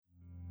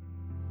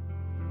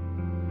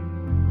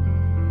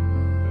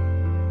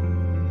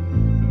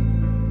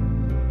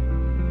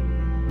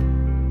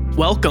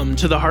Welcome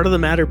to the Heart of the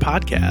Matter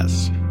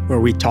podcast, where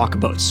we talk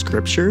about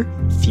scripture,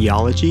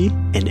 theology,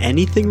 and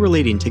anything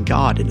relating to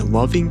God in a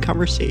loving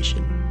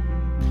conversation.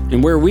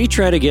 And where we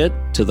try to get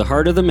to the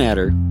heart of the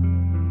matter.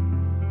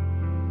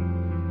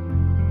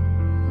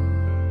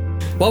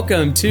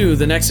 Welcome to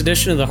the next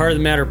edition of the Heart of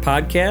the Matter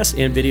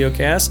podcast and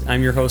videocast.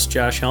 I'm your host,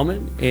 Josh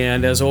Hellman,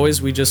 and as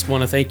always, we just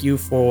want to thank you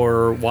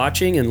for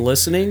watching and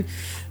listening.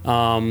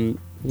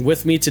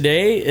 With me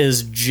today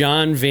is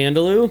John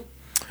Vandeloo.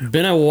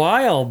 Been a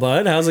while,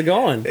 bud. How's it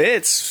going?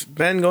 It's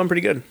been going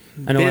pretty good.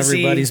 I know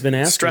Busy, everybody's been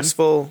asking.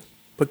 Stressful,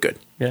 but good.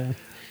 Yeah.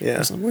 Yeah. I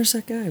was like, where's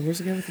that guy? Where's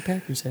the guy with the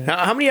Packers hat?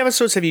 How many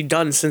episodes have you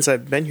done since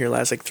I've been here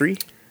last? Like 3?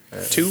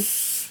 2?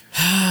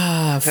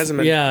 Hasn't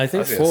been. Yeah, I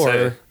think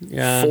 4.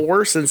 Yeah.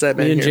 4 since I've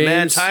been and here.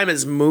 Man, James. time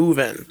is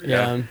moving.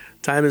 Yeah.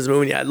 Time is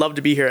moving. Yeah, I'd love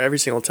to be here every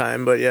single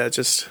time, but yeah,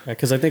 just...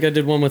 Because I think I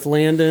did one with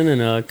Landon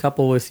and a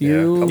couple with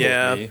you.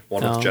 Yeah. With me.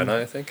 One with Jenna,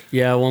 I think.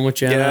 Yeah, one with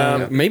Jenna.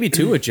 Yeah. Maybe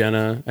 2 with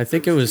Jenna. I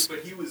think it was...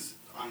 But he was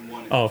on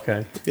one. Oh,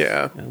 okay.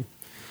 Yeah.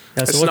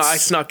 Yeah, so I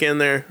snuck in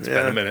there. It's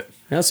been a minute.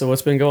 Yeah, so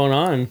what's been going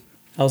on?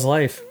 How's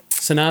life?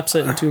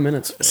 Synopsis it in 2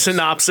 minutes.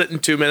 Synopsis it in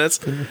 2 minutes.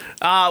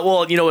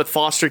 Well, you know, with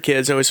foster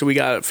kids, so we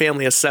got a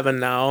family of 7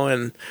 now,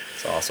 and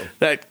It's awesome.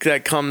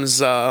 that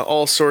comes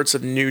all sorts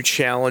of new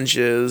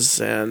challenges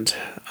and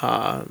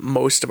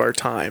most of our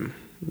time,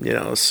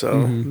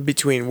 so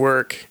between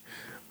work,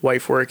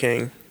 wife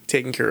working,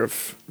 taking care of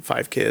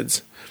 5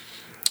 kids,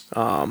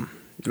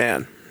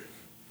 man,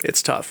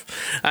 it's tough.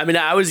 I mean,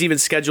 I was even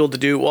scheduled to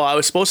do, I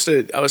was supposed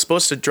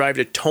to drive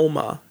to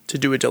Toma to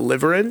do a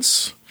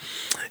deliverance,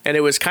 and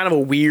it was kind of a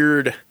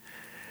weird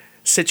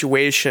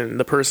situation.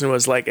 The person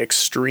was like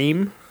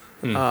extreme,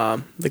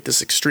 like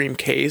this extreme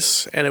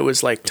case, and it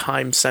was like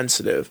time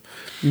sensitive.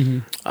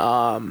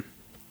 I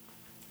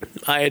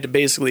had to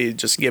basically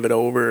just give it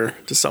over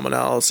to someone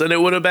else, and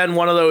it would have been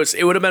one of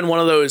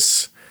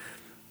those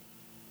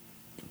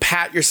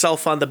pat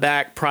yourself on the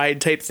back pride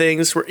type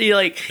things where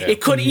it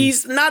could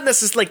ease, not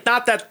necessarily, like,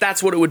 not that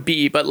that's what it would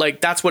be, but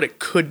like that's what it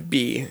could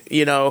be,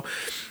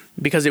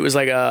 because it was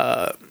like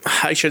I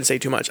shouldn't say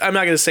too much. I'm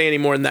not going to say any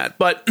more than that,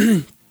 but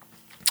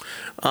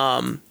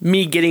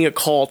me getting a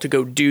call to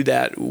go do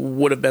that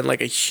would have been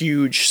like a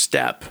huge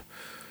step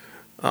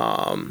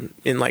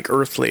in like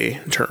earthly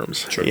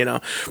terms,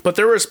 Sure. But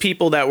there was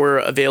people that were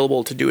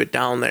available to do it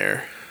down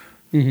there.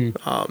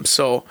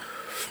 So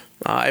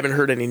I haven't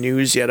heard any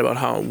news yet about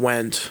how it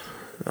went.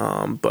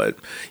 But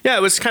yeah,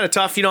 it was kind of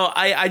tough.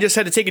 I just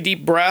had to take a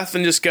deep breath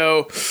and just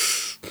go,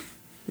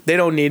 they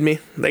don't need me.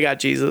 They got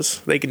Jesus.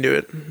 They can do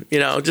it.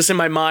 Just in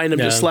my mind, I'm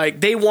just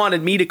like, they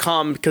wanted me to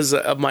come because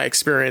of my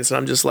experience. And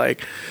I'm just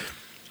like,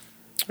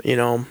 you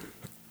don't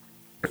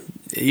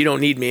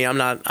need me. I'm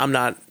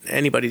not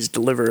anybody's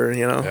deliverer,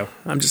 Yeah.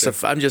 I'm just a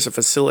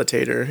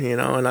facilitator,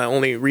 and the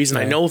only reason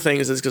I know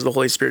things is because the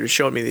Holy Spirit has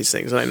showed me these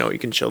things, and I know you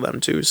can show them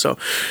too. So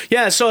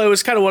yeah, so it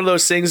was kind of one of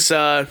those things.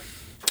 I've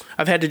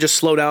had to just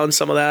slow down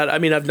some of that. I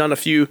mean, I've done a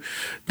few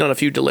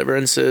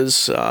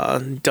deliverances,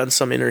 done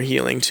some inner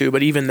healing too,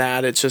 but even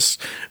that, it's just,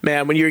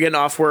 man, when you're getting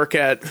off work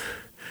at,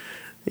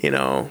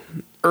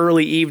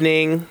 early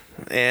evening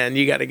and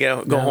you got to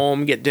go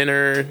home, get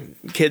dinner,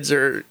 kids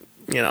are,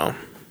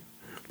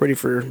 ready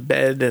for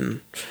bed,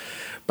 and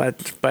by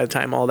the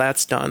time all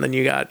that's done, then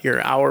you got your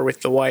hour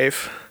with the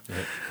wife,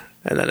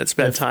 and then it's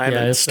bedtime,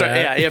 if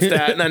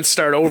that, and then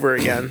start over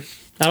again.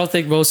 I don't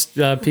think most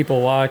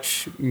people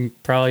watch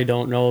probably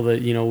don't know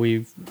that,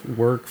 we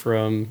work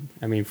from,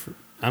 I'm a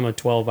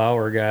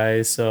 12-hour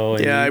guy, so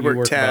I work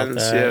about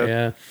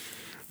 10s,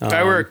 that,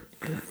 I work,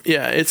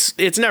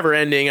 it's never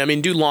ending. I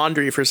mean, do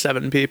laundry for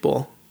 7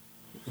 people.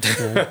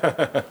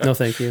 No,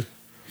 thank you.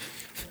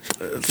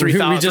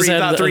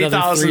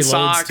 3,000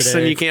 socks today.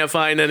 and you can't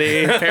find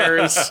any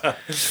pairs.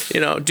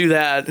 Do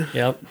that.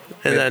 Yep.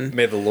 And then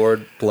May the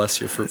Lord bless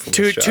your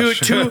fruitfulness, Josh.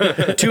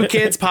 two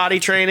kids potty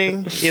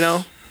training,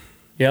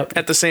 Yep.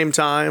 at the same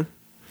time.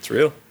 It's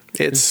real.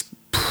 It's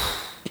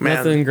man.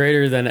 Nothing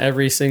greater than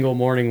every single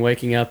morning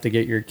waking up to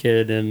get your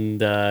kid,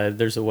 and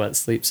there's a wet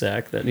sleep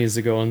sack that needs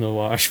to go in the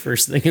wash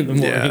first thing in the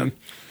morning.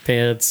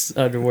 Pants,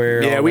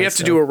 underwear. Yeah, all we that have to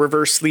stuff. do a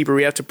reverse sleeper.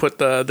 We have to put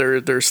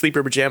their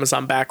sleeper pajamas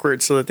on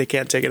backwards so that they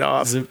can't take it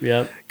off.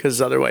 Yep.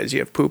 Because otherwise you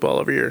have poop all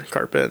over your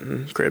carpet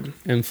and crib.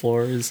 And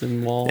floors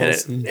and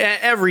walls. And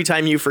every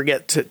time you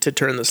forget to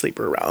turn the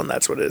sleeper around,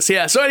 that's what it is.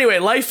 Yeah. So anyway,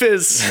 life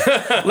is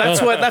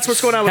that's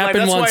what's going on with life.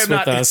 Happened That's once why I'm with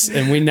not. us,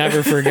 and we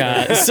never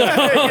forgot. So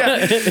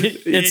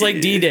it's like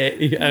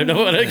D-Day. I don't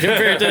want to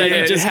compare it to that.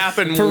 Yeah, Just it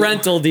happened.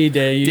 parental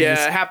D-Day. It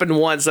happened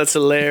once. That's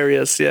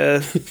hilarious.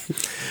 Yeah.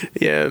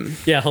 Yeah.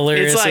 Yeah,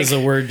 hilarious It's like- is a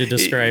word to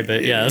describe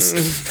it. Yes.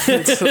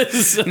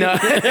 No.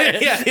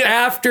 Yeah.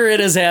 After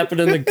it has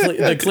happened and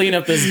the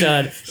cleanup is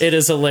done, it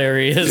is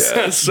hilarious.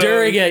 Yeah, so-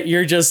 During it,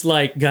 you're just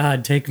like,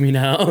 God, take me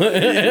now.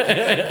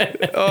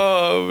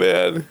 Oh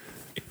man.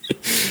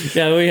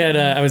 Yeah, we had.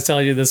 I was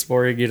telling you this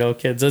morning,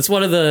 kids. It's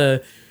one of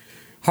the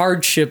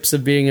hardships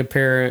of being a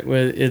parent.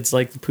 With it's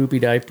like the poopy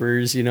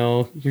diapers.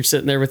 You're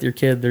sitting there with your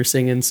kid, they're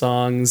singing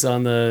songs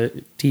on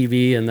the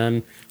TV, and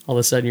then all of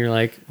a sudden you're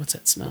like, "What's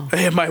that smell?"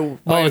 My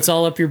it's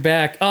all up your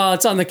back. Oh,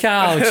 it's on the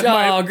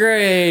couch.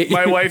 Great.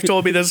 My wife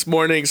told me this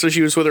morning. So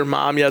she was with her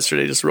mom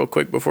yesterday, just real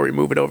quick before we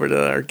move it over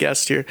to our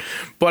guest here.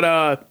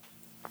 But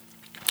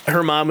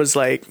her mom was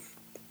like,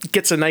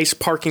 gets a nice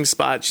parking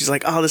spot. She's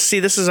like, this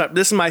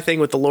is my thing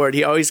with the Lord.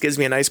 He always gives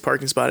me a nice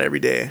parking spot every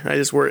day. I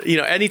just work,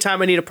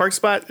 anytime I need a park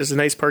spot, there's a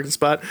nice parking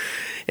spot.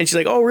 And she's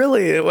like, oh,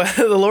 really?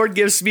 The Lord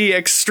gives me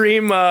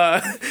extreme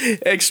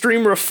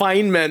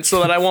refinement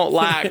so that I won't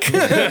lack.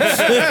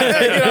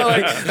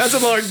 That's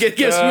what the Lord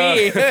gives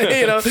me.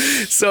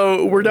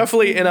 So we're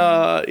definitely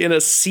in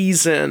a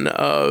season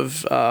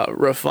of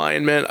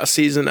refinement, a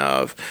season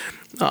of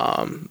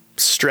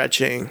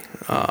stretching,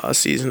 a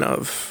season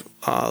of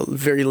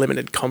very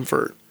limited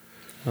comfort.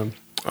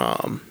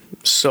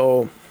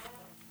 So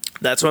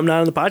that's why I'm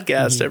not on the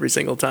podcast every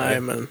single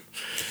time.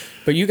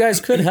 But you guys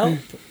could help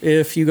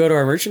if you go to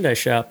our merchandise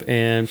shop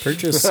and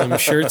purchase some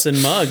shirts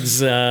and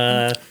mugs,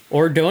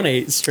 or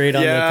donate straight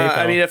on the PayPal.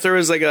 I mean, if there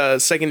was like a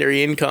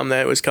secondary income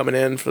that was coming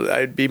in,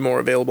 I'd be more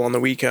available on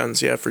the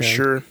weekends. Yeah, for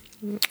sure.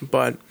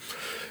 But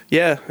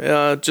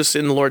just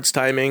in the Lord's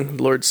timing,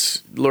 Lord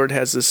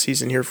has this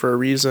season here for a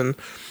reason.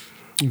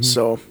 Mm-hmm.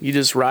 So you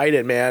just ride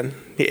it, man.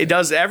 It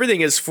does.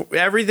 Everything is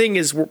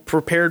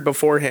prepared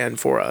beforehand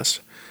for us,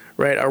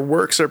 right? Our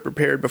works are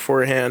prepared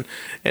beforehand,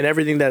 and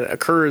everything that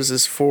occurs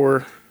is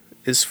for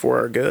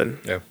our good.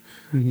 Yeah.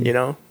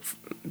 Mm-hmm.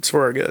 It's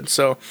for our good.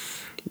 So,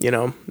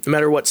 no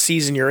matter what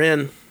season you're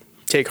in,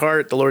 take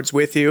heart. The Lord's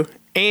with you,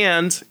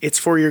 and it's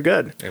for your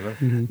good. Amen.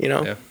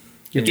 Mm-hmm. Yeah.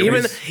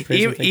 Even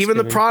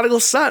the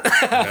prodigal son.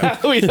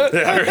 Let's go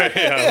there.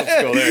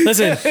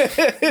 Listen,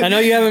 I know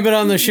you haven't been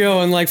on the show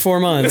in like 4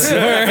 months. All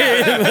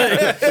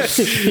right,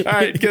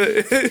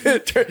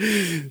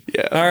 good.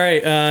 Yeah. All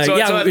right. So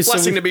it's a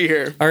blessing to be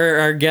here.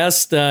 Our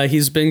guest,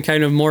 he's been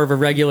kind of more of a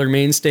regular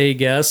mainstay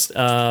guest.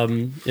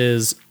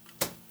 Is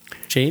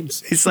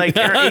James? He's like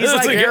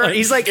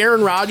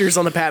Aaron Rodgers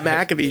on the Pat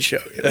McAfee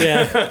show.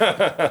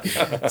 Yeah.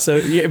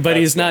 So, but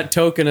he's not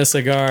toking a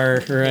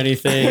cigar or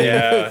anything.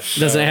 Yeah.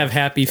 Doesn't have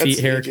happy feet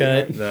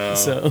haircut. No.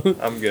 So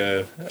I'm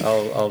good.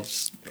 I'm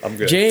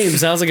good.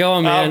 James, how's it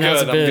going, man? I'm good.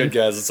 How's it been? I'm good,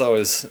 guys. It's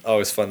always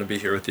fun to be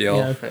here with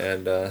y'all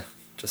and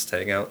just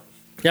hang out.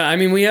 Yeah, I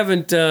mean, we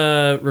haven't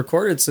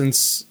recorded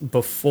since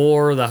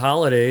before the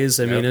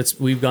holidays. I mean,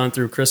 we've gone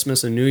through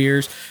Christmas and New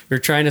Year's. We're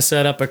trying to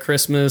set up a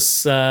Christmas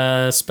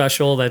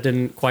special that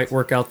didn't quite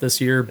work out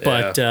this year,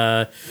 but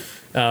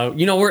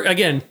we're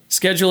again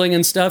scheduling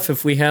and stuff.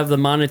 If we have the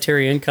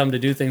monetary income to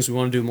do things, we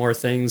want to do more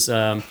things.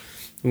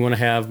 We want to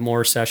have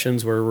more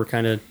sessions where we're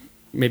kind of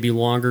maybe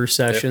longer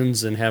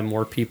sessions and have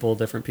more people,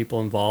 different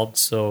people involved.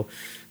 So.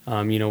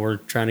 We're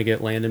trying to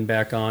get Landon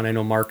back on. I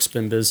know Mark's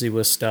been busy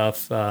with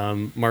stuff.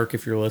 Mark,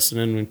 if you're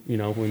listening,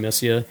 we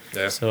miss you.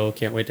 Yeah. So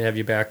can't wait to have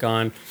you back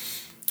on.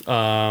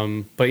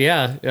 But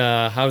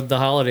how'd the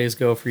holidays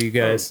go for you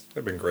guys?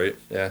 They've been great.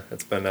 Yeah,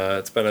 it's been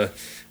a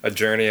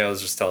journey. I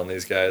was just telling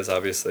these guys,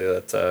 obviously,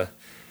 that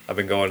I've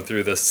been going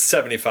through this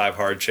 75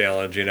 hard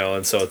challenge,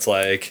 and so it's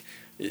like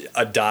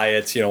a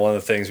diet. One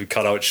of the things we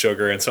cut out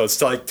sugar, and so it's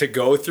like to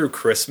go through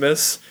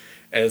Christmas.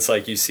 And it's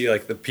like you see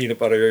like the peanut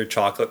butter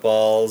chocolate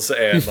balls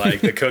and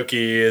like the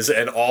cookies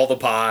and all the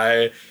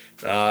pie.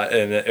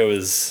 And it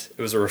was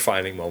a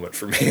refining moment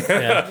for me.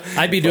 Yeah.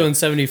 I'd be doing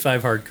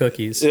 75 hard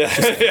cookies. Yeah,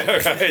 right.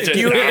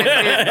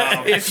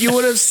 If you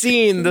would have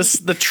seen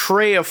the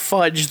tray of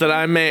fudge that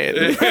I made.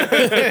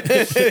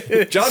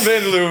 John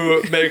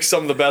Vanderloo makes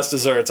some of the best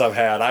desserts I've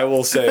had. I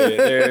will say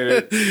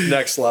they're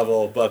next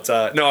level. But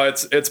no,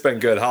 it's been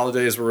good.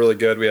 Holidays were really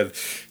good. We had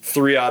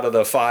 3 out of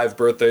the 5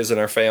 birthdays in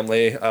our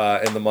family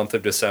in the month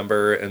of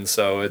December, and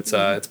so it's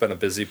been a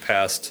busy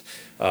past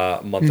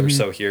month or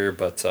so here,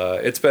 but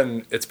it's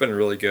been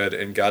really good,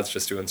 and God's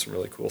just doing some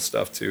really cool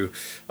stuff too.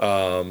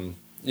 I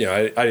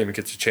didn't even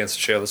get the chance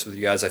to share this with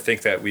you guys. I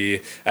think that we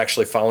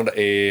actually found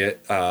a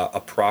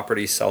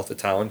property south of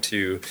town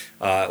to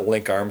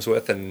link arms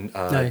with and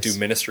do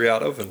ministry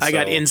out of. And I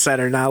got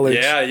insider knowledge.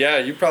 Yeah,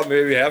 you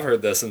probably maybe have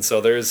heard this, and so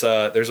there's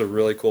a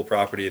really cool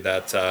property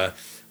that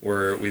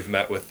we've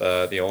met with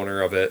the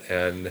owner of it,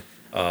 and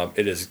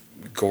it is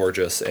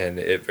gorgeous, and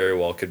it very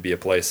well could be a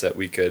place that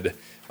we could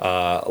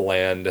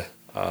land,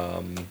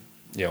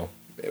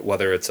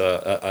 whether it's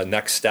a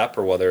next step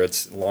or whether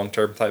it's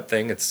long-term type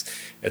thing. It's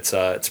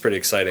pretty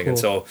exciting. Cool. And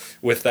so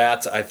with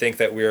that, I think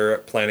that we're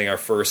planning our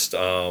first, we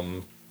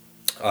call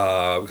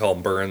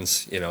them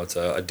burns. It's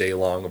a day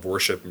long of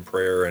worship and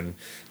prayer and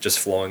just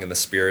flowing in the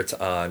Spirit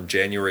on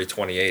January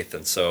 28th.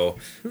 And so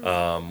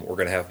we're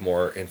going to have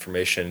more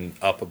information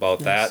up about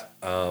that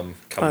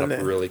coming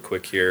up really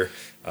quick here.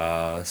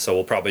 So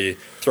we'll probably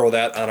throw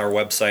that on our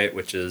website,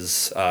 which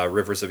is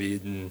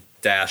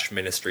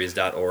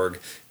riversofeden-ministries.org,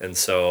 and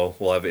so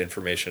we'll have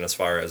information as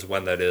far as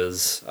when that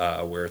is,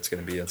 where it's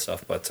going to be and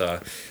stuff. But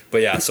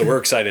yeah, so we're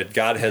excited.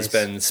 God has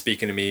been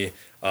speaking to me.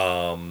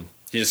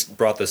 He just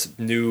brought this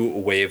new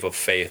wave of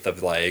faith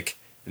of like,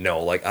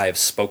 no, like I have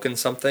spoken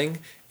something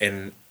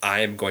and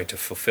I am going to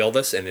fulfill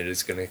this, and it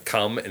is going to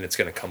come, and it's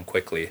going to come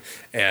quickly.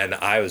 And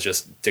I was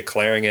just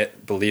declaring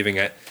it, believing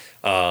it.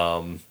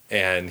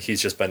 And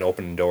he's just been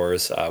opening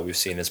doors. We've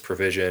seen his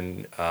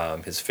provision,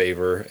 his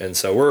favor. And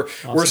so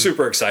we're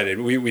super excited.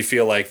 We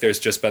feel like there's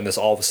just been this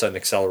all of a sudden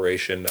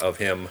acceleration of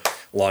him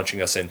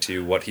launching us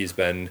into what he's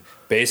been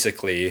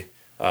basically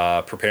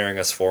preparing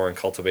us for and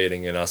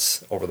cultivating in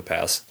us over the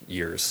past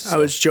years. So. I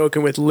was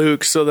joking with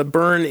Luke. So the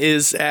burn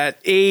is at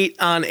 8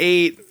 on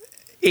 8.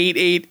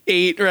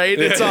 888, right?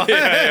 It's all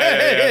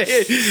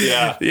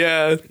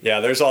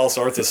yeah. There's all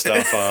sorts of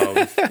stuff.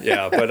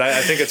 But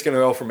I think it's going to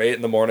go from 8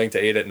 in the morning to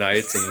 8 at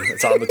night, and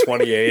it's on the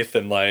 28th,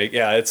 and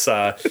it's.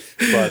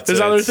 But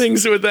there's other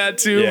things with that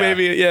too.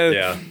 Maybe,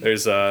 yeah.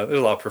 There's a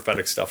lot of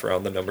prophetic stuff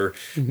around the number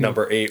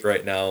 8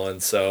 right now,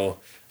 and so.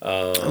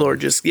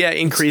 Lord, just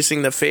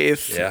increasing the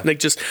faith. Yeah. Like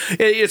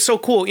it's so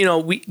cool.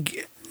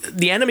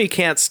 The enemy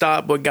can't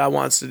stop what God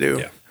wants to do.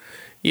 Yeah.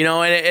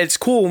 And it's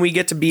cool when we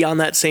get to be on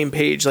that same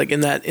page, like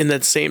in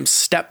that same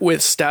step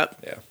with step.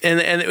 Yeah. And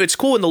it's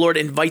cool when the Lord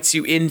invites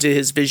you into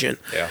his vision.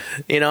 Yeah.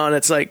 And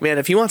it's like, man,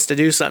 if he wants to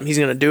do something, he's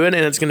going to do it,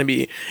 and it's going to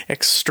be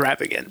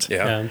extravagant.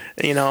 Yeah.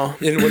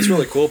 And what's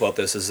really cool about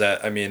this is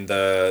that,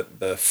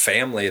 the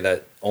family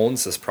that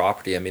owns this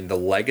property, the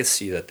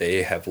legacy that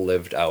they have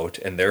lived out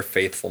and their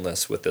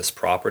faithfulness with this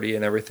property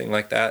and everything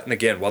like that. And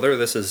again, whether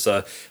this is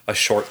a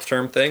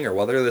short-term thing or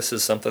whether this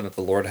is something that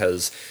the Lord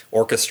has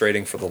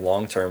orchestrating for the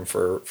long term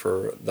for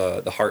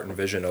the heart and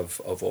vision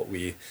of what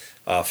we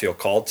feel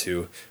called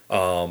to,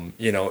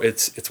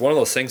 it's one of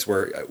those things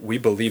where we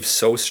believe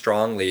so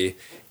strongly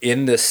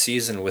in this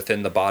season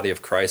within the body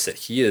of Christ that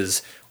he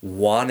is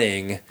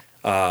wanting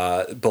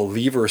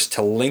believers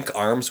to link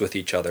arms with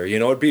each other.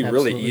 It'd be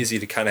really easy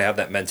to kind of have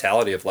that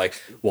mentality of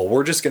like, well,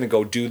 we're just going to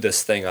go do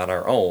this thing on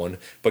our own.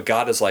 But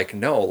God is like,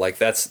 no, like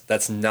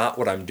that's not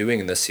what I'm doing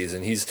in this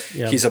season.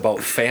 He's about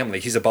family.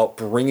 He's about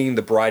bringing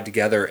the bride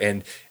together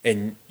and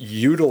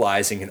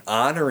utilizing and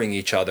honoring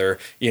each other,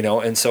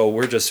 and so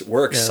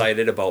we're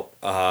excited about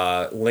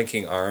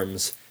linking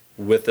arms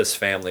with this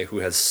family who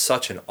has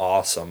such an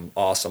awesome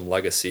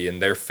legacy,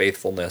 and their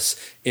faithfulness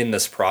in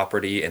this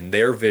property and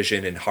their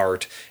vision and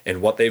heart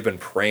and what they've been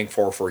praying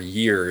for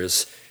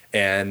years,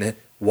 and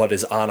what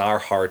is on our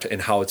heart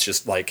and how it's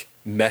just like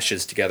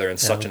meshes together in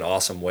such an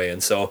awesome way.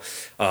 And so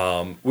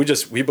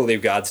we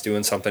believe God's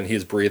doing something.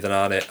 He's breathing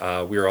on it.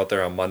 We were out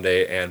there on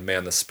Monday, and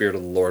man, the Spirit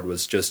of the Lord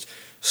was just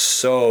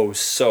so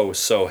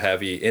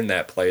heavy in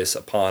that place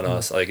upon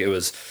us. Like it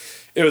was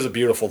a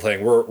beautiful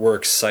thing. We're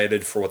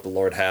excited for what the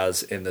Lord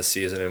has in this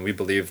season, and we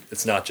believe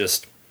it's not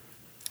just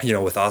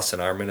with us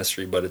and our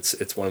ministry, but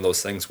it's one of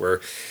those things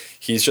where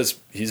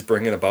he's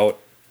bringing about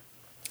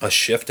a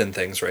shift in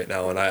things right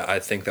now, and I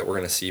think that we're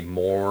going to see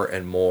more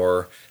and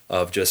more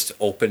of just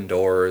open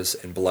doors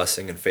and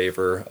blessing and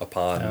favor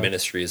upon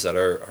ministries that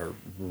are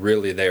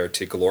really there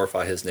to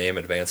glorify his name,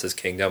 advance his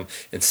kingdom,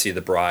 and see the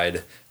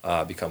bride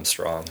become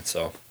strong.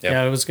 So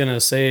I was going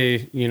to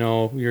say, we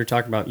were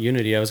talking about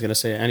unity. I was going to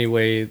say any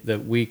way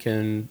that we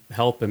can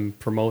help and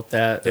promote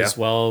that as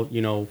well.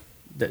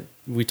 That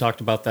we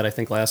talked about that, I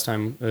think last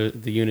time,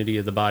 the unity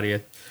of the body.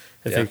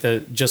 I think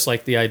that just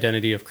like the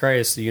identity of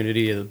Christ, the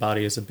unity of the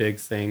body is a big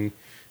thing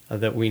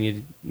that we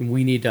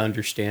need to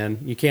understand.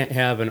 You can't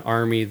have an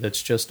army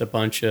that's just a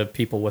bunch of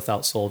people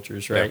without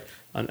soldiers, right?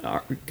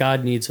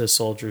 God needs his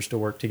soldiers to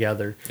work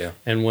together. Yeah.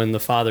 And when the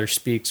Father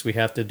speaks, we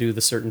have to do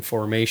the certain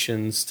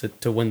formations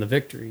to win the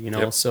victory,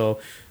 So,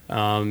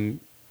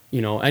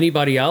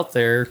 anybody out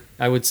there,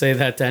 I would say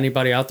that to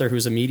anybody out there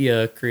who's a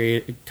media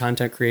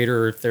content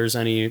creator, or if there's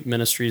any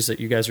ministries that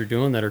you guys are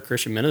doing that are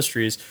Christian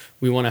ministries,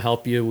 we want to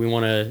help you. We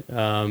want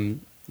to,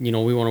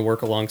 we want to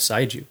work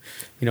alongside you.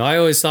 I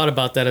always thought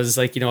about that as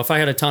like, if I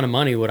had a ton of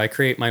money, would I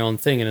create my own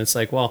thing? And it's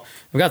like, well,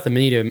 I've got the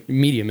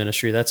media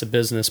ministry, that's a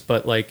business,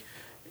 but like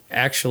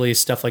actually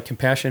stuff like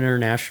Compassion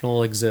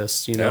International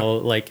exists,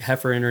 like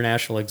Heifer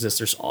International exists.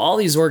 There's all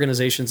these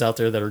organizations out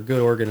there that are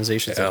good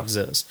organizations that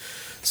exist.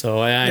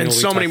 So I know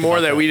so many more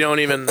that we don't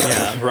even,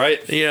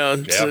 right.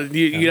 So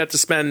you have to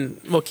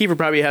spend. Well, Kiefer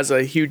probably has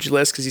a huge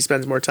list because he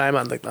spends more time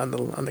on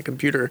the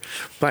computer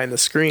behind the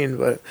screen.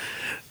 But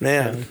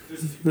man,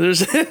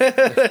 there's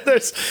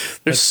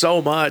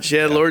so much.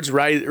 Yeah, the Lord's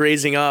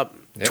raising up.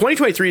 Yep.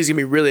 2023 is gonna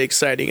be really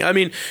exciting.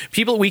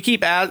 We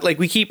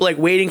keep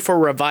waiting for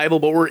revival,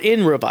 but we're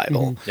in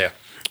revival. Mm-hmm. Yeah.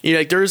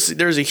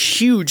 There's a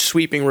huge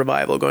sweeping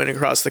revival going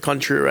across the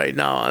country right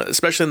now,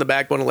 especially in the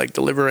backbone of like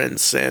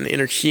deliverance and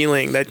inner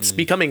healing that's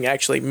becoming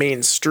actually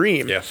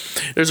mainstream. Yeah.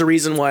 There's a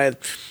reason why,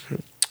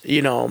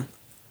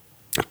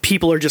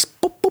 people are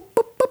just boop, boop,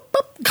 boop, boop,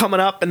 boop,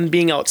 coming up and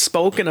being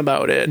outspoken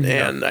about it.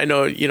 Yeah. And I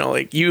know,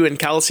 like you and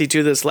Kelsey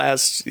too, this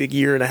last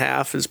year and a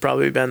half has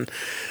probably been,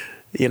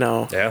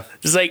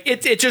 it's like,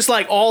 it's just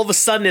like all of a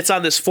sudden it's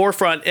on this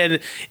forefront, and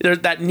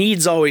that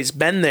need's always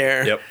been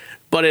there. Yep.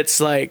 But it's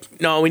like,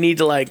 no, we need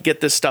to like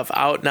get this stuff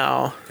out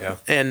now,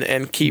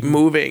 and keep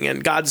moving.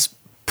 And God's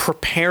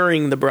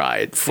preparing the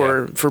bride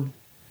for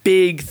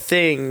big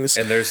things.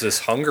 And there's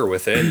this hunger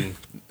within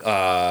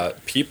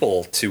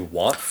people to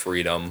want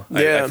freedom.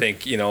 Yeah. I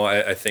think,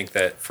 I think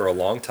that for a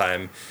long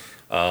time,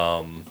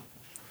 I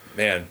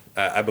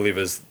believe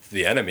it was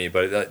the enemy,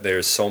 but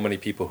there's so many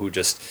people who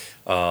just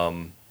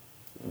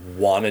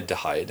wanted to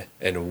hide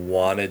and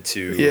wanted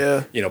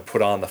to,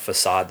 put on the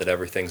facade that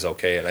everything's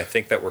okay. And I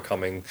think that we're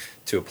coming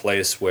to a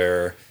place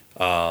where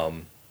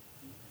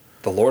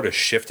the Lord is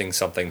shifting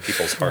something in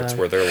people's hearts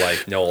where they're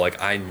like, no,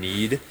 like I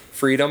need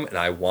freedom and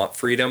I want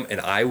freedom,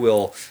 and I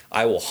will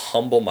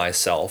humble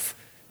myself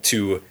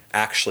to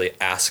actually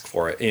ask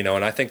for it, and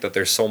I think that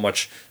there's so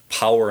much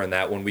power in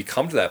that when we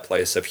come to that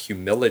place of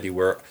humility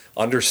where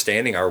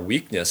understanding our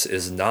weakness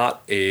is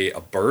not a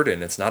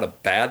burden, it's not a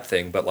bad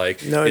thing, but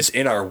it's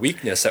in our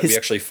weakness that we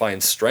actually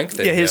find strength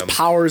in His Him.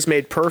 power is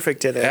made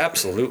perfect in it.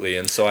 Absolutely.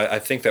 And so I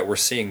think that we're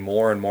seeing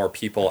more and more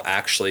people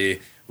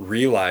actually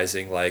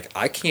realizing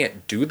I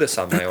can't do this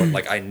on my own.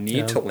 I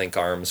need to link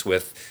arms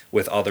with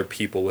other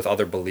people, with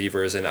other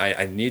believers, and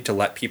I need to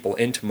let people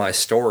into my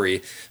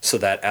story so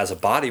that as a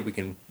body we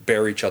can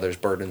bear each other's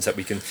burdens, that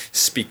we can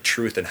speak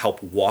truth and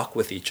help walk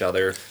with each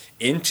other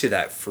into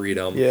that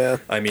freedom. Yeah.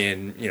 I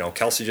mean,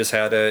 Kelsey just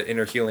had an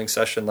inner healing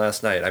session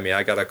last night. I mean,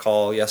 I got a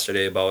call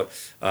yesterday about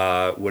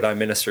would I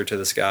minister to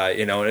this guy,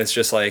 and it's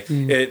just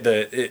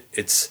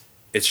it's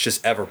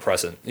just ever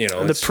present.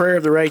 The prayer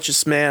of the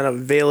righteous man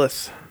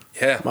availeth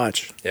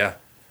much. Yeah.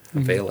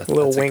 Availeth. A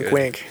little wink,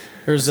 wink.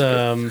 There's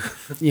I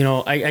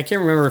can't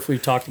remember if we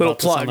talked about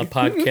this on the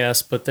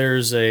podcast, but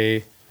there's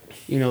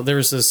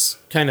this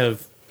kind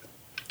of,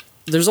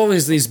 there's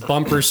always these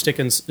bumper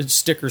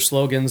sticker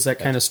slogans that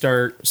kind of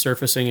start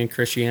surfacing in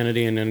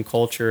Christianity and in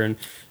culture, and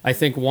I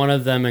think one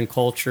of them in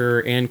culture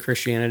and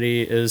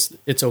Christianity is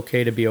it's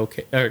okay to be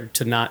okay or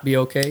to not be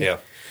okay. Yeah.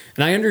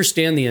 And I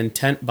understand the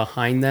intent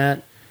behind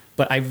that,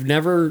 but I've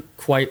never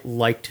quite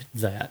liked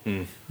that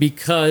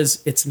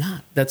because it's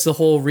not. That's the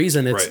whole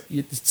reason.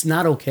 It's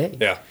not okay.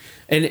 Yeah.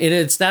 And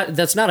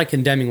that's not a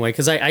condemning way,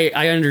 because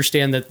I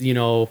understand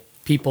that,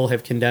 people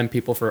have condemned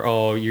people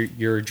for,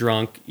 you're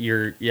drunk,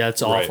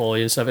 it's awful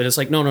and stuff. And it's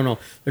no.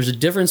 There's a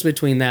difference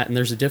between that, and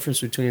there's a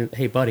difference between,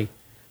 hey buddy,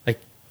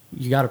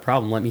 you got a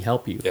problem, let me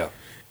help you. Yeah.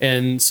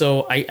 And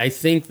so I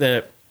think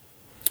that,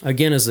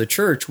 again, as the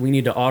church, we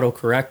need to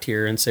autocorrect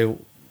here and say,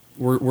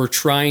 we're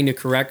trying to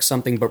correct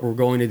something, but we're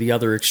going to the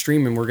other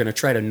extreme, and we're going to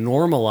try to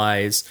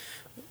normalize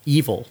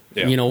evil,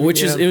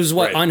 which is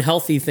what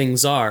unhealthy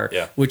things are,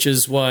 which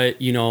is what,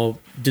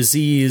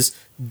 disease,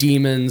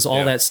 demons,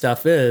 all that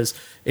stuff is.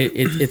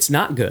 It's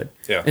not good.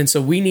 Yeah. And so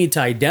we need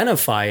to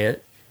identify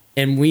it,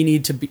 and we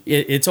need to be,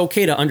 it's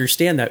okay to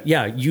understand that,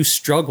 you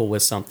struggle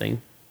with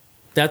something.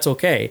 That's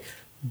okay.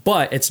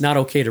 But it's not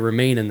okay to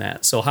remain in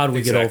that. So how do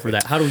we get over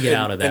that? How do we get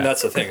out of that? And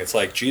that's the thing. It's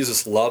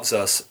Jesus loves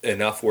us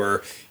enough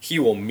where He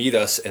will meet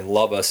us and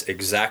love us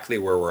exactly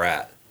where we're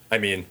at. I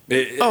mean,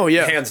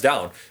 hands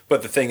down.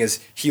 But the thing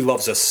is, He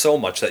loves us so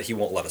much that He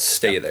won't let us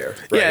stay there.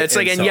 Right? Yeah, it's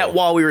and yet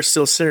while we were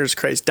still sinners,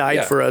 Christ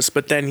died for us.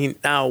 But then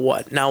now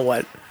what? Now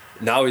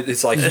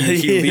it's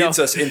He leads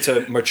us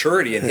into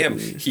maturity in Him.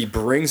 He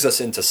brings us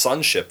into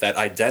sonship, that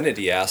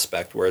identity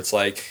aspect where it's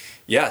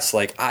yes,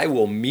 I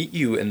will meet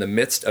you in the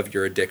midst of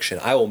your addiction.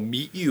 I will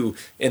meet you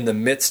in the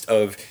midst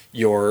of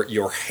your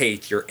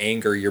hate, your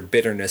anger, your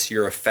bitterness,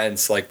 your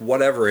offense,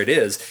 whatever it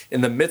is,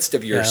 in the midst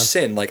of your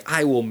sin.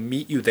 I will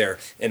meet you there,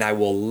 and I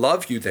will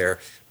love you there,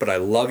 but I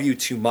love you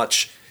too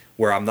much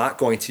where I'm not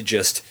going to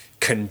just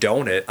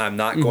condone it. I'm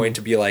not going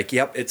to be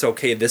yep, it's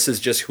okay, this is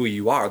just who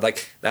you are.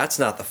 That's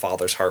not the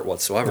Father's heart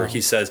whatsoever. No.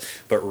 He says,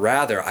 but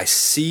rather I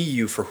see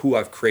you for who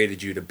I've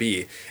created you to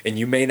be. And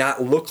you may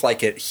not look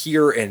like it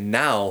here and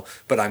now,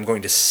 but I'm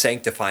going to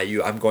sanctify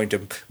you. I'm going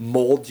to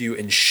mold you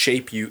and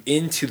shape you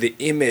into the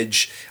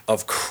image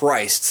of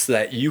Christ so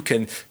that you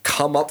can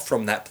come up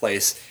from that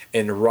place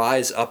and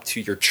rise up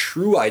to your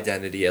true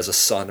identity as a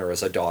son or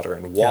as a daughter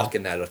and walk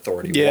in that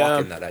authority,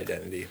 walk in that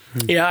identity.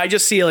 Yeah, I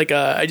just see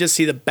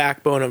the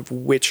backbone of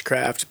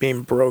witchcraft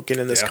being broken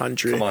in this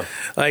country. Come on.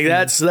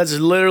 That's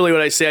literally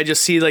what I say. I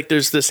just see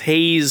there's this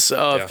haze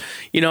of,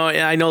 and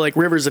I know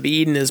Rivers of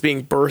Eden is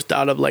being birthed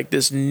out of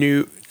this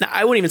new,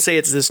 I wouldn't even say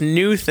it's this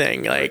new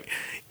thing.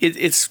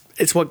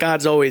 It's what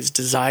God's always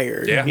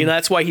desired. Yeah.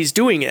 That's why He's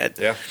doing it.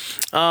 Yeah.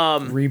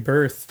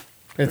 Rebirth.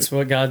 It's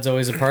what God's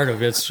always a part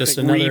of. It's just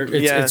another.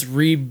 It's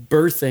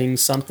rebirthing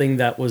something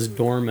that was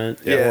dormant.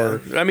 Yeah,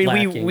 I mean,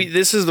 lacking. we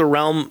this is the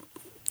realm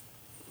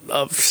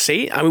of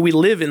Satan. I mean, we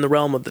live in the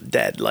realm of the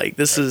dead.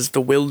 This is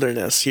the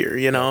wilderness here.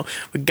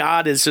 But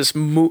God is just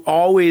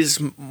always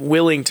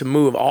willing to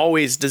move,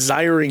 always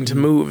desiring to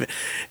move,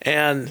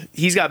 and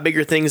He's got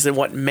bigger things than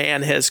what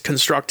man has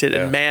constructed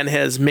and man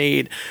has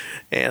made.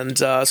 And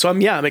so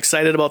I'm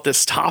excited about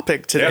this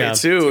topic today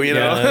too.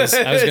 I was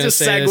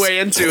just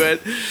segue into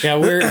it. Yeah,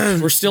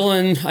 we're still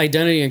in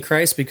identity in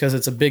Christ because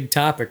it's a big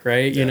topic,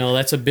 right? Yeah.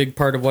 That's a big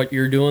part of what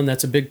you're doing.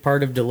 That's a big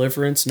part of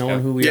deliverance,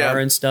 knowing who we are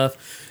and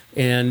stuff.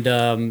 And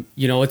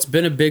it's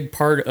been a big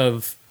part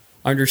of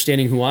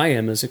understanding who I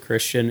am as a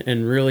Christian.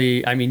 And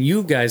really, I mean,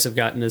 you guys have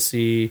gotten to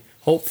see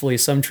hopefully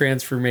some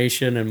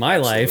transformation in my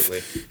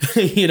life,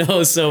 you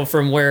know, so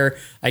from where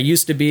I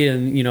used to be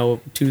in, you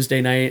know,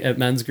 Tuesday night at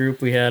men's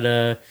group, we had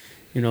a,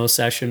 you know,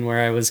 session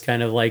where I was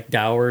kind of like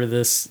dour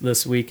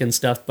this week and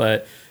stuff,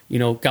 but you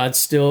know, God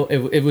still,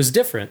 it was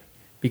different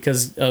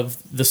because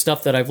of the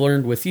stuff that I've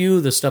learned with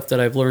you, the stuff that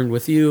I've learned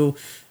with you,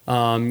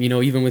 you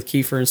know, even with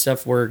Kiefer and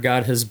stuff where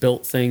God has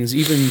built things,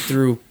 even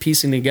through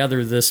piecing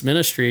together this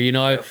ministry. You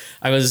know,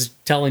 I was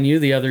telling you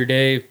the other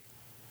day,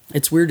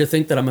 it's weird to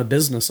think that I'm a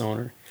business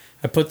owner.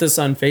 I put this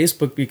on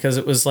Facebook because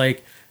it was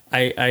like,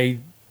 I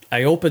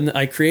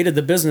created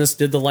the business,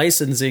 did the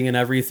licensing and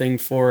everything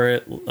for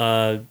it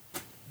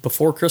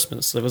before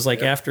Christmas. It was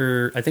like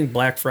after, I think,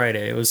 Black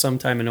Friday. It was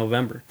sometime in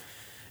November.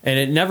 And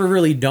it never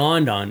really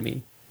dawned on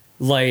me.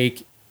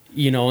 Like,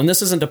 you know, and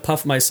this isn't to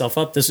puff myself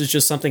up. This is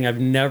just something I've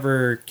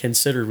never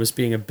considered was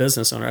being a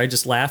business owner. I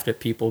just laughed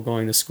at people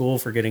going to school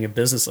for getting a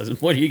business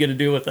license. What are you going to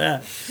do with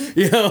that?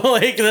 You know,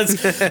 like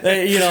that's,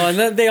 you know, and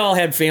then they all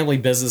had family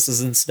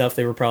businesses and stuff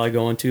they were probably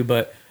going to.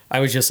 But I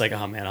was just like,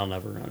 oh man, I'll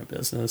never run a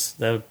business.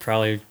 That would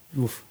probably,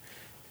 oof.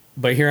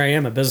 But here I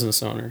am, a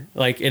business owner.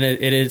 Like, and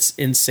it's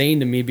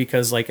insane to me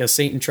because like as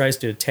Satan tries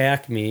to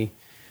attack me,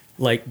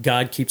 like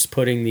God keeps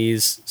putting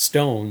these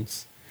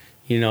stones,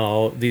 you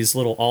know, these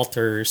little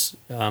altars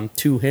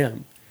to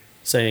him,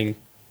 saying,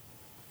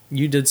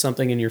 you did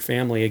something in your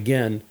family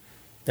again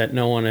that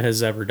no one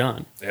has ever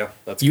done. Yeah,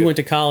 that's You good. went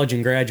to college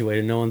and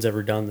graduated. No one's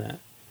ever done that.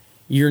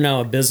 You're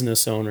now a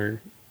business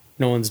owner.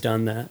 No one's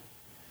done that.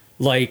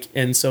 Like,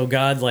 and so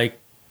God, like,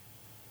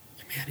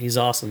 man, he's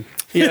awesome.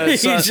 Yeah,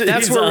 so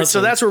that's where awesome.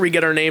 so that's where we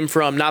get our name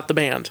from, not the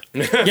band.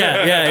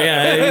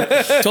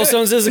 Yeah. 12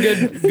 Stones is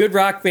a good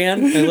rock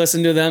band. I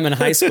listened to them in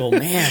high school.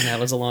 Man, that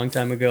was a long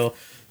time ago.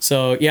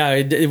 So yeah,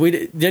 we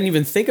didn't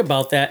even think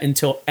about that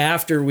until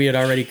after we had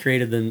already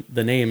created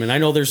the name. And I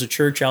know there's a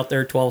church out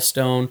there, 12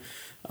 Stone.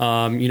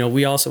 You know,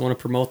 we also want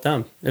to promote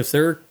them. If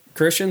they're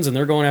Christians and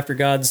they're going after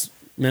God's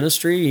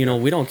ministry, you know,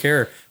 we don't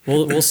care.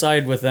 We'll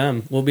side with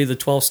them. We'll be the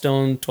 12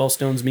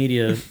 Stones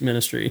Media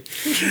Ministry,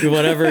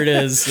 whatever it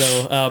is.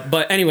 So,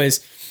 but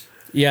anyways,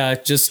 yeah,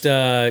 just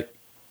God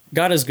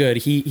is good.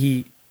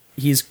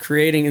 He's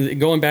creating.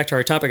 Going back to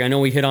our topic, I know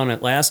we hit on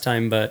it last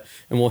time, and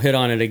we'll hit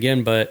on it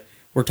again. But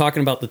we're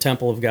talking about the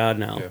temple of God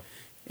now,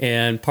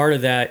 and part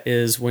of that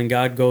is when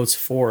God goes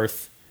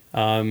forth.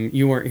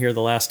 You weren't here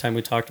the last time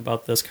we talked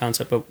about this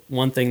concept, but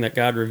one thing that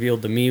God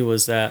revealed to me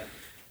was that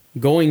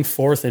going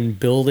forth and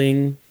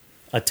building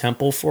a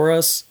temple for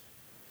us,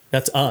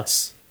 that's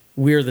us.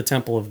 We're the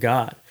temple of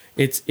God.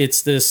 It's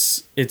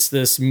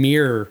this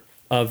mirror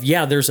of,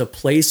 yeah, there's a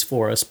place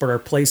for us, but our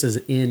place is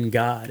in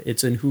God.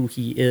 It's in who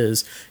he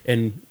is,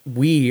 and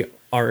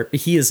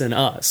he is in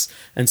us.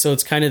 And so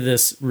it's kind of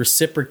this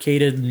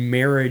reciprocated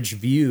marriage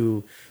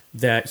view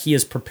that he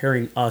is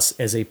preparing us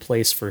as a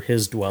place for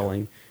his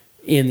dwelling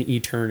in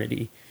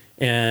eternity.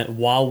 And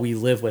while we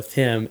live with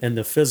him and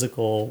the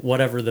physical,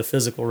 whatever the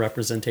physical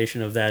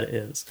representation of that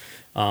is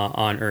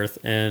on earth.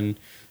 And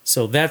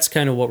so that's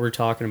kind of what we're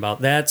talking about.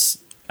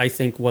 That's, I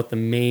think, what the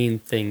main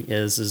thing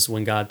is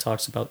when God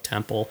talks about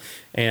temple.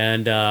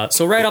 And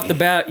so right off the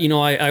bat, you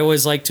know, I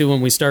always like to, when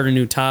we start a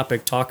new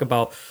topic, talk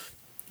about,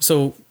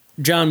 so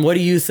John, what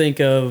do you think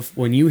of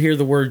when you hear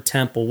the word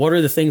temple? What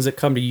are the things that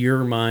come to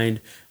your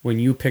mind when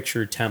you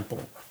picture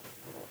temple?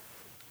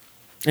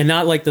 And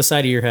not like the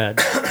side of your head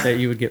that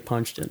you would get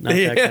punched in. Not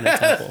that kind of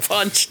temple.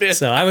 Punched in.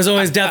 So I was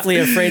always definitely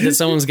afraid that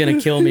someone's going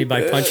to kill me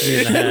by punching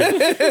me in the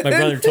head. My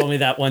brother told me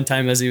that one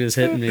time as he was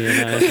hitting me,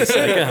 and I was just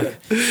like,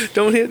 oh.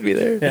 Don't hit me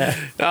there. Yeah.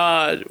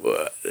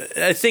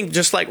 I think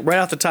just like right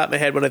off the top of my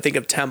head, when I think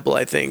of temple,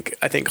 I think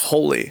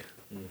holy.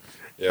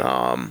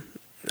 Yeah.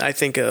 I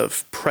think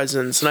of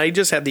presence, and I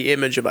just have the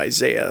image of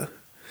Isaiah's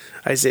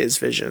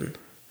vision.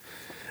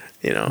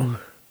 You know,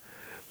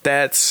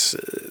 that's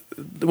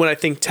when I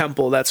think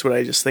temple. That's what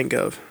I just think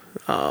of.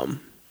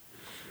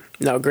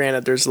 Now,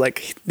 granted, there's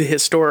like the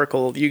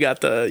historical. You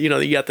got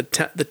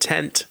the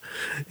tent,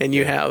 and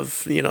you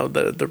have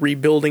the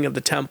rebuilding of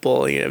the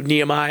temple. You have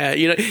Nehemiah.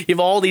 You have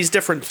all these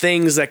different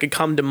things that could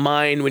come to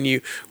mind when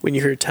you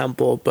hear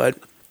temple. But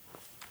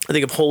I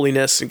think of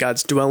holiness and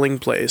God's dwelling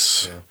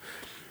place.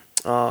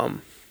 Yeah.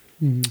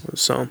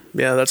 So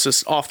yeah, that's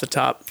just off the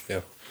top. Yeah.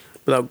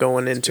 Without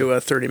going into a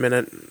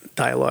 30-minute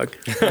dialogue.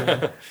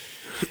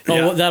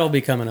 Well, that'll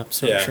be coming up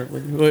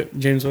shortly.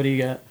 James, what do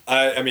you got?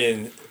 I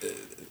mean,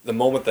 the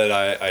moment that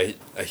I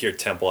hear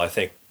temple, I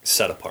think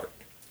set apart,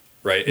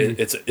 right?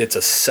 Mm-hmm. It's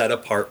a set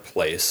apart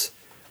place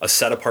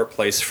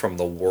from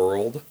the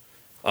world,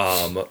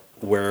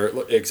 where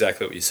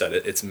exactly what you said.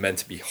 It's meant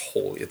to be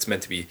holy. It's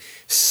meant to be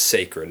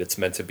sacred. It's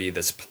meant to be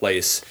this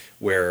place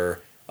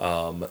where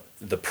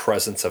the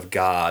presence of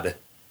God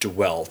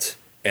dwelt,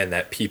 and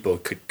that people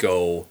could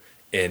go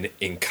and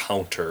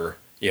encounter,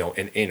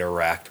 and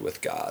interact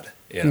with God.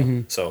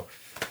 Mm-hmm. So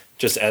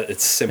just at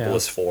its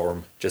simplest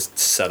form, just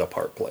set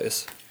apart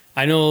place.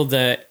 I know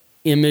that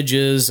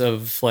images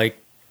of like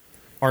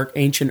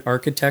ancient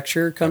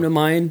architecture come to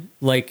mind,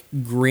 like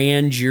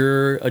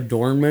grandeur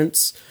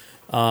adornments.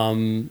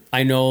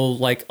 I know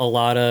like a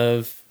lot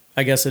of,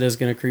 I guess it is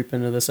going to creep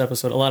into this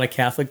episode, a lot of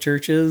Catholic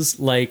churches,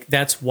 like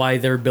that's why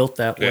they're built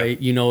that way,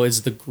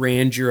 is the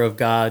grandeur of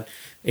God,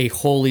 a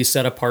holy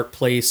set apart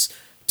place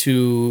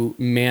to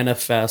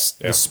manifest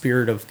the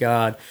Spirit of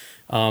God.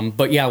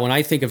 But yeah, when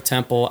I think of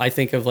temple, I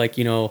think of like,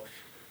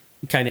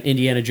 kind of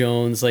Indiana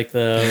Jones, like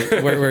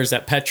where's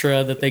that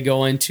Petra that they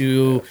go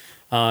into,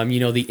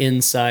 the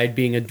inside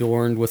being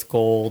adorned with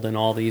gold and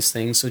all these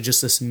things. So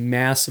just this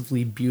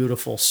massively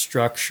beautiful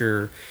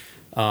structure,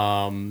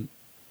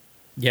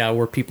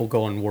 where people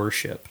go and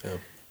worship. Yeah.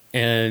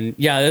 And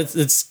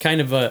it's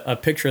kind of a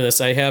picture of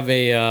this. I have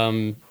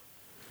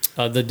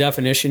the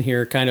definition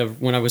here kind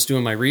of when I was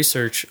doing my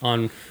research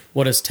on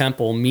what does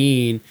temple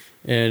mean.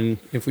 And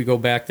if we go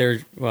back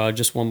there,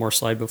 just one more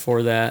slide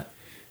before that.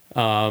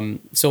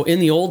 So in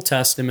the Old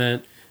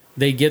Testament,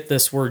 they get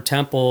this word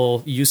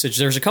temple usage.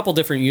 There's a couple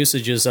different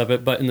usages of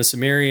it, but in the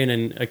Sumerian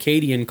and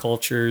Akkadian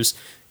cultures,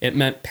 it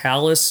meant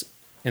palace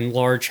and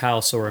large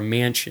house or a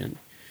mansion.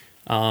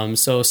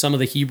 So some of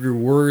the Hebrew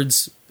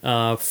words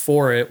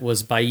for it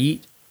was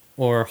bayit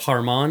or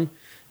harmon,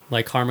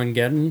 like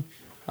Harmageddon.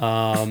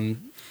 And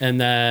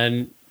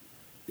then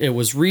it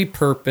was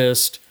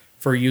repurposed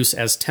for use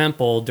as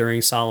temple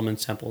during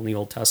Solomon's temple in the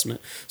Old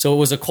Testament. So it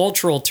was a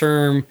cultural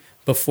term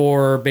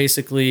before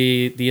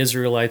basically the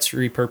Israelites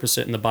repurposed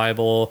it in the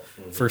Bible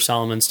for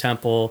Solomon's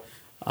temple.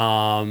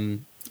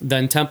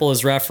 Then temple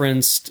is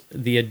referenced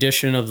the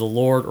addition of the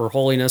Lord or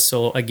holiness.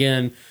 So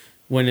again,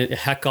 when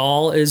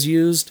Hekal is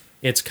used,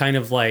 it's kind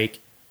of like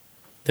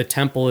the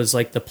temple is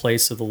like the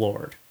place of the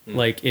Lord.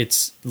 Like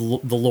it's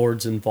the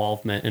Lord's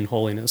involvement in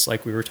holiness,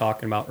 like we were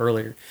talking about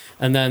earlier.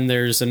 And then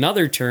there's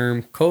another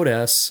term,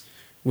 Kodesh,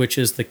 which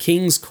is the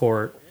king's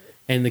court.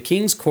 And the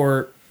king's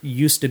court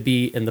used to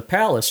be in the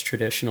palace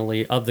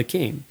traditionally of the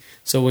king.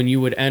 So when you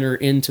would enter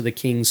into the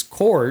king's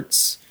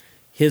courts,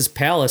 his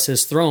palace,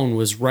 his throne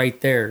was right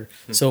there.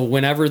 So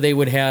whenever they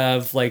would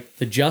have like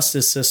the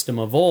justice system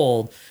of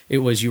old, it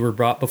was you were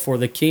brought before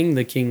the king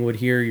would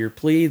hear your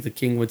plea, the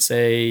king would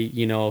say,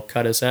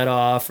 cut his head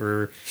off,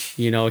 or,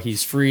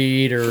 he's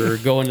freed, or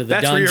go into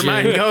the dungeon. That's where your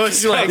mind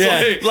goes.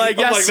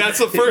 Yes, that's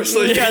the first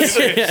thing.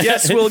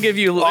 Yes, we'll give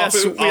you,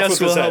 yes,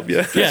 we'll help you.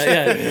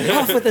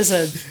 Off with his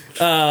head.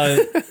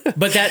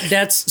 But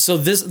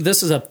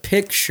this is a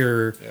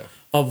picture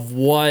of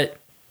what,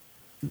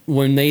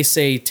 when they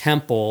say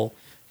temple,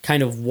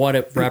 kind of what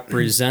it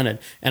represented.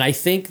 And I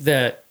think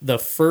that the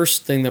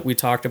first thing that we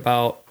talked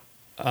about,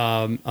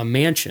 a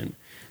mansion,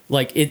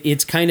 like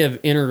it's kind of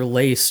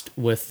interlaced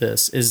with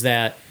this, is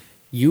that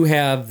you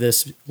have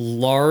this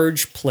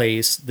large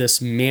place, this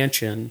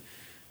mansion,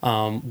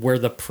 where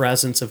the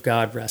presence of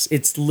God rests.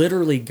 It's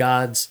literally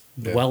God's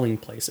dwelling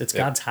place. It's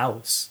God's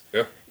house.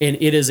 Yeah. And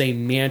it is a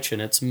mansion.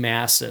 It's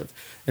massive.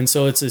 And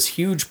so it's this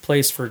huge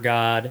place for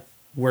God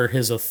where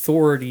his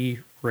authority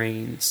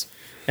reigns.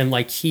 And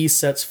like he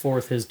sets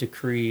forth his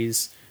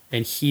decrees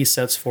and he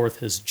sets forth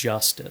his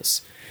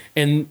justice.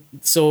 And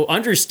so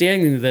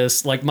understanding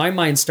this, like my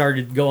mind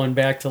started going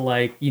back to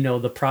like,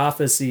 the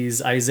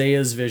prophecies,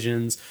 Isaiah's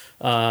visions.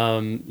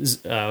 What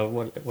is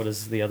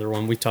the other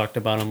one? We talked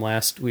about him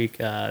last week.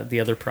 The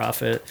other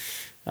prophet,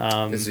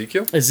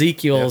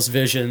 Ezekiel's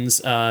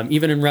visions.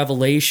 Even in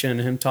Revelation,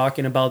 him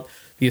talking about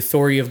the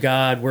authority of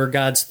God, where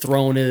God's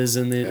throne is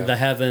in the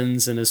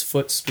heavens and his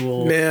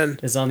footstool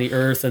is on the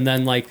earth. And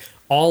then like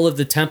all of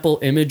the temple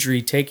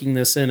imagery, taking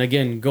this in,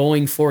 again,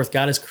 going forth,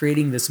 God is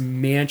creating this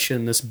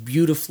mansion, this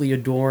beautifully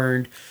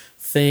adorned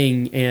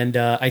thing. And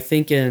I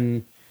think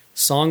in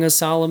Song of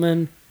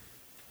Solomon,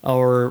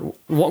 or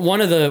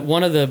one of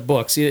the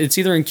books, it's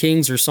either in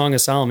Kings or Song of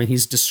Solomon,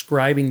 he's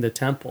describing the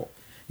temple.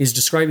 He's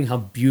describing how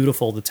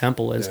beautiful the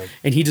temple is. Yeah.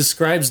 And he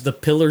describes the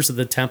pillars of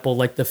the temple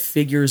like the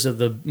figures of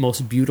the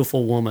most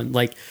beautiful woman,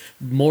 like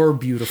more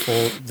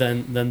beautiful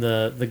than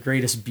the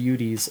greatest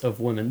beauties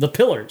of women. The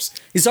pillars.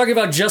 He's talking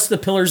about just the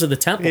pillars of the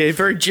temple. Yeah,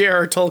 very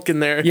J.R.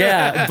 Tolkien there.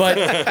 Yeah, but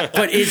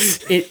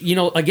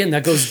again,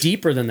 that goes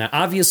deeper than that.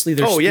 Obviously,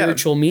 there's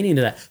spiritual meaning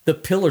to that. The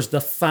pillars,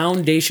 the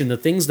foundation, the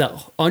things that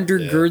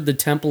undergird the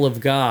temple of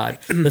God,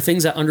 the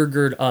things that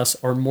undergird us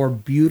are more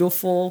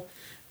beautiful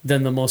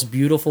than the most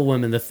beautiful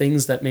women, the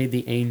things that made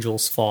the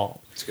angels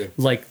fall.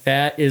 Like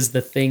that is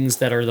the things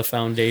that are the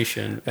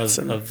foundation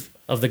of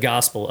the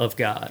gospel of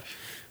God.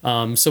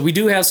 So we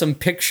do have some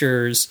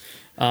pictures,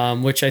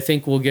 which I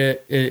think we'll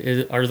get.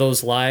 Are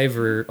those live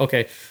or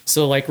okay?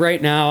 So like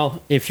right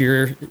now, if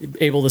you're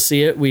able to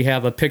see it, we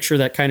have a picture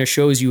that kind of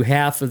shows you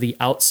half of the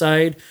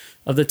outside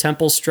of the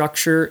temple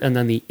structure and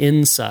then the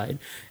inside.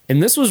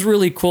 And this was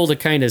really cool to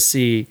kind of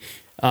see.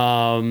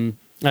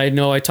 I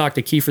know I talked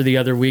to Kiefer the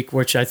other week,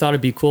 which I thought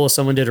it'd be cool if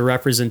someone did a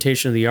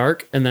representation of the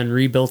ark and then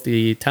rebuilt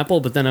the temple.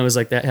 But then I was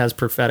like, that has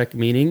prophetic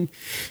meaning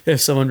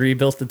if someone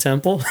rebuilt the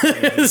temple.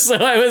 So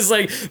I was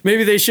like,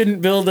 maybe they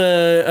shouldn't build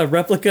a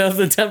replica of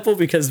the temple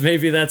because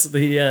maybe that's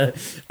the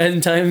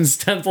end times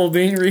temple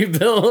being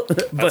rebuilt.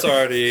 That's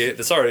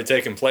already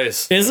taken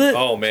place. Is it?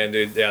 Oh man,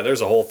 dude. Yeah,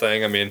 there's a whole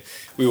thing. I mean,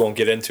 we won't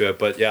get into it,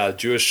 but yeah,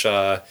 Jewish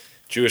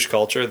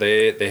culture,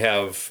 they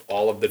have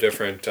all of the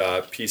different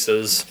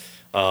pieces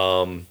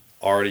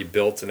already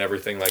built and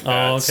everything like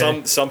that. Oh,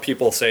 okay. Some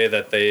people say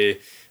that they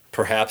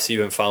perhaps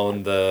even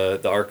found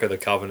the Ark of the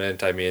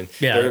Covenant. I mean,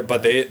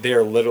 but they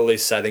are literally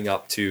setting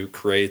up to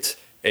create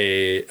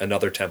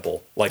another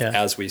temple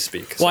as we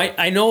speak. So. Well,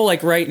 I know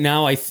like right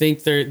now I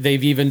think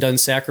they've even done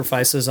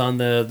sacrifices on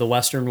the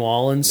western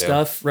wall and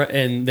stuff,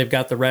 and they've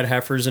got the red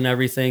heifers and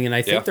everything, and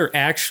I think they're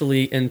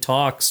actually in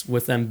talks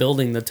with them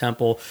building the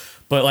temple.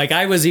 But like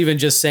I was even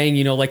just saying,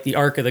 like the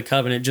Ark of the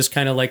Covenant, just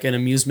kind of like an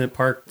amusement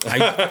park.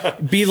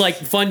 Be like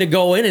fun to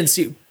go in and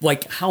see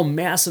like how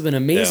massive and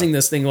amazing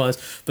this thing was.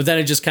 But then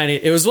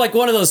it was like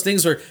one of those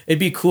things where it'd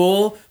be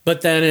cool,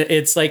 but then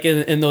it's like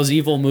in those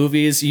evil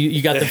movies,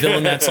 you got the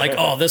villain that's like,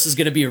 oh, this is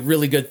going to be a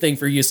really good thing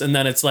for use. And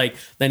then it's like,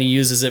 then he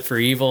uses it for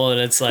evil.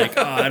 And it's like,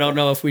 oh, I don't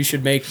know if we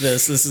should make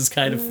this. This is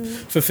kind of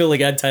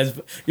fulfilling end times.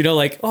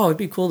 Like, oh, it'd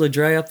be cool to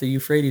dry up the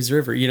Euphrates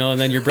River, and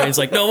then your brain's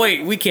like, no,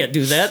 wait, we can't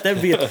do that.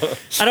 That'd be,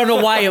 I don't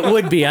know why it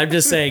would be. I'm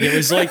just saying it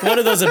was like one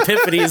of those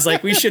epiphanies,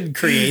 like we shouldn't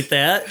create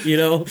that,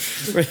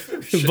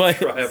 but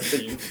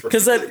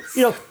because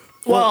that,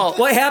 well,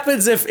 what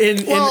happens if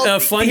in a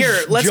fun,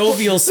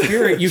 jovial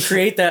spirit you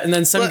create that, and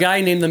then some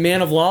guy named the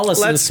Man of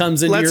Lawlessness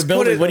comes into your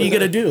building? What are you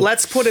going to do?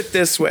 Let's put it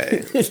this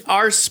way: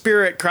 our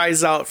spirit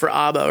cries out for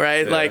Abba,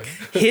 right? Yeah. Like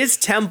His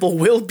temple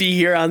will be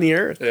here on the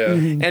earth,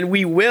 and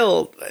we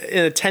will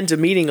attend a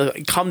meeting,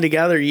 come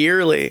together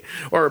yearly,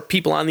 or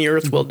people on the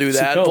earth will do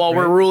that while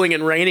we're ruling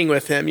and reigning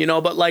with Him.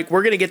 But like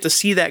we're going to get to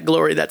see that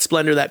glory, that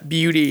splendor, that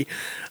beauty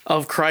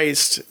of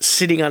Christ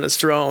sitting on His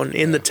throne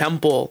in the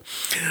temple.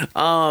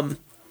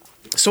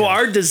 So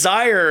our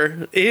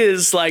desire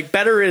is like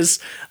better is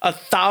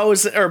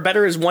 1,000 or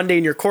better is one day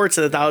in your courts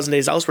and 1,000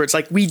 days elsewhere. It's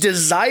like we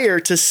desire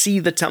to see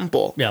the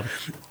temple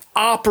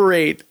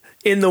operate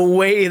in the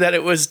way that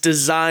it was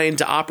designed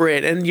to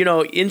operate. And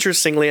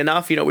interestingly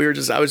enough, I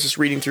was just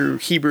reading through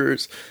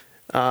Hebrews,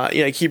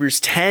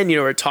 Hebrews 10,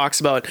 where it talks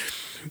about,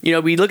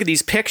 we look at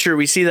these pictures,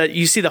 we see that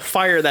you see the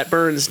fire that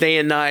burns day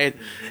and night,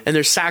 and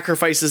there's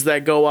sacrifices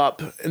that go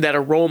up, that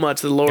aroma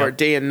to the Lord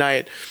day and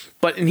night.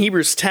 But in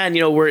Hebrews 10,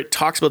 where it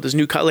talks about this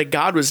new like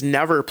God was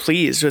never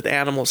pleased with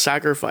animal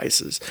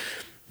sacrifices.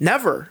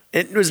 Never.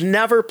 It was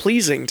never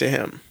pleasing to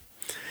Him.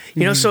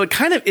 So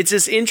it's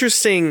this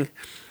interesting.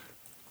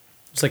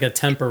 It's like a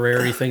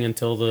temporary thing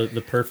until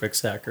the perfect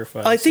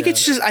sacrifice. I think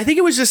I think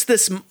it was just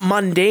this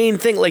mundane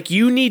thing. Like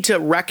you need to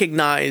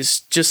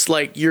recognize just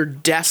like your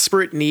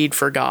desperate need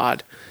for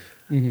God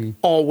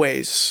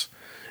always.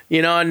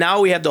 And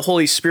now we have the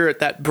Holy Spirit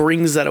that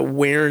brings that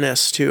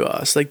awareness to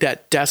us, like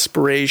that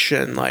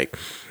desperation, like,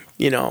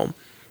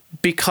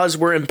 because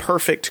we're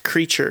imperfect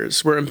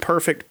creatures, we're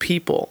imperfect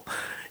people,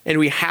 and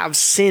we have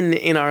sin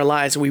in our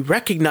lives, and we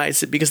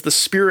recognize it because the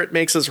Spirit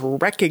makes us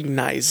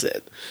recognize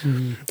it.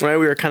 Right?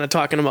 We were kind of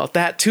talking about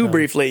that too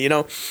briefly,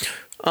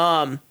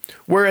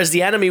 whereas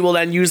the enemy will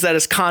then use that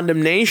as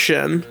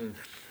condemnation.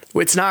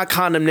 It's not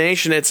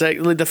condemnation. It's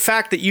like the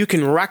fact that you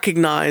can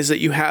recognize that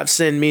you have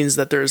sin means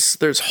that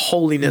there's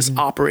holiness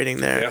operating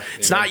there. Yeah,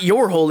 it's not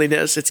your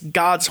holiness. It's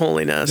God's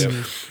holiness.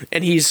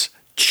 And He's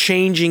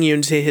changing you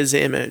into His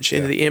image,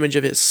 into the image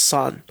of His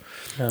Son.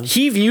 Yeah.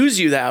 He views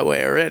you that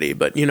way already,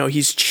 but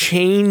He's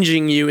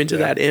changing you into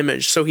that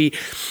image. So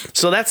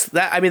that's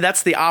that. I mean,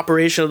 that's the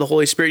operation of the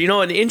Holy Spirit.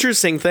 An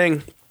interesting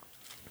thing,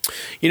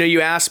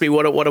 you asked me,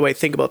 what do I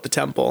think about the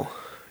temple?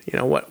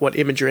 What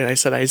imagery? And I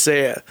said,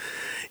 Isaiah.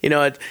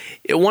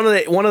 One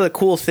of the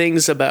cool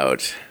things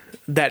about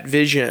that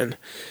vision,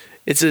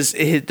 it's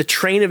the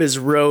train of His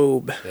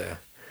robe. Yeah.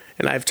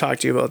 And I've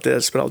talked to you about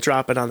this, but I'll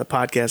drop it on the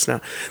podcast now.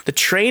 The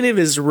train of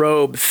His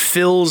robe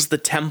fills the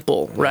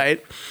temple,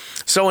 right?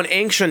 So in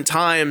ancient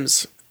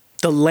times,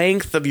 the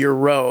length of your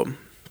robe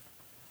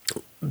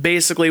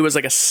basically was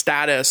like a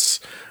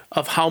status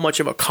of how much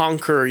of a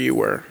conqueror you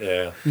were.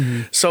 Yeah.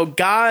 So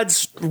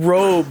God's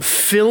robe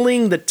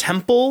filling the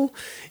temple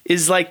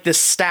is like the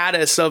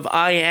status of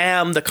I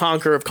am the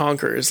conqueror of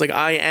conquerors. Like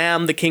I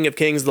am the King of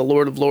Kings, the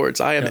Lord of Lords.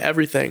 I am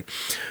everything.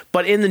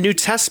 But in the New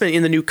Testament,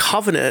 in the New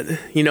Covenant,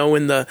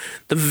 when the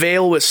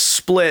veil was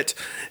split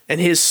and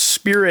His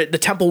Spirit, the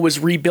temple was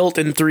rebuilt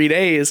in 3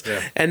 days,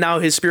 and now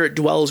His Spirit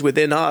dwells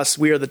within us.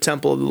 We are the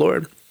temple of the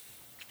Lord.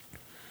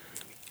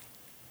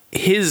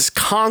 His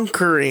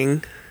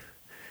conquering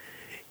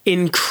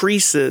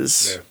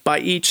increases by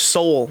each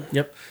soul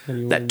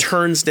that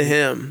turns to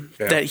Him,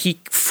 that He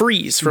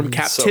frees from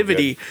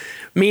captivity,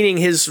 meaning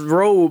His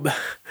robe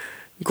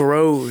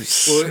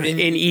grows in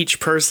each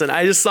person.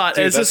 I just thought,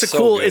 Dude, it's just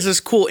good. it's this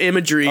cool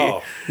imagery.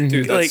 Oh,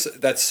 dude,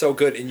 that's so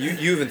good. And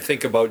you even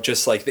think about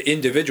just like the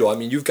individual. I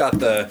mean, you've got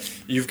the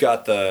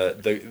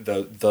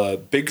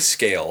big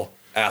scale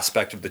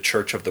aspect of the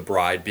church of the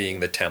bride being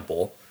the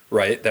temple,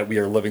 right? That we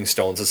are living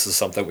stones. This is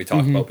something we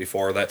talked about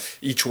before, that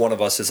each one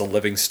of us is a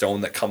living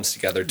stone that comes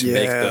together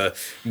to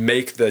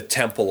make the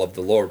temple of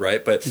the Lord,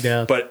 right?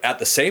 But at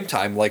the same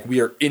time, like, we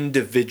are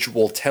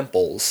individual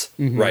temples,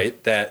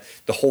 right? That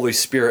the Holy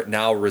Spirit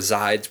now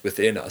resides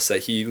within us,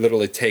 that he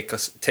literally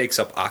takes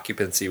up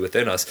occupancy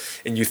within us.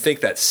 And you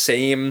think that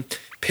same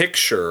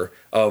picture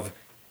of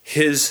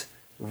his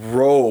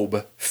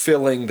robe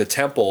filling the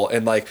temple,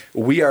 and like,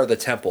 we are the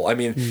temple. I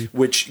mean,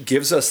 which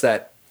gives us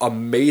that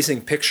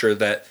amazing picture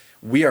that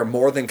we are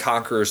more than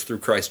conquerors through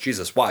Christ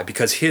Jesus. Why?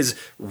 Because his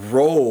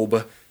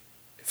robe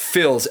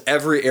fills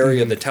every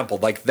area of the temple.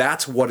 Like,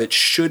 that's what it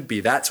should be.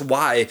 That's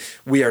why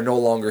we are no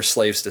longer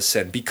slaves to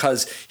sin,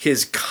 because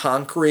his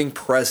conquering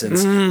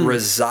presence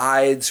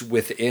resides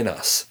within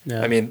us.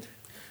 I mean,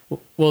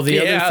 well, the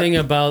other thing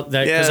about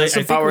that, because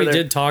I think we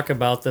did talk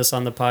about this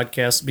on the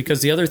podcast,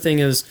 because the other thing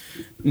is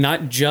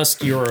not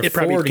just your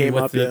authority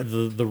with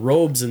the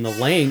robes and the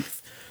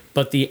length,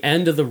 but the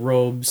end of the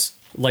robes.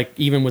 Like,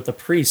 even with the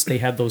priests, they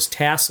had those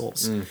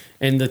tassels,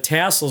 and the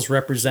tassels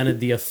represented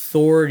the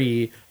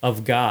authority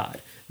of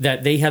God,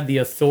 that they had the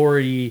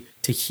authority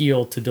to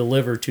heal, to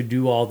deliver, to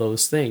do all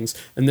those things.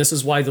 And this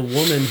is why the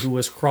woman who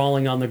was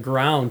crawling on the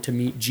ground to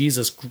meet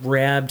Jesus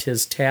grabbed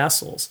his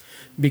tassels,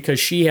 because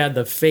she had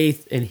the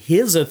faith in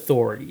his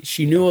authority.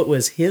 She knew it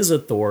was his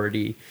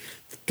authority,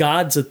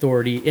 God's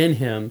authority in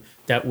him,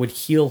 that would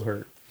heal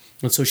her.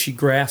 And so she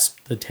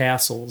grasped the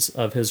tassels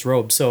of his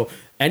robe. So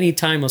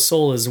anytime a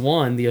soul is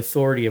won, the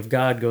authority of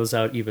God goes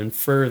out even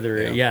further.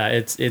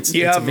 It's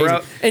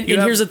amazing.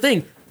 Here's the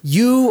thing.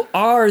 You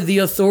are the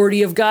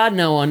authority of God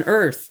now on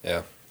earth.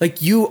 Yeah.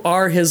 Like, you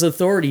are his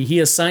authority. He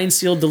has signed,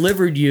 sealed,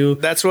 delivered you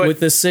with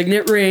the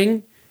signet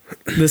ring.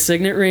 The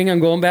signet ring.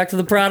 I'm going back to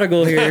the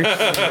prodigal here.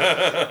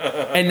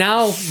 And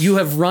now you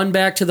have run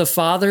back to the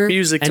Father.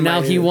 And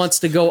now he wants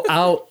to go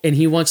out and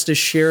he wants to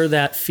share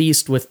that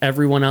feast with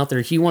everyone out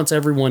there. He wants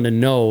everyone to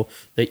know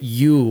that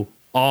you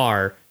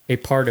are a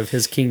part of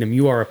his kingdom.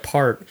 You are a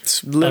part of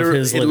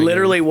his living.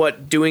 Literally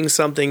what doing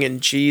something in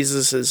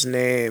Jesus'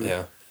 name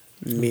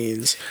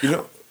means.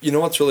 You know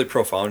what's really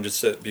profound,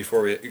 just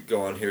before we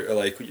go on here,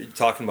 like, you're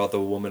talking about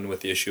the woman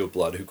with the issue of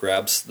blood who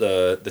grabs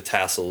the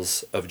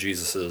tassels of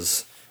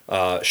Jesus's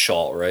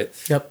shawl, right?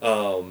 Yep.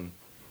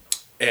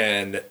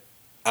 And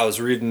I was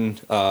reading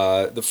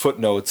the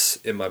footnotes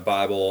in my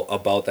Bible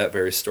about that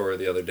very story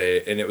the other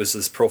day, and it was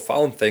this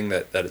profound thing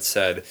that it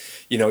said.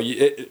 You know,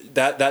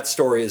 that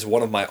story is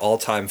one of my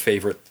all-time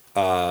favorite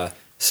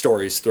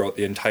stories throughout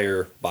the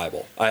entire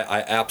Bible.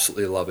 I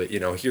absolutely love it. You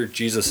know, here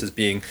Jesus is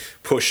being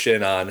pushed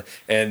in on,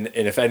 and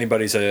if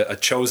anybody's a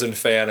Chosen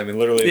fan, I mean,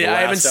 literally,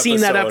 I haven't seen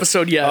that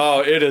episode yet.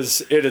 Oh, it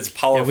is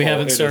powerful. Yeah, we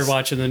haven't started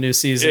watching the new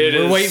season.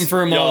 We're waiting for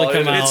them all to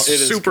come out. It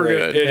is super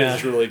good. It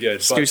is really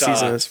good. This new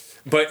season is.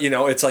 But, you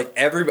know, it's like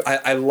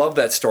I love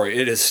that story.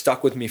 It has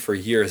stuck with me for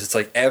years. It's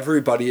like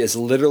everybody is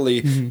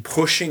literally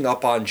pushing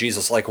up on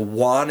Jesus, like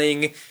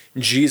wanting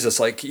Jesus,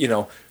 like, you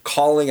know,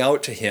 calling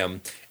out to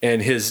him.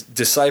 And his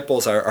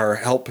disciples are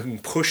helping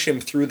push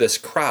him through this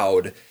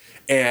crowd.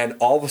 And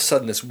all of a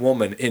sudden, this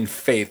woman in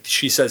faith,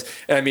 she says,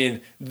 I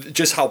mean,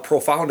 just how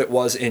profound it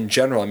was in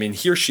general. I mean,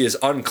 here she is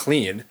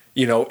unclean,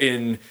 you know,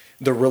 in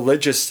the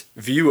religious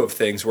view of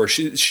things, where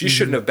she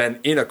shouldn't have been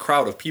in a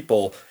crowd of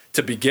people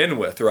to begin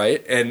with,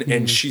 right?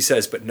 And she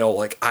says, but no,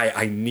 like,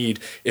 I need,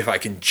 if I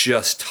can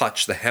just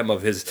touch the hem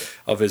of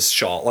his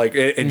shawl, like,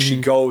 and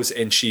she goes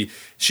and she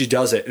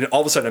does it, and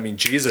all of a sudden, I mean,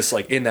 Jesus,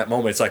 like, in that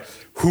moment, it's like,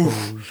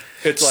 whew,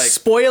 it's like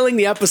spoiling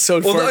the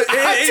episode for read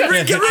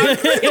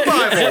the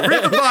Bible,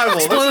 read the Bible,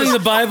 spoiling the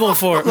Bible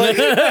for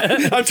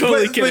it. I'm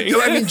totally kidding.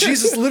 But, I mean,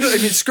 Jesus literally,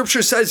 I mean,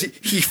 Scripture says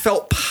he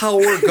felt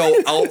power go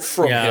out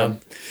from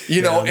him,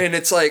 you know, and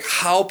it's like,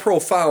 how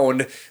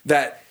profound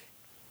that.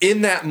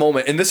 In that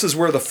moment, and this is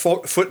where the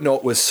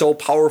footnote was so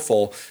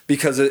powerful,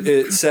 because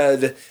it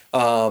said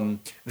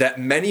that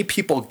many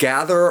people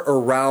gather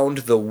around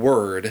the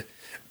word,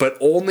 but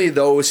only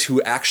those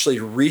who actually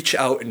reach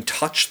out and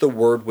touch the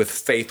word with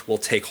faith will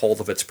take hold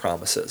of its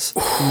promises.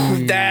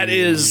 That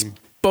is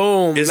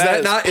boom. Is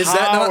that not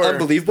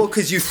unbelievable?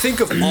 Because you think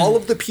of all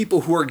of the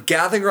people who are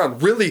gathering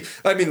around. Really,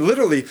 I mean,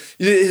 literally,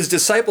 his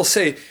disciples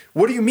say,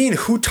 "What do you mean?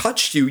 Who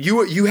touched you?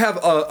 You have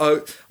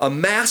a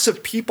mass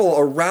of people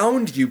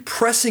around you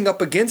pressing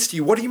up against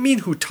you. What do you mean?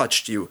 Who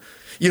touched you?"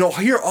 You know,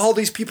 here are all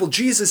these people,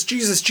 Jesus,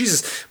 Jesus,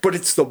 Jesus. But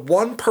it's the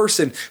one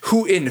person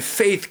who in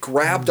faith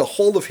grabbed a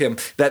hold of him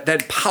that then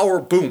power,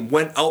 boom,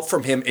 went out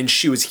from him and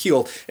she was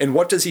healed. And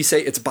what does he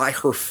say? It's by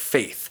her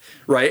faith.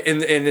 Right.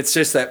 And it's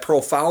just that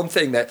profound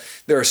thing that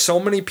there are so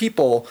many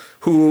people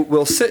who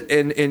will sit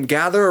and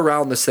gather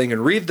around this thing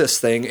and read this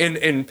thing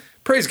and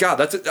praise God.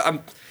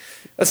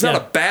 That's not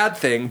a bad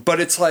thing, but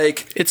it's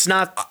like, it's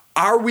not.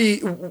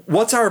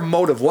 what's our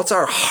motive? What's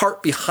our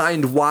heart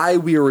behind why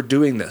we are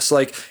doing this?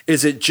 Like,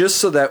 is it just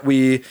so that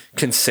we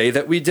can say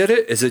that we did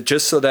it? Is it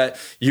just so that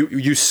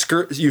you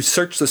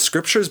search the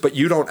scriptures, but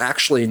you don't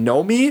actually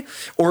know me?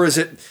 Or is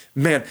it,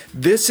 man,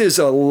 this is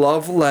a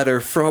love letter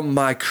from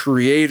my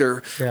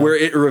Creator, where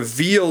it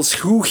reveals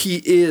who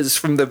He is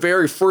from the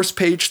very first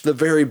page to the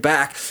very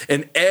back,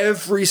 and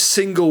every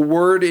single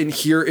word in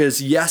here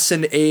is yes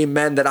and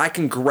amen, that I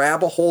can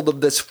grab a hold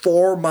of this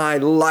for my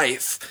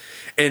life.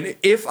 And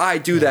if I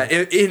do that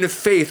in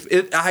faith,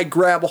 if I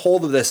grab a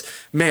hold of this,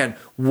 man,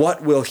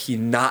 what will He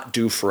not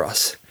do for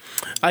us?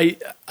 I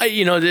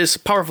this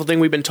powerful thing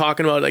we've been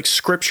talking about, like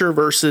Scripture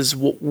versus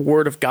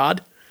Word of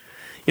God.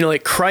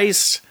 Like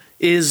Christ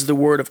is the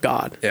Word of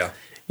God. Yeah.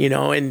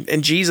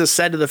 And Jesus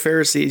said to the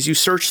Pharisees, you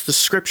search the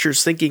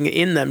Scriptures thinking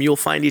in them you'll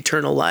find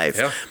eternal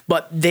life,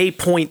 but they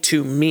point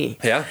to me.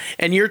 Yeah.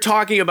 And you're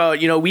talking about,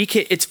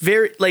 it's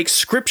very, like,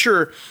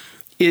 Scripture,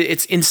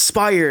 it's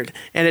inspired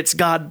and it's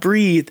God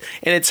breathed,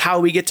 and it's how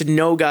we get to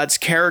know God's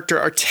character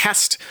or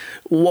test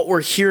what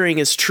we're hearing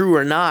is true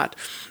or not.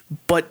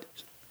 But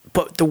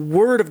the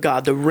Word of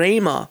God, the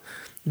Rhema,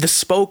 the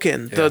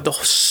spoken, the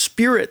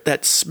Spirit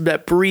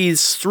that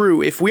breathes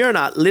through. If we are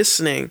not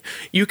listening,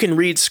 you can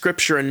read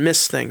Scripture and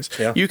miss things.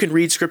 Yeah. You can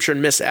read Scripture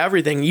and miss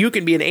everything. You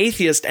can be an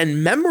atheist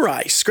and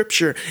memorize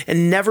Scripture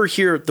and never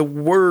hear the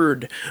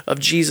Word of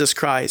Jesus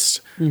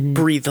Christ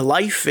breathe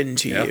life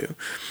into you.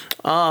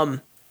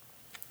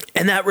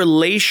 And that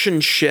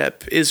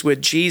relationship is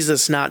with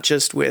Jesus, not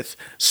just with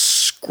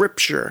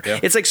Scripture.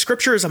 Yeah. It's like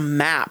Scripture is a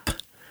map.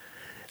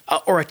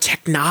 Or a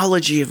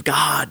technology of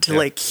God to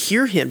like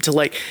hear Him, to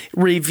like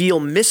reveal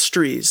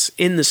mysteries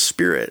in the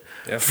Spirit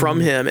from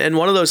Him. And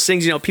one of those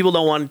things, people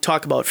don't want to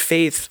talk about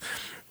faith,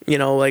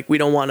 like we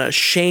don't want to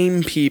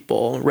shame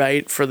people,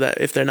 right? For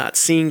that, if they're not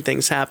seeing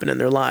things happen in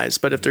their lives.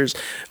 But if there's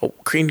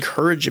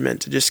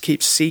encouragement to just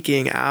keep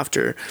seeking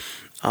after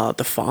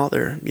the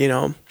Father,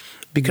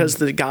 because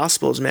the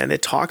Gospels, man,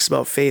 it talks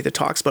about faith. It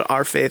talks about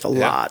our faith a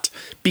lot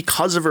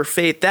because of her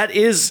faith. That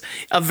is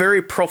a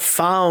very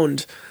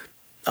profound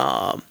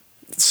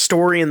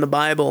story in the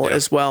Bible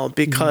as well,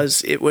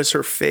 because it was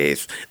her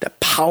faith that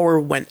power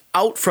went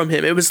out from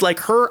Him. It was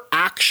like her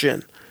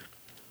action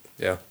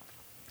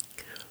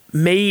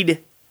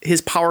made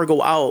His power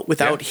go out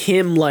without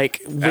Him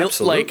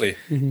Absolutely.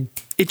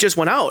 It just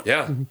went out.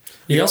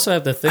 You also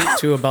have to think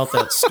too about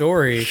that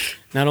story.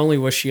 Not only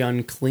was she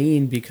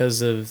unclean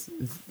because of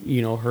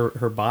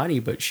her body,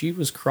 but she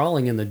was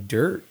crawling in the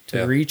dirt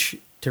to reach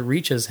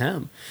his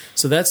hem.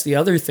 So that's the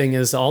other thing,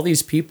 is all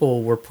these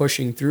people were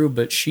pushing through,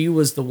 but she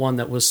was the one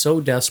that was so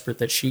desperate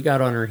that she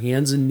got on her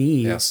hands and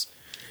knees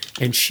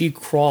and she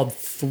crawled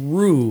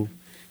through.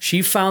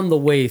 She found the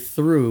way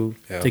through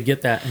to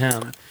get that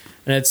hem.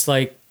 And it's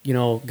like,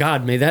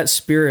 God, may that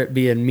Spirit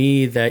be in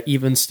me, that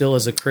even still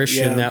as a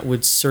Christian that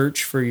would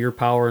search for your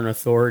power and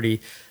authority,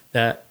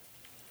 that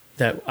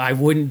I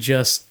wouldn't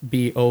just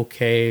be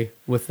okay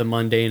with the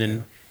mundane,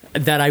 and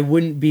that I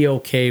wouldn't be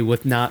okay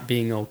with not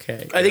being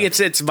okay. I think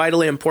it's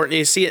vitally important.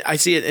 You see it. I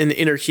see it in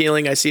inner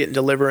healing. I see it in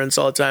deliverance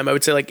all the time. I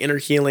would say like inner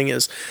healing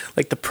is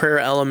like the prayer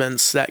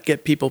elements that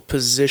get people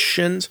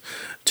positioned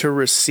to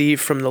receive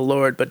from the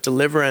Lord. But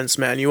deliverance,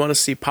 man, you want to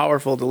see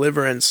powerful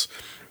deliverance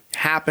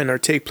happen or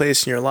take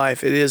place in your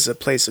life, it is a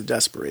place of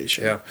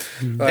desperation.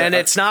 And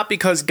it's not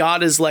because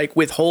God is like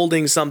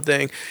withholding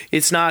something.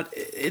 It's not,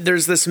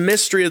 there's this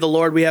mystery of the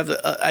Lord. We have,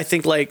 I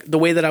think, like the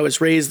way that I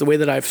was raised, the way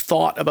that I've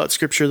thought about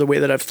Scripture, the way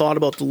that I've thought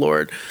about the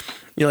Lord,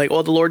 the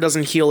Lord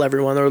doesn't heal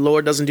everyone, or the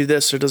Lord doesn't do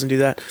this or doesn't do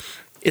that.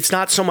 It's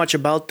not so much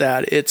about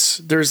that.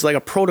 There's like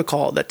a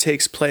protocol that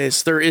takes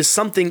place. There is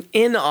something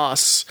in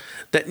us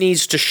that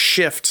needs to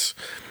shift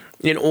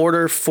in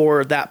order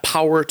for that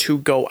power to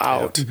go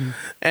out.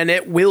 And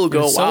it will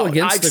go out.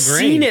 I've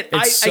seen it.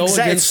 It's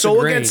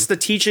so against the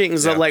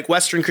teachings of like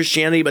Western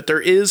Christianity, but there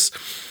is,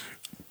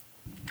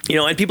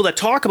 and people that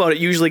talk about it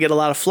usually get a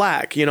lot of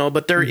flack,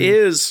 but there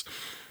is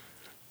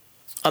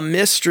a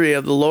mystery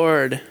of the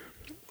Lord.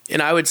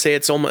 And I would say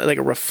it's almost like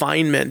a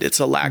refinement. It's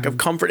a lack of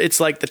comfort.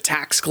 It's like the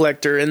tax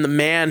collector and the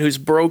man who's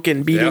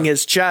broken, beating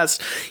his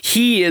chest.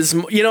 He is,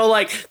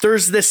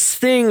 there's this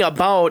thing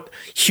about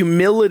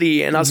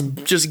humility and us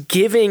just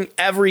giving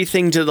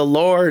everything to the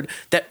Lord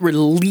that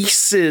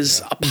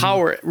releases a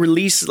power. It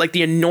releases, like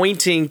the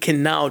anointing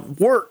can now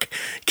work,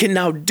 can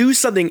now do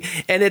something.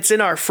 And it's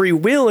in our free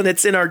will and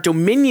it's in our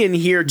dominion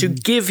here to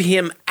give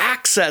Him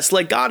access.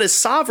 Like God is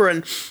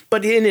sovereign,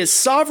 but in His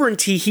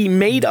sovereignty, He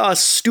made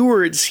us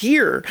stewards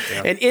here.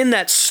 And in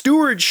that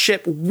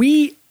stewardship,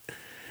 I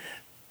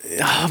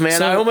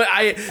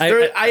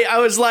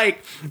was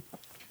like,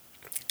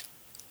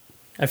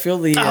 I feel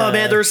the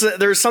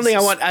there's something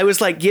I want. I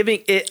was like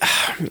giving it.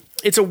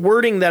 It's a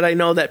wording that I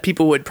know that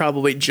people would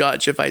probably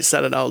judge if I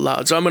said it out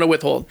loud. So I'm going to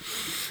withhold.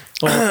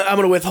 I'm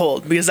going to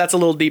withhold because that's a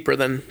little deeper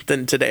than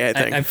today. I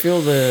think I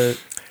feel the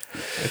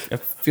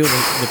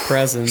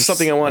presence.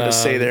 Something I wanted to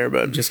say there,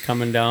 but just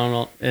coming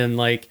down and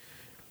like.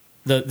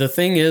 The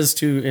thing is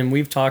too, and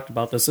we've talked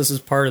about this. This is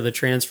part of the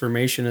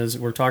transformation. Is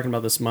we're talking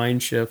about this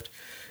mind shift,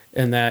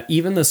 and that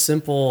even the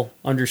simple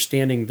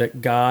understanding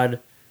that God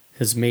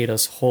has made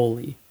us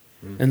holy.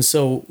 And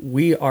so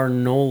we are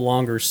no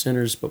longer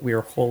sinners, but we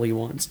are holy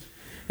ones.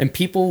 And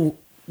people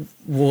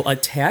will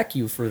attack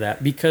you for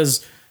that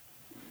because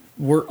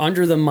we're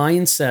under the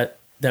mindset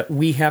that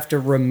we have to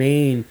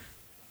remain.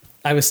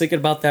 I was thinking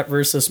about that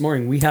verse this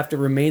morning. We have to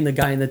remain the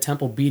guy in the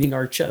temple beating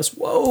our chest.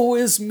 Woe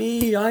is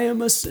me. I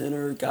am a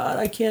sinner. God,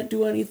 I can't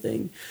do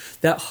anything.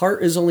 That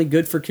heart is only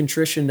good for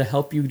contrition to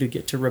help you to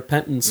get to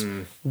repentance.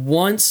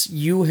 Once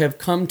you have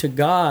come to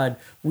God,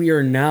 we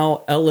are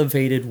now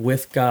elevated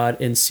with God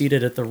and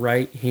seated at the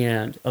right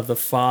hand of the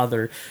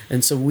Father.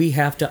 And so we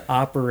have to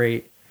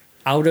operate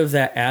out of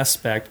that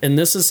aspect. And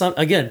this is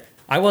again,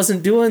 I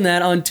wasn't doing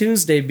that on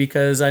Tuesday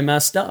because I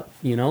messed up,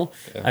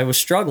 I was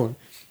struggling.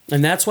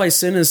 And that's why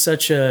sin is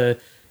such a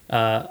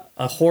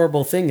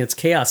horrible thing. It's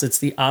chaos. It's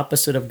the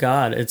opposite of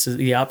God. It's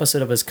the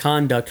opposite of his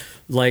conduct.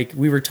 Like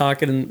we were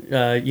talking,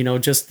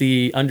 just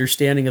the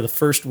understanding of the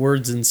first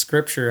words in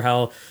Scripture,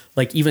 how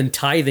like even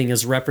tithing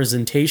is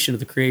representation of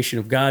the creation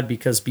of God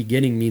because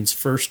beginning means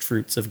first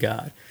fruits of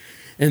God.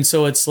 And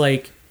so it's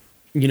like,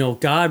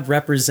 God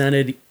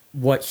represented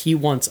what he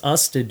wants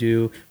us to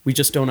do. We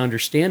just don't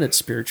understand it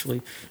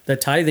spiritually.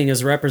 That tithing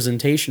is a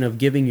representation of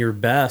giving your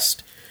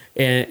best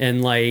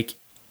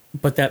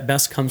but that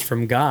best comes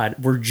from God.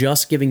 We're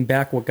just giving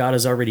back what God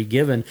has already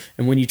given.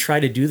 And when you try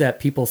to do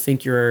that, people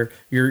think you're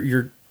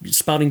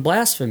spouting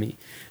blasphemy.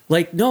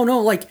 Like, no,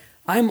 like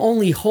I'm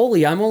only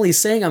holy. I'm only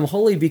saying I'm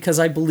holy because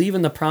I believe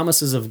in the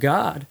promises of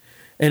God.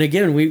 And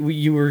again,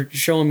 you were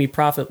showing me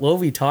Prophet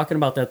Lovey talking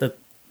about that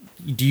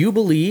do you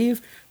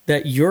believe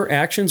that your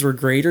actions were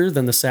greater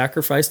than the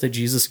sacrifice that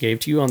Jesus gave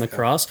to you on the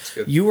cross?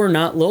 You are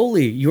not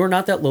lowly. You are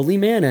not that lowly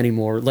man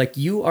anymore. Like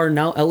you are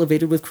now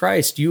elevated with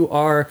Christ. You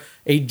are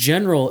a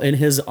general in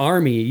his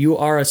army. You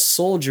are a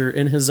soldier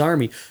in his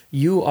army.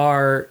 You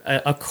are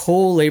a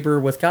co-laborer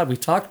with God. We've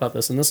talked about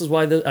this, and this is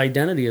why the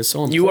identity is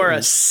so important. You are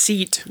a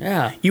seat.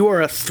 Yeah. You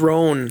are a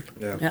throne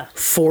Yeah.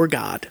 for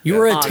God.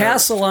 You are a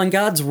tassel on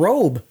God's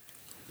robe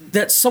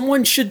that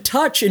someone should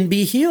touch and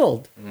be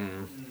healed.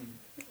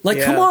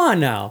 Come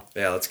on now.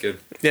 Yeah, that's good.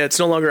 Yeah, it's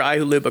no longer I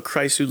who live, but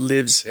Christ who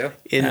lives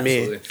in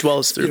absolutely. me,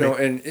 dwells through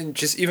me. And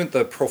just even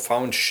the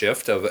profound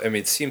shift of,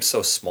 it seems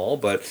so small,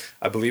 but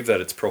I believe that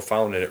it's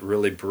profound and it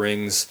really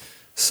brings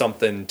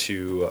something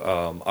to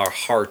our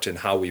heart and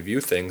how we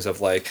view things of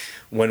like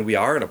when we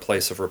are in a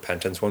place of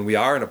repentance, when we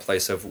are in a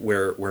place of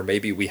where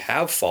maybe we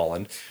have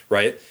fallen,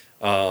 right?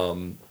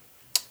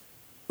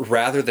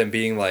 Rather than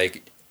being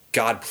like,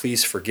 God,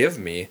 please forgive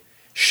me,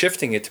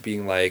 shifting it to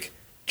being like,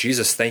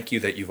 Jesus, thank you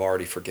that you've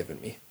already forgiven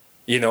me.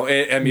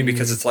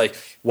 Because it's like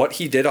what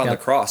he did on the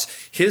cross,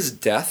 his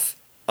death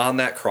on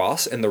that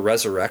cross and the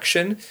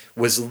resurrection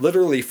was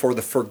literally for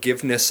the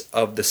forgiveness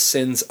of the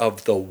sins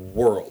of the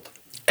world.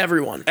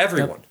 Everyone.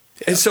 Yep.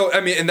 And so,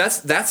 and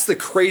that's the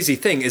crazy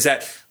thing is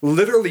that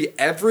literally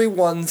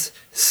everyone's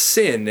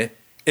sin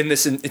in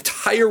this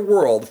entire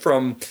world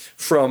from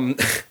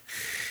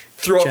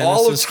throughout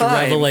all of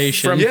time,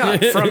 Revelation.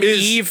 From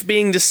Eve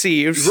being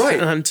deceived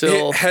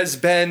until it has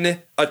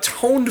been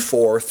atoned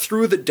for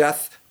through the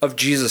death of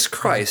Jesus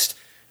Christ.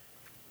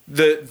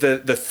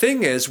 The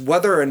thing is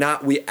whether or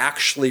not we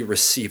actually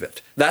receive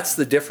it. That's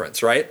the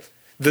difference, right?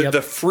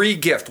 The free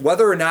gift,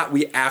 whether or not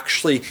we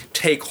actually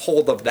take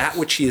hold of that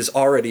which he has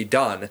already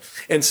done.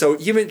 And so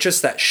even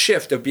just that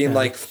shift of being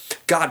like,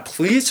 God,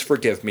 please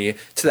forgive me,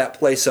 to that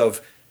place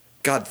of,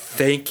 God,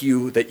 thank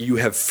you that you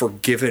have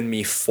forgiven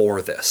me for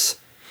this.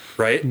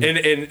 Right.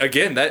 And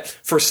again, that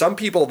for some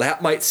people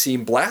that might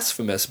seem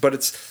blasphemous, but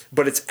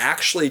it's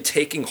actually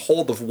taking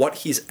hold of what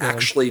he's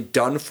actually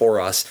done for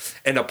us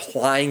and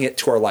applying it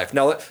to our life.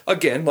 Now,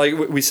 again, like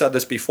we said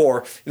this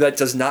before, that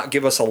does not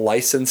give us a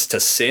license to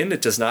sin.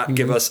 It does not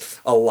give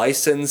us a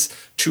license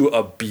to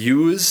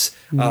abuse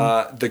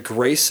the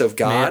grace of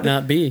God. May it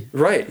not be.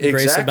 Right. Exactly.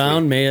 Grace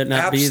abound, may it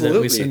not be that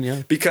we sin.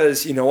 Yeah.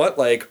 Because you know what?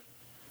 Like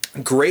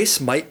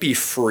grace might be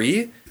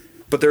free,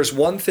 but there's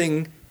one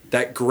thing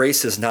that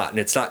grace is not, and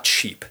it's not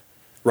cheap,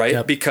 right?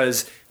 Yep.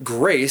 Because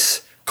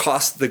grace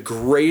cost the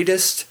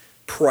greatest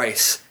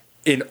price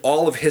in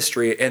all of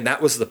history, and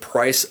that was the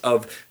price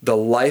of the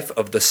life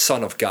of the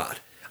Son of God.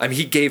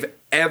 He gave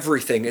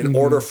everything in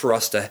order for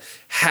us to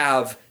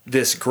have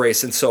this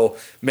grace. And so,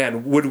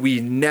 man, would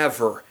we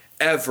never,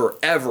 ever,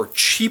 ever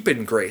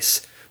cheapen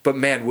grace? But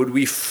man, would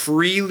we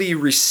freely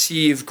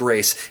receive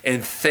grace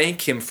and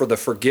thank him for the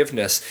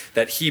forgiveness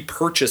that he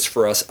purchased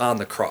for us on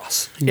the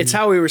cross? It's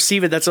how we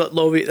receive it. That's what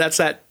Lovey. That's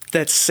that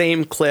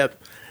same clip.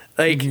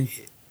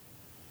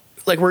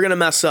 Like we're gonna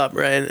mess up,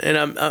 right? And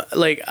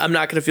I'm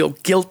not gonna feel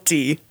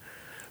guilty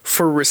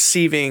for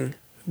receiving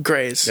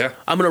grace. Yeah.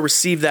 I'm gonna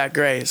receive that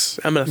grace.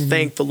 I'm gonna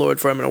thank the Lord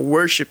for it. I'm gonna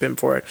worship him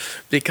for it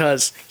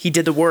because he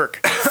did the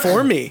work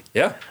for me.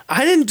 Yeah.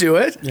 I didn't do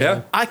it.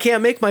 Yeah. I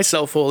can't make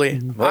myself holy.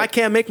 Right. I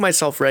can't make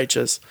myself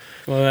righteous.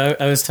 Well,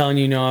 I was telling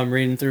you, I'm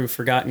reading through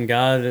Forgotten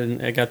God,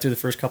 and I got through the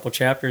first couple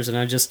chapters, and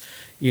I just,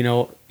 one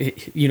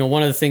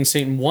of the things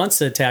Satan wants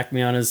to attack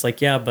me on is like,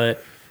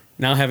 but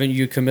now haven't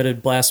you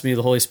committed blasphemy of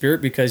the Holy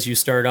Spirit because you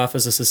started off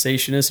as a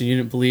cessationist and you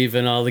didn't believe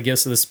in all the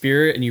gifts of the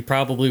Spirit, and you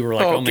probably were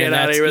like, oh man,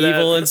 that's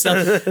evil and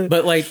stuff.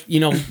 But like,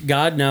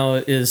 God now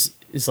is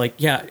like,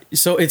 yeah.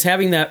 So it's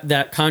having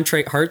that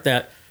contrite heart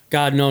that,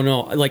 God, no,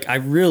 like I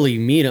really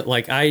mean it.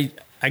 Like I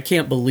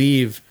can't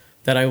believe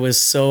that I was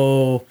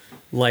so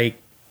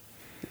like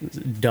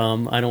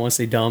dumb. I don't want to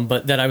say dumb,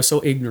 but that I was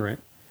so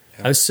ignorant.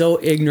 I was so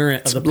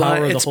ignorant of the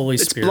power of the Holy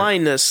Spirit. It's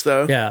blindness,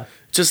 though. Yeah.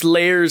 Just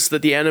layers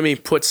that the enemy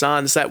puts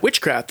on. It's that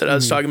witchcraft that I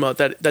was talking about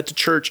that the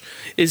church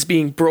is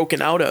being broken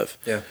out of.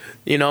 Yeah.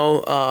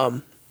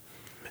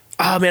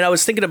 I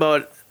was thinking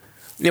about,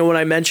 when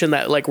I mentioned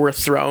that, like, we're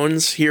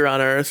thrones here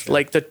on earth,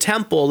 like the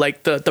temple,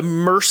 like the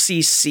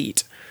mercy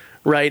seat,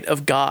 right,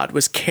 of God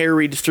was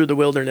carried through the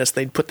wilderness.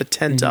 They'd put the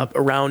tent up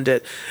around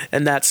it,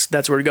 and that's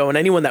where to go. And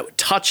anyone that would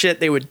touch it,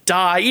 they would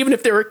die, even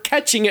if they were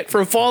catching it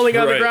from falling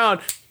on the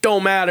ground.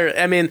 Don't matter.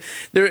 I mean,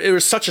 there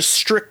was such a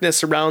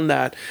strictness around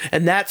that,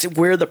 and that's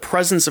where the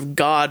presence of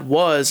God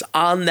was,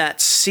 on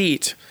that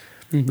seat.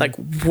 Like,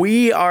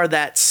 we are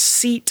that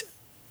seat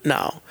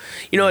now.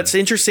 It's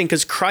interesting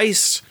because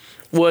Christ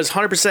was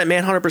 100%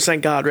 man,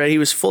 100% God, right? He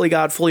was fully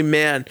God, fully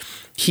man.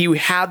 He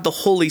had the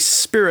Holy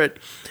Spirit,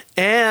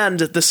 and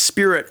the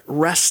Spirit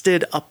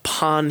rested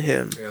upon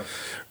him. Yeah.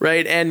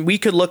 Right. And we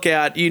could look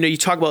at, you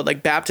talk about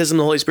like baptism of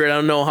the Holy Spirit. I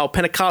don't know how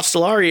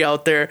Pentecostal are you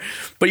out there,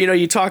 but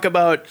you talk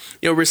about,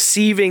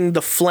 receiving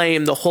the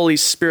flame, the Holy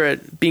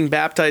Spirit, being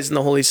baptized in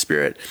the Holy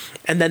Spirit,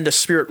 and then the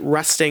Spirit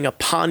resting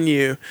upon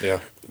you. Yeah.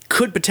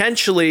 Could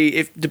potentially,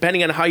 if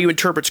depending on how you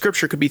interpret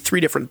Scripture, could be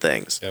three different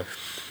things. Yeah.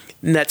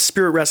 And that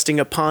Spirit resting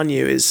upon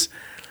you it's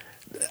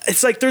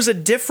like there's a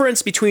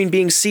difference between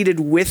being seated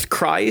with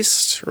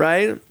Christ,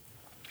 right?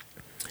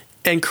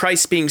 And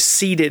Christ being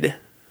seated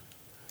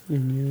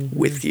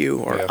with you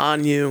or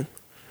on you,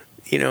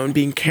 and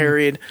being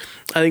carried.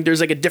 I think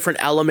there's like a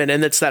different element,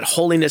 and it's that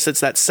holiness, it's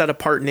that set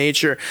apart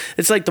nature.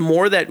 It's like the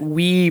more that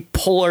we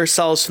pull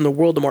ourselves from the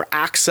world, the more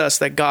access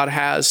that God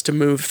has to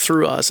move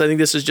through us. I think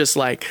this is just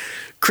like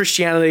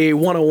Christianity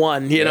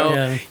 101,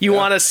 You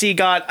want to see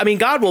God. I mean,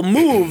 God will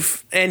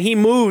move, and he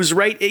moves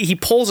right. He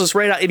pulls us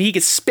right out. If he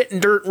could spit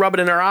in dirt, rub it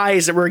in our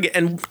eyes, and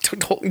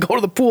go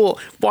to the pool,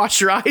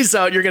 wash your eyes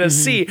out, you're going to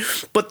see.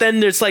 But then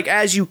there's like,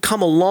 as you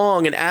come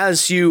along and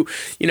as you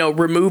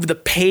remove the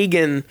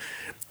pagan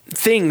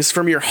things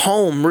from your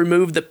home,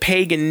 remove the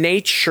pagan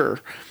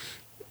nature,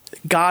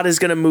 God is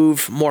going to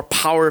move more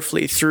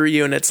powerfully through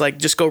you. And it's like,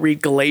 just go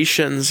read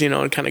Galatians,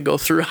 and kind of go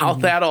through how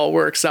that all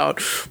works out.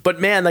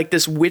 But man, like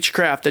this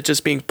witchcraft that's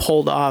just being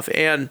pulled off.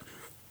 And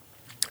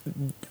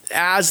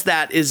as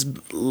that is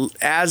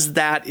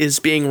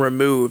being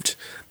removed,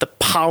 the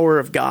power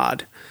of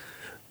God,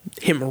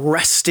 him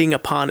resting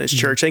upon his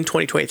church. I think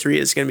 2023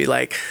 is going to be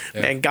like,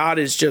 man, God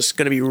is just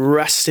going to be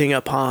resting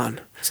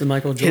upon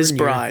Michael Jordan, his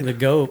bride, the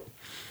GOAT.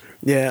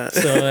 Yeah.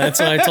 So that's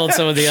what I told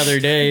someone the other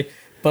day.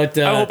 But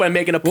I hope I'm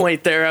making a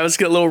point there. I was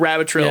getting a little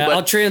rabbit trail. Yeah, but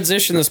I'll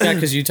transition this back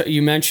because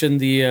you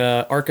mentioned the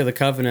Ark of the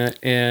Covenant,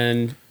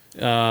 and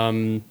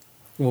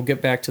we'll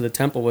get back to the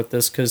temple with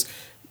this because,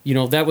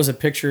 that was a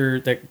picture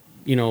that,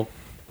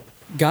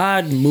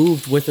 God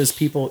moved with his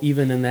people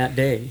even in that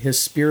day. His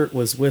Spirit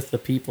was with the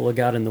people of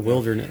God in the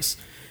wilderness.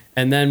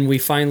 And then we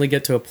finally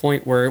get to a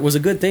point where it was a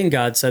good thing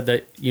God said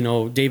that,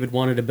 David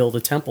wanted to build a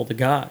temple to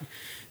God.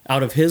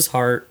 Out of his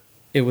heart,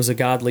 it was a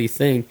godly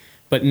thing.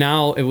 But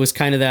now it was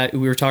kind of that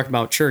we were talking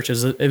about church.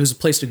 It was a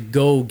place to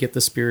go get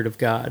the Spirit of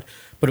God.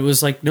 But it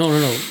was like, no.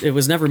 It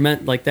was never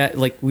meant like that.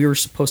 Like we were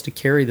supposed to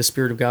carry the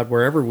Spirit of God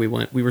wherever we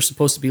went. We were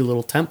supposed to be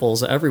little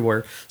temples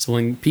everywhere. So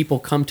when people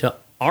come to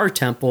our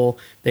temple,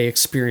 they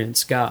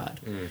experience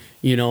God,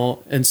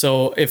 And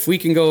so if we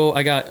can go,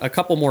 I got a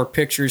couple more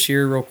pictures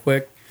here real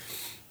quick.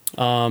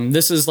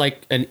 This is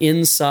like an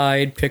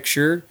inside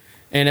picture.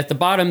 And at the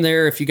bottom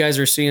there, if you guys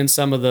are seeing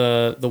some of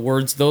the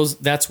words,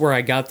 that's where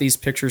I got these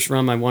pictures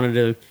from. I wanted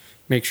to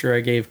make sure I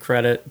gave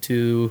credit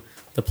to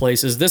the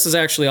places. This is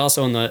actually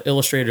also in the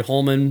Illustrated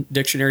Holman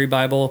Dictionary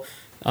Bible.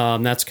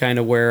 That's kind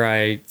of where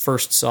I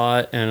first saw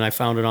it, and I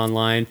found it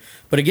online.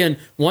 But again,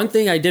 one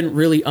thing I didn't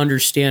really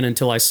understand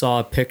until I saw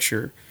a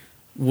picture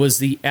was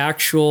the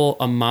actual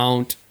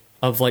amount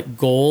of like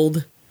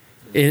gold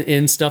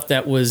in stuff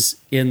that was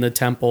in the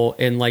temple.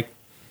 And like,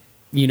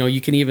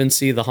 you can even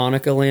see the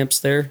Hanukkah lamps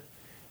there.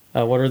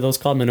 What are those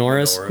called?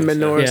 Menorahs?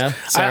 Menorahs. Yeah.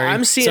 Sorry.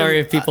 I'm seeing.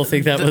 Sorry if people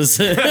think that was.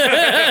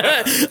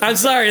 I'm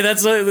sorry.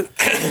 That's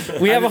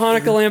we have a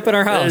Hanukkah lamp at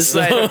our house.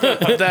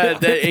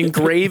 That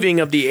engraving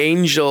of the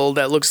angel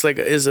that looks like,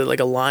 is it like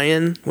a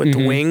lion with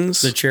the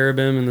wings? The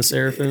cherubim and the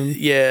seraphim.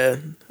 Yeah,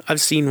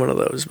 I've seen one of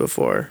those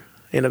before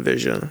in a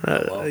vision.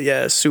 Wow.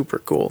 Yeah, super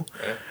cool.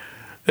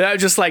 Yeah.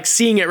 Just like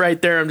seeing it right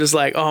there, I'm just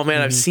like, oh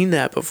man, I've seen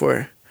that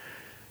before.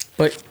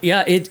 But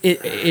yeah,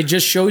 it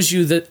just shows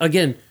you that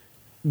again.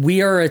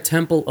 We are a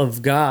temple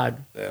of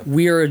God. Yeah.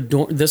 We are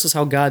this is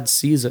how God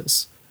sees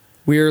us.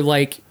 We are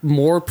like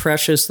more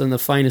precious than the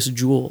finest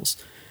jewels.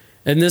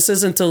 And this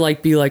isn't to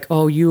like be like,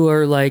 oh, you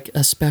are like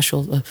a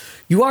special.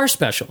 You are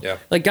special. Yeah.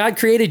 Like God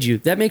created you.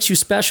 That makes you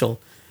special.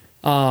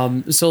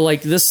 So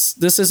like this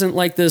isn't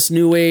like this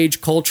new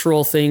age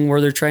cultural thing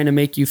where they're trying to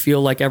make you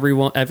feel like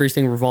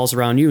everything revolves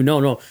around you.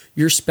 No,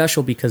 you're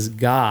special because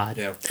God.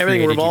 Yeah.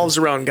 Everything revolves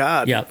around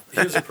God. Yeah.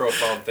 Here's a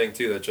profound thing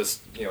too that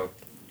just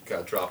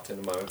got dropped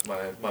into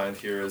my mind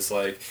here is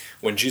like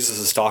when Jesus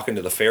is talking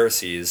to the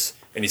Pharisees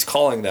and he's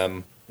calling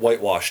them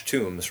whitewashed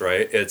tombs,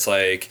 right? It's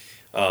like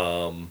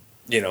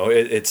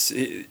it's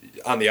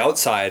on the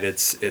outside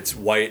it's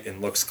white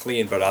and looks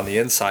clean, but on the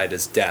inside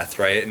is death,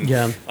 right? And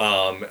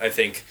I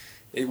think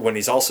when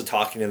he's also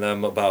talking to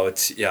them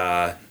about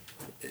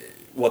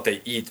what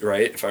they eat,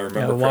 right? If I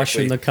remember correctly.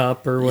 Washing the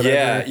cup or whatever.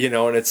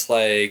 Yeah, and it's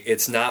like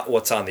it's not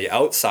what's on the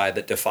outside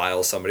that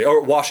defiles somebody.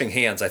 Or washing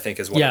hands, I think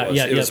is what it was.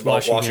 It was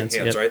about washing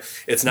hands, right?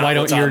 It's not. Why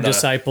don't your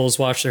disciples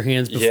wash their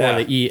hands before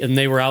they eat? And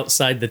they were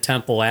outside the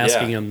temple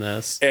asking him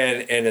this.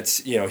 And it's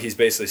he's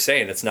basically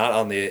saying it's not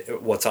on the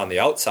what's on the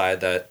outside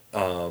that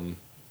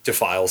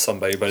defiles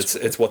somebody, but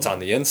it's what's on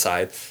the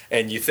inside.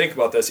 And you think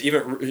about this,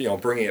 even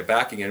bringing it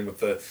back again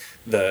with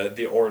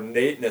the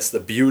ornateness, the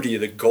beauty,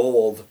 the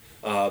gold.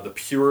 The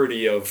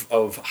purity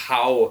of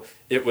how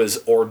it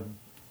was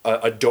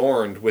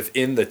adorned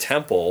within the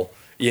temple,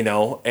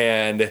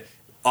 and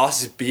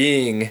us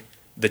being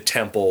the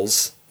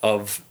temples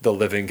of the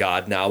living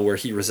God now where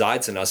he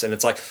resides in us. And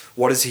it's like,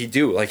 what does he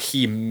do? Like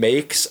he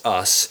makes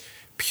us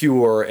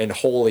pure and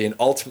holy. And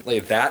ultimately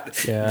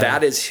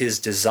that is his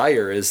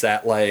desire, is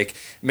that like,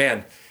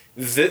 man,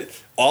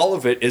 all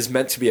of it is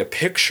meant to be a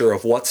picture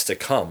of what's to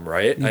come,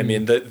 right? Mm-hmm. I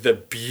mean,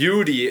 the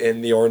beauty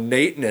and the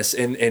ornateness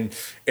and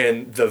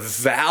the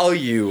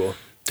value,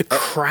 the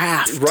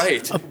craft,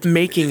 right, of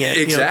making it.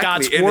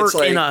 Exactly, God's work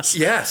in us.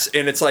 Yes,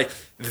 and it's like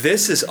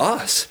this is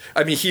us.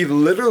 I mean, he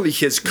literally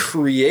has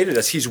created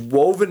us. He's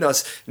woven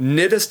us,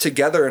 knit us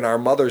together in our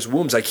mother's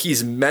wombs. Like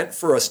he's meant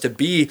for us to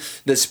be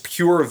this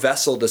pure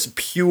vessel, this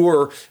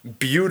pure,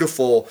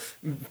 beautiful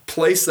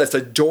place that's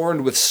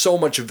adorned with so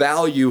much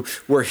value,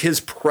 where his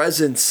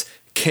presence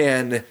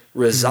can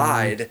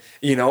reside,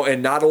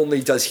 and not only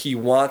does he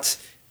want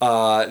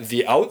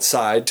the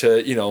outside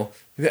to,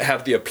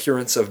 have the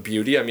appearance of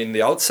beauty. I mean,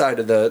 the outside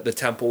of the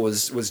temple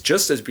was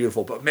just as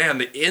beautiful, but man,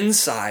 the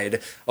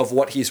inside of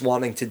what he's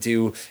wanting to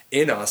do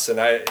in us. And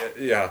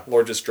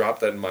Lord just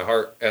dropped that in my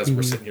heart as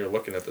we're sitting here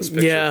looking at this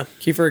picture. Yeah.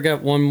 Kiefer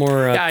got one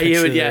more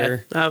picture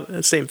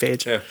there. Same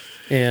page. Yeah.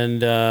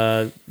 And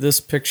this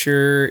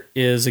picture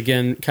is,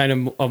 again, kind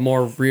of a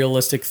more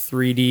realistic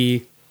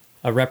 3D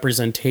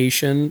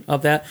representation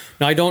of that.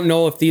 Now, I don't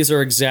know if these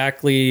are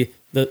exactly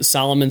the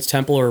Solomon's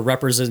temple or a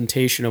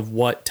representation of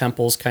what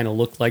temples kind of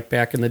looked like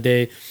back in the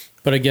day.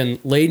 But again,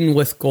 laden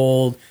with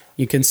gold.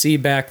 You can see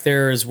back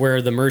there is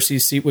where the mercy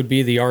seat would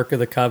be, the Ark of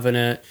the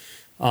Covenant,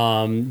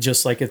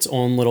 just like its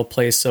own little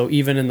place. So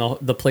even in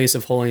the place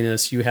of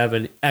holiness, you have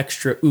an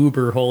extra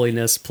uber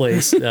holiness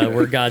place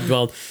where God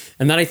dwelled.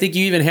 And then I think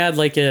you even had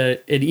like an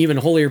even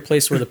holier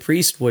place where the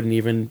priest wouldn't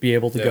even be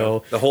able to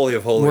go. The Holy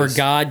of Holies. Where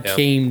God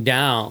came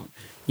down,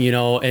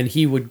 and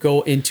he would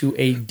go into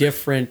a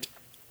different...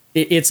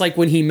 It's like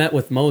when he met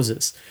with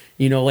Moses,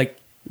 like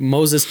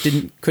Moses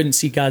couldn't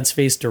see God's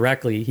face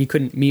directly. He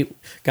couldn't meet.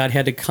 God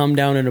had to come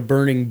down in a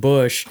burning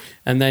bush,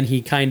 and then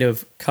he kind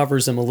of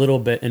covers him a little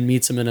bit and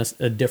meets him in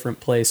a different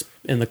place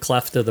in the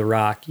cleft of the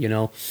rock,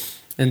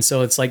 And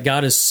so it's like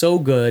God is so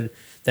good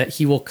that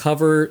he will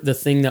cover the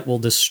thing that will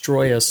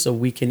destroy us so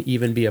we can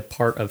even be a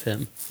part of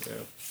him. Yeah.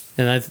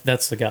 And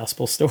that's the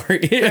gospel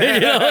story.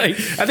 I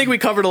think we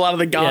covered a lot of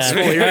the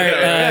gospel here. All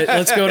right,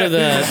 let's go to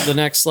the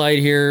next slide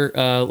here.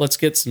 Let's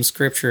get some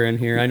scripture in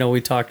here. I know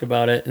we talked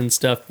about it and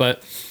stuff,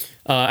 but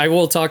I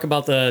will talk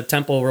about the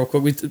temple real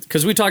quick,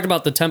 because we talked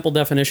about the temple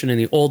definition in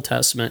the Old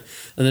Testament.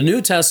 In the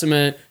New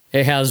Testament,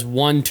 it has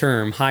one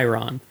term,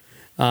 hieron,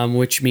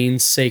 which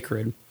means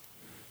sacred.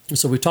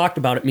 So we talked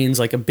about it means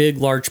like a big,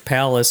 large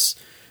palace.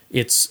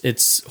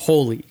 It's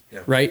holy,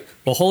 right?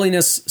 Well,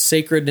 holiness,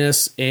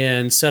 sacredness,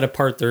 and set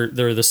apart, they're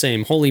the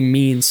same. Holy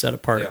means set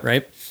apart,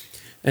 right?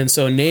 And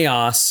so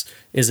naos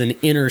is an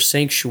inner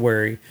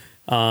sanctuary,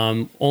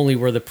 only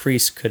where the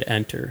priest could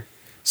enter.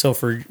 So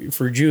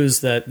for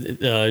Jews,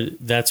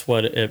 that's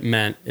what it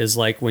meant, is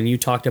like when you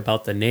talked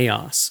about the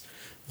naos,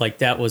 like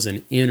that was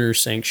an inner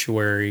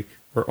sanctuary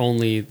where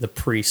only the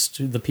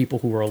priest, the people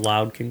who were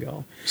allowed, can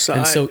go.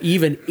 So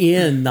even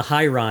in the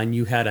hieron,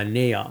 you had a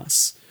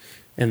naos.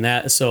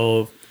 And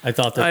so I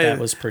thought that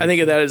was pretty. I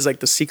think of that as like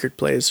the secret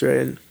place,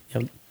 right?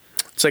 Yep.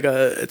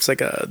 It's like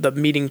the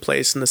meeting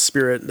place in the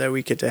spirit that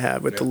we get to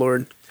have with the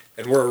Lord.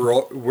 And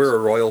we're a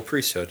royal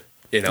priesthood.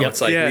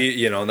 It's like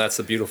we, and that's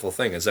the beautiful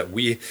thing, is that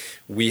we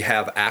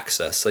have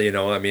access. So,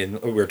 I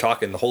mean, we're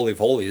talking the Holy of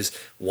Holies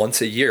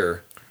once a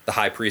year. The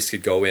high priest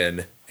could go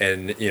in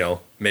and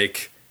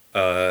make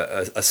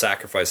a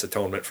sacrifice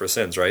atonement for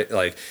sins, right?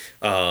 Like,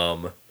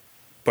 but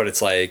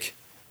it's like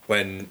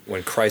when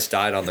Christ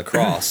died on the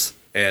cross.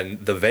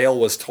 And the veil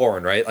was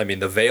torn, right? I mean,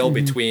 the veil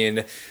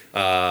between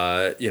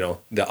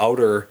the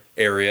outer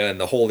area and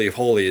the Holy of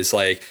Holies.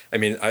 Like, I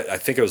mean, I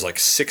think it was like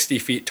 60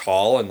 feet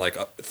tall and like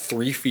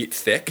 3 feet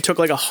thick. It took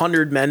like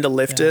 100 men to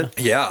lift it.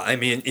 Yeah, I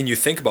mean, and you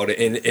think about it,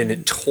 and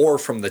it tore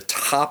from the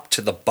top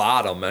to the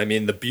bottom. I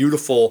mean, the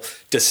beautiful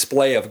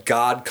display of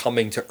God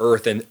coming to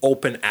earth and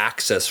open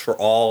access for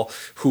all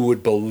who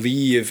would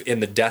believe in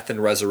the death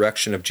and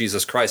resurrection of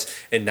Jesus Christ.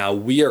 And now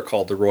we are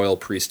called the royal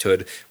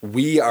priesthood.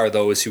 We are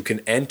those who can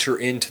enter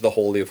into the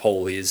Holy of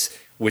Holies,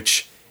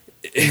 which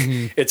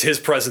it's his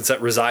presence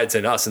that resides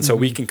in us. And so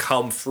we can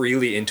come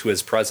freely into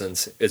his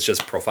presence. It's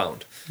just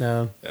profound.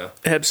 Yeah.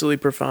 Absolutely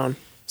profound.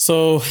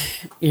 So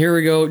here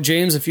we go.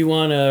 James, if you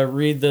want to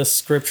read this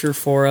scripture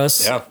for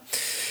us. Yeah.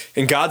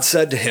 And God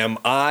said to him,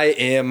 I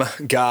am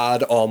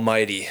God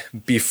Almighty.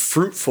 Be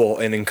fruitful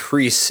and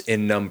increase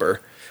in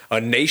number.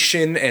 A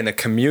nation and a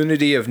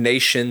community of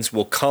nations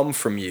will come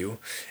from you,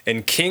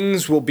 and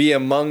kings will be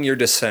among your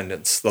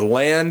descendants. The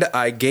land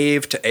I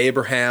gave to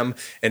Abraham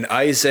and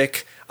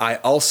Isaac I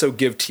also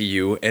give to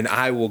you, and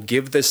I will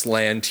give this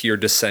land to your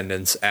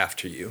descendants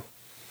after you.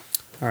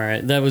 All right,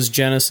 that was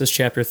Genesis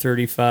chapter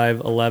 35,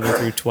 11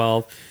 through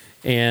 12.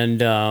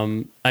 And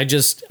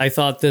I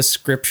thought this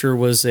scripture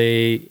was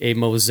a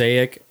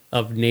mosaic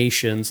of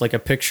nations, like a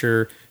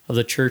picture of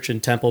the church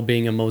and temple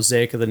being a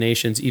mosaic of the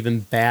nations,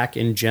 even back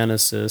in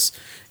Genesis.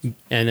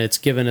 And it's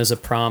given as a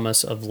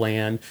promise of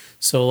land.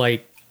 So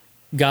like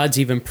God's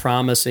even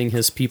promising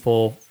his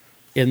people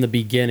in the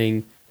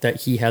beginning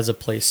that he has a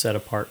place set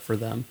apart for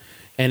them.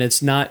 And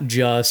it's not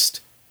just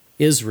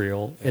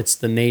Israel, it's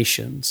the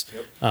nations.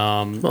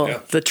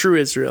 The true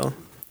Israel.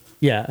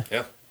 Yeah.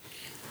 Yeah.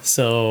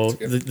 So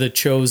the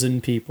chosen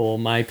people,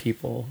 my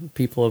people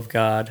of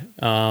God.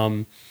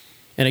 And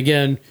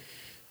again,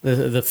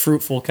 the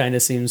fruitful kind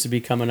of seems to be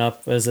coming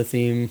up as a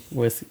theme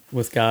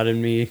with God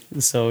and me.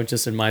 So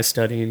just in my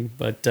studying,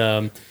 but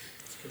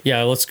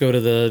let's go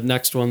to the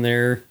next one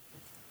there.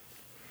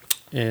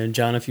 And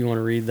John, if you want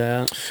to read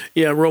that.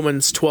 Yeah,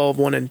 Romans 12,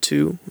 1 and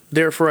 2.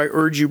 Therefore, I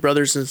urge you,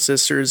 brothers and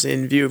sisters,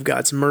 in view of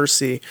God's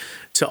mercy,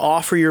 to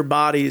offer your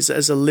bodies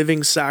as a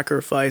living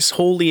sacrifice,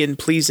 holy and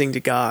pleasing to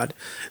God.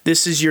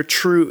 This is your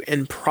true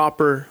and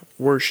proper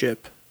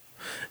worship.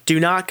 Do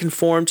not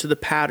conform to the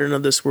pattern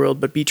of this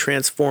world, but be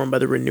transformed by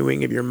the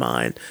renewing of your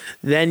mind.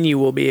 Then you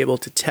will be able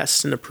to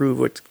test and approve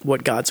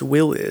what God's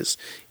will is,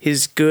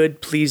 his good,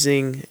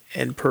 pleasing,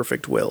 and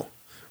perfect will.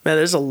 Man,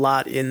 there's a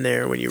lot in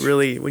there when you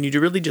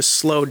really just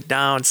slow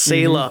down,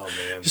 Selah,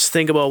 just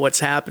think about what's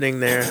happening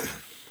there.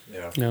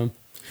 Yeah.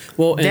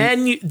 Well,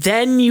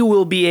 then you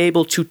will be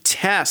able to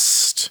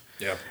test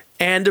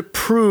and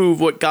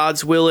approve what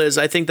God's will is.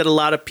 I think that a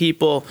lot of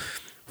people,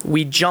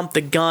 we jump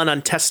the gun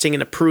on testing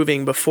and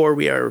approving before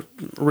we are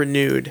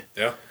renewed.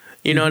 Yeah.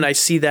 You know, and I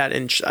see that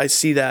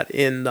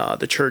in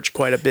the church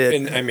quite a bit.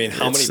 And I mean,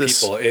 how many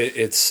people?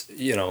 It's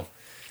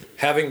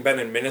having been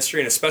in ministry,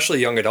 and especially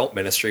young adult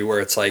ministry, where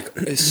it's like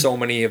so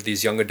many of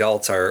these young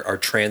adults are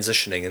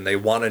transitioning and they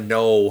want to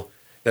know.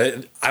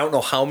 I don't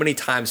know how many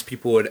times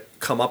people would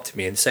come up to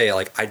me and say,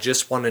 like, I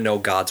just want to know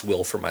God's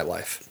will for my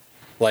life.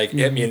 Like,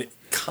 I mean,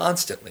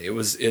 constantly.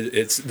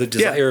 It's the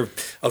desire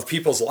of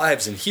people's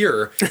lives. And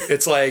here,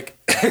 it's like,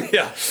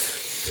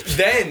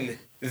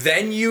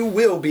 Then you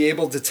will be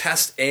able to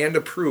test and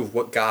approve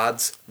what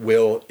God's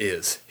will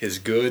is, his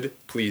good,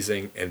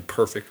 pleasing, and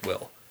perfect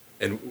will.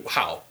 And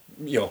how?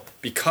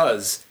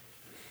 Because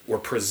we're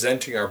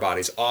presenting our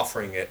bodies,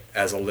 offering it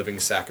as a living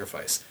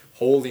sacrifice,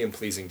 holy and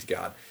pleasing to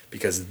God,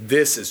 because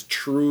this is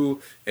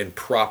true and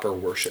proper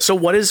worship. So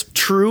what is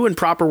true and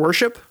proper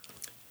worship?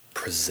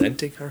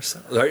 Presenting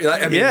ourselves.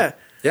 I mean,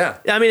 yeah.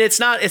 I mean,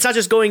 it's not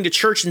just going to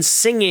church and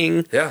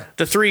singing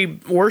the 3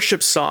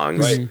 worship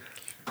songs. Right.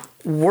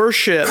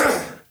 Worship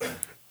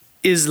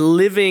is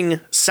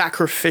living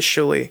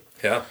sacrificially.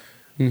 Yeah.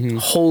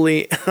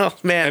 Holy, oh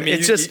man! I mean,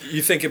 it's just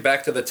you think it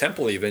back to the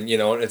temple, even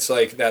and it's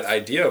like that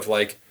idea of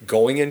like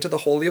going into the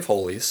Holy of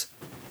Holies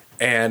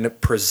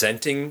and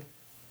presenting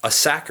a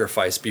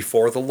sacrifice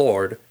before the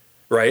Lord,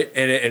 right?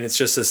 And it's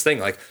just this thing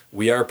like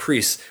we are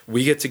priests,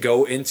 we get to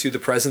go into the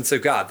presence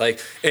of God,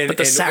 like but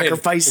the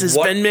sacrifice has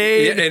been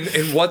made,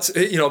 and what's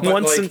but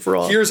once like, and for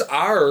all. Here's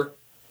our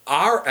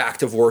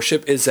act of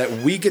worship is that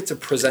we get to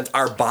present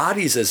our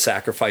bodies as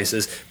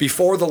sacrifices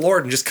before the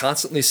Lord and just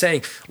constantly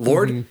saying,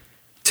 Lord.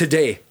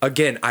 Today,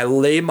 again, I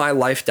lay my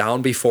life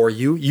down before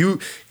you. You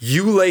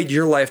laid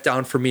your life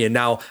down for me, and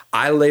now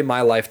I lay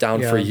my life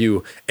down for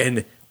you.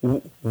 And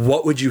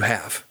what would you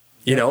have?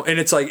 And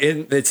it's like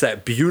it's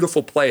that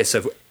beautiful place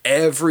of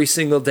every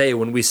single day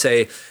when we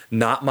say,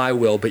 "Not my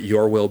will, but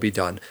your will be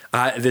done."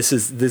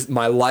 This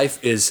my life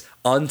is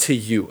unto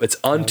you. It's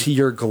unto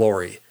your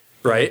glory,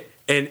 right?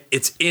 And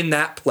it's in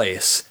that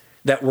place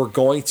that we're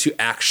going to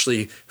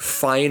actually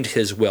find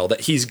His will.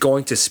 That He's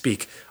going to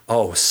speak.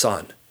 Oh,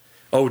 son.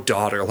 Oh,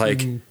 daughter,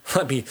 like,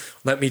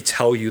 let me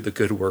tell you the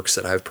good works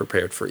that I've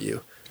prepared for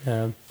you.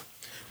 Yeah.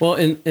 Well,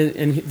 and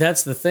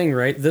that's the thing,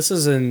 right? This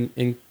is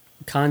in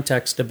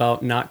context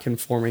about not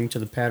conforming to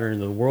the pattern of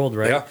the world,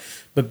 right? Yeah.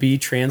 But be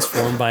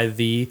transformed by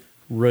the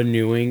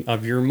renewing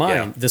of your mind.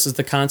 Yeah. This is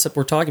the concept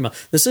we're talking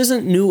about. This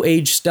isn't New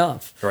Age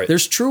stuff. Right.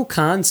 There's true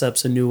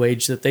concepts in New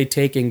Age that they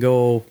take and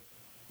go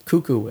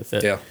cuckoo with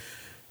it. Yeah.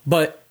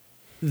 But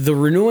the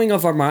renewing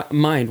of our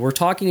mind, we're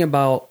talking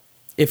about,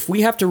 if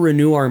we have to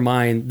renew our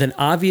mind, then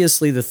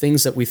obviously the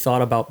things that we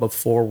thought about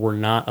before were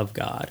not of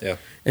God. Yeah.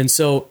 And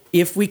so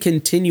if we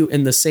continue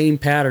in the same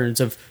patterns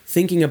of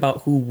thinking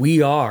about who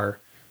we are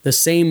the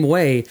same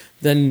way,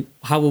 then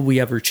how will we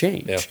ever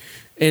change? Yeah.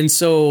 And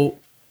so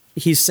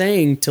he's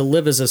saying to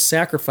live as a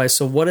sacrifice.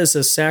 So what is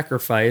a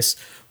sacrifice?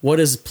 What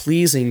is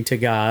pleasing to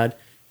God?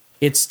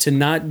 It's to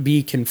not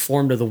be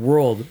conformed to the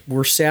world.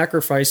 We're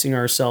sacrificing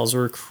ourselves.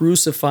 We're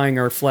crucifying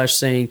our flesh,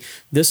 saying,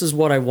 this is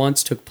what I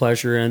once took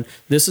pleasure in.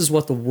 This is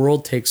what the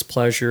world takes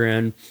pleasure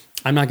in.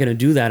 I'm not going to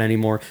do that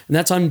anymore. And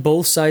that's on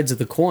both sides of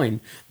the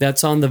coin.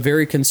 That's on the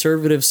very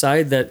conservative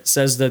side that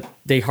says that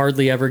they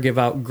hardly ever give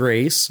out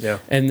grace,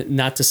 and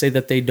not to say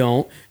that they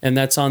don't. And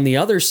that's on the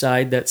other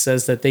side that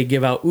says that they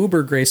give out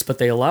uber grace, but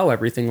they allow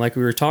everything, like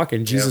we were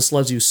talking. Jesus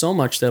loves you so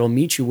much that he'll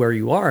meet you where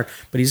you are,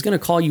 but he's going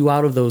to call you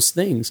out of those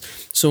things.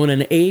 So in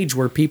an age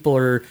where people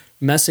are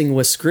messing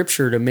with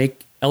scripture to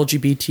make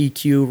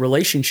LGBTQ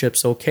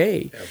relationships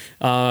okay,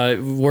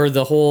 where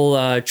the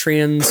whole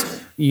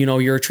trans,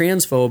 you're a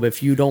transphobe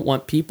if you don't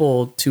want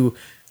people to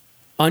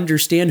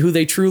understand who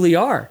they truly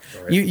are.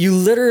 Right. You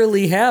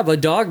literally have a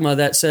dogma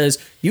that says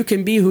you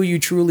can be who you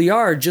truly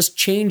are, just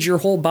change your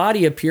whole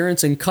body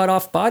appearance and cut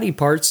off body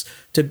parts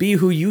to be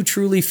who you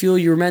truly feel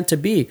you're meant to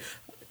be.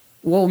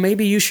 Well,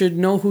 maybe you should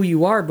know who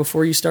you are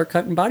before you start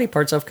cutting body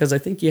parts off, because I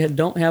think you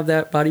don't have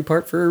that body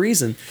part for a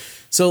reason.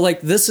 So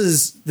like this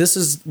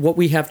is what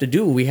we have to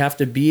do. We have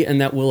to be in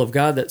that will of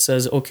God that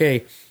says,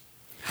 okay,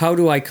 how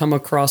do I come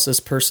across this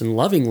person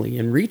lovingly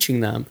and reaching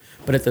them?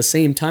 But at the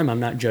same time,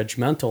 I'm not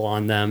judgmental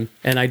on them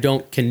and I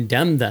don't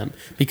condemn them,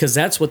 because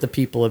that's what the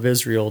people of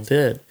Israel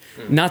did.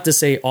 Not to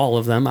say all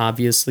of them,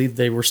 obviously,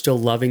 they were still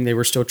loving. They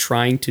were still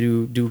trying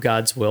to do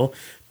God's will.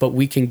 But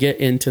we can get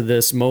into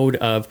this mode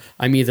of,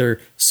 I'm either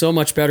so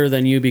much better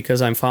than you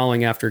because I'm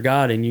following after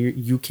God, and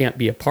you can't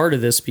be a part of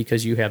this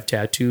because you have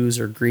tattoos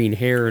or green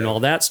hair and all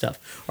that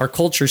stuff. Our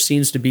culture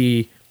seems to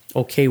be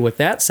okay with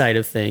that side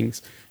of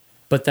things.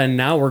 But then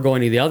now we're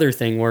going to the other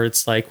thing where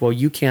it's like, well,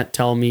 you can't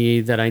tell me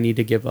that I need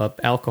to give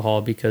up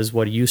alcohol because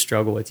what do you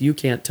struggle with? You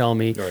can't tell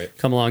me,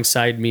 come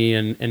alongside me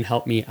and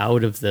help me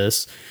out of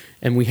this.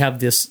 And we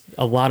have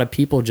a lot of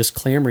people just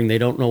clamoring. They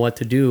don't know what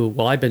to do.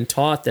 Well, I've been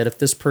taught that if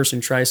this person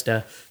tries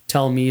to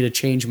tell me to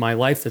change my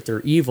life, that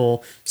they're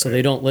evil. So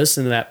they don't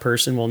listen to that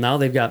person. Well, now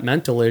they've got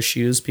mental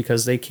issues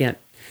because they can't,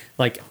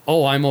 like,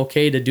 oh, I'm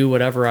okay to do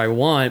whatever I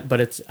want,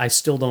 but I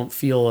still don't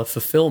feel a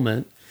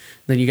fulfillment.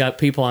 Then you got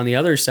people on the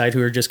other side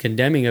who are just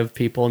condemning of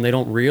people, and they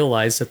don't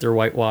realize that they're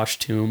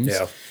whitewashed tombs.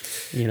 Yeah.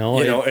 And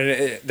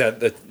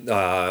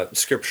the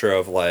scripture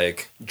of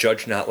like,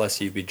 judge not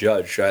lest you be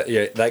judged,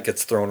 that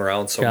gets thrown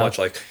around so much.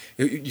 Like,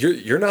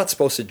 you're not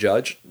supposed to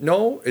judge.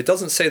 No, it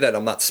doesn't say that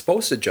I'm not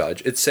supposed to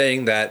judge. It's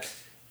saying that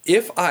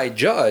if I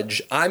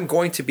judge, I'm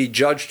going to be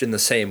judged in the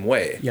same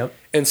way. Yep.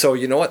 And so,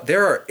 you know what?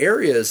 There are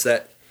areas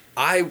that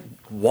I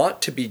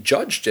want to be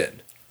judged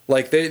in.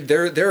 Like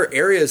there are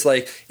areas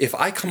like, if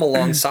I come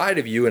alongside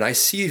of you and I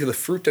see the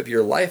fruit of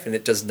your life and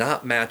it does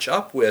not match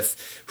up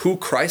with who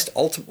Christ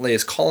ultimately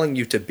is calling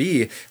you to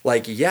be,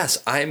 like,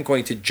 yes, I am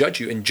going to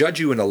judge you and judge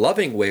you in a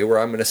loving way, where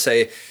I'm going to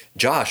say,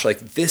 Josh, like,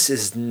 this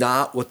is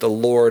not what the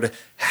Lord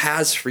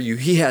has for you.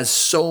 He has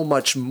so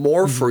much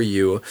more for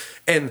you.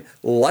 And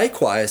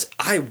likewise,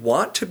 I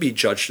want to be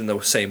judged in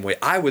the same way.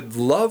 I would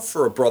love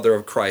for a brother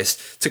of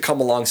Christ to come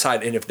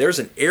alongside. And if there's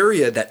an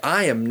area that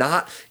I am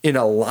not in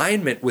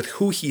alignment with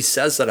who he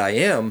says that I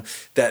am,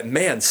 that,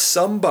 man,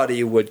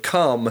 somebody would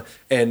come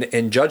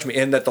and judge me,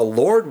 and that the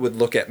Lord would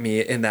look at me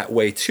in that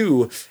way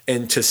too,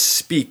 and to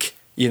speak,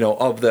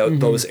 of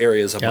those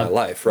areas of my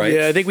life, right?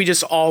 Yeah, I think we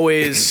just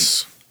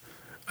always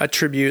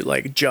attribute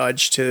like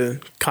judge to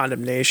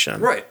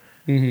condemnation. Right.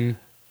 Mm-hmm.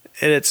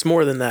 And it's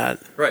more than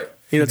that. Right.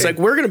 It's like,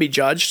 we're going to be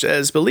judged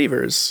as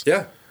believers.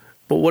 Yeah.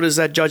 But what does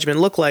that judgment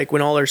look like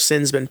when all our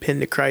sins been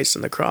pinned to Christ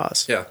on the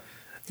cross? Yeah.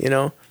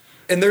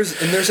 And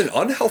there's an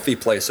unhealthy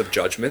place of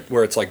judgment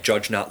where it's like,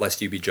 judge not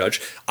lest you be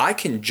judged. I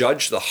can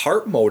judge the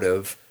heart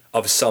motive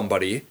of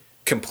somebody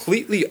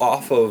completely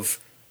off of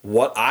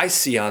what I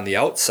see on the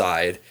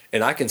outside,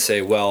 and I can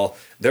say, well,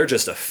 they're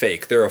just a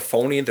fake. They're a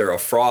phony. They're a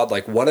fraud,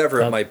 like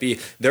whatever it might be.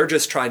 They're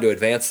just trying to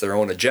advance their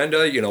own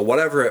agenda,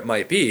 whatever it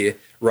might be,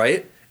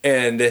 right?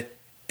 And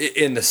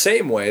in the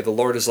same way, the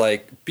Lord is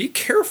like, be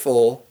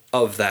careful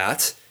of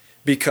that,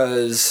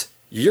 because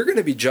you're going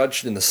to be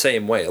judged in the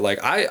same way. Like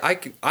I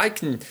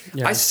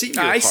see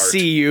your heart. I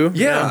see you.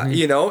 Yeah,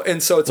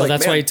 and so it's like,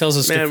 that's why he tells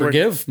us to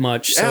forgive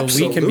much, so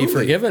we can be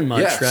forgiven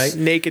much, right?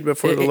 Naked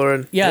before the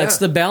Lord. It's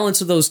the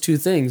balance of those two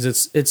things.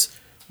 It's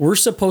we're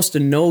supposed to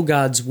know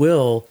God's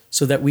will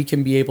so that we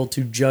can be able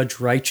to judge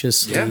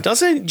righteously. Yeah.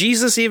 Doesn't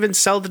Jesus even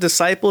tell the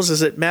disciples,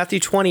 is it Matthew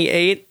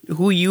 28,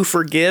 who you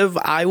forgive,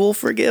 I will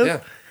forgive?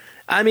 Yeah.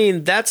 I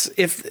mean, that's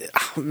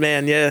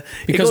yeah.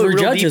 Because we're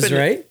judges,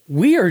 right?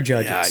 We are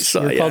judges. Yeah, I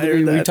saw,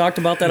 we talked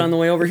about that on the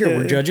way over here.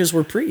 We're judges,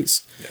 we're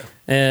priests. Yeah.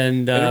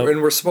 And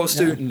we're supposed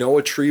to know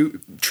a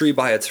tree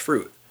by its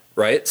fruit,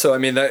 right? So, I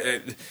mean,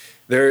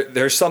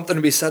 there's something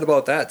to be said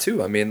about that,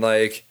 too. I mean,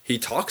 like, he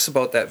talks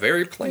about that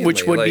very plainly.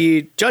 Which would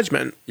be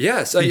judgment.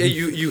 Yes.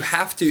 You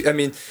have to, I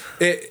mean,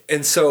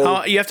 and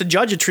so... you have to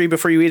judge a tree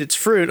before you eat its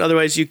fruit,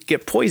 otherwise you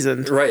get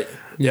poisoned. Right.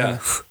 Yeah.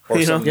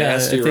 Or some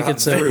nasty I think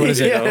it's what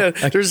is it? Yeah.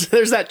 There's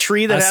that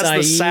tree that has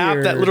the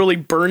sap that literally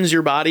burns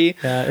your body.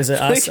 Yeah, is it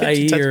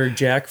acai or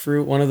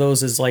jackfruit? One of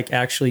those is like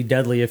actually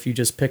deadly if you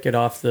just pick it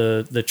off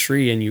the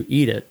tree and you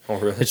eat it. Oh,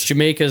 really? It's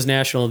Jamaica's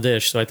national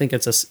dish, so I think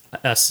it's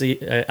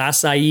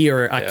acai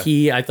or aki.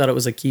 Yeah. I thought it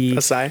was aki.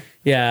 Acai.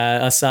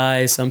 Yeah,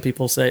 acai. Some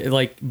people say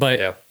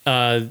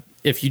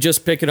if you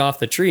just pick it off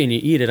the tree and you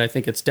eat it, I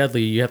think it's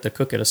deadly. You have to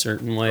cook it a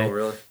certain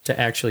way to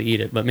actually eat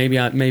it. But maybe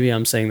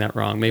I'm saying that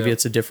wrong. Maybe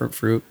it's a different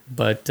fruit.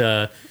 But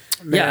I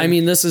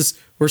mean,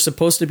 we're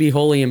supposed to be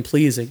holy and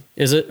pleasing.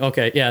 Is it?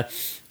 Okay, yeah.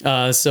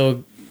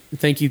 So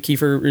thank you,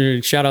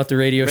 Kiefer. Shout out the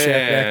Radio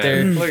Shack back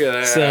there. Look at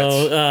that.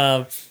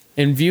 So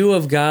in view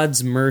of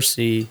God's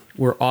mercy,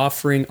 we're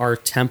offering our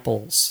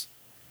temples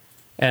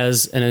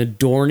as an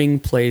adorning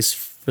place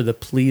for the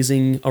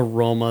pleasing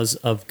aromas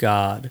of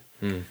God.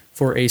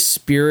 For a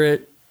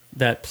spirit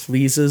that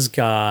pleases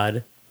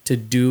God to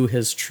do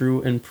his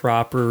true and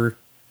proper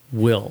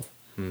will.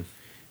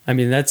 I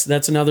mean,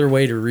 that's another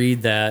way to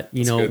read that.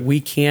 You know, we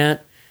can't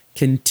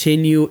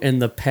continue in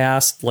the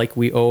past like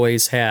we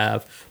always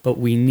have, but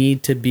we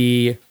need to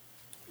be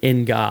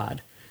in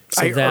God.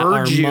 So that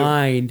our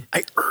mind,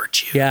 I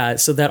urge you. Yeah,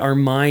 so that our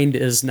mind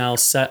is now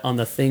set on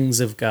the things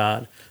of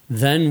God.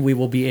 Then we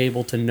will be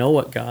able to know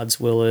what God's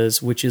will is,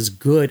 which is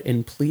good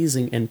and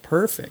pleasing and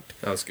perfect.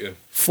 That was good.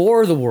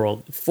 For the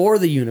world, for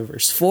the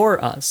universe,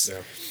 for us.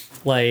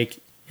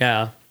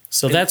 Yeah.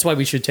 So that's why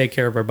we should take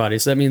care of our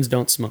bodies. That means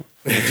don't smoke.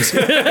 And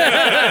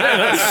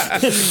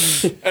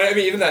I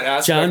mean, even that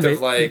aspect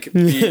of like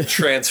being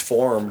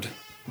transformed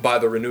by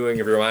the renewing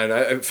of your mind.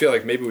 I feel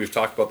like maybe we've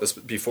talked about this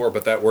before,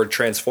 but that word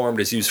transformed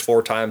is used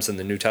 4 times in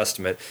the New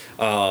Testament.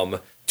 2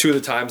 of the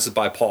times is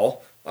by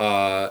Paul.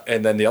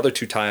 And then the other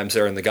 2 times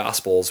are in the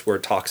Gospels where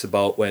it talks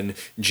about when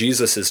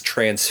Jesus is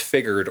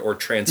transfigured or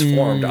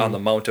transformed on the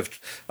Mount of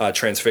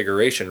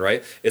Transfiguration,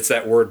 right? It's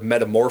that word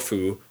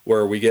metamorpho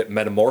where we get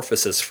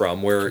metamorphosis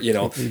from, where, you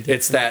know,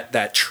 it's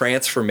that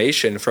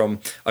transformation from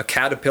a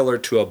caterpillar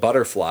to a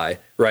butterfly,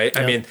 right?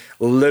 Yep. I mean,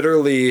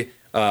 literally,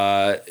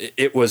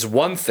 it was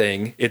one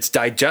thing, its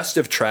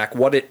digestive tract,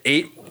 what it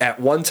ate at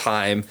one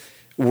time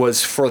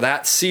was for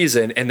that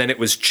season, and then it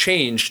was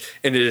changed,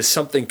 and it is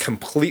something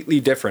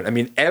completely different. I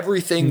mean,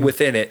 everything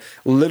within it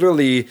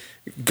literally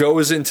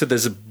goes into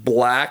this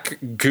black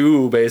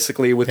goo,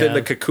 basically, within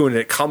the cocoon, and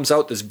it comes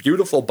out this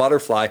beautiful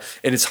butterfly,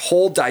 and its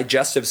whole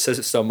digestive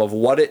system of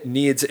what it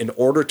needs in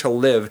order to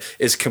live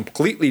is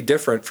completely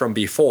different from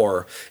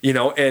before, you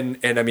know, and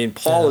I mean,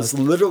 Paul is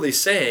literally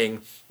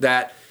saying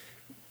that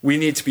we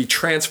need to be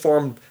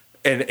transformed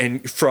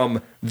and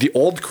from the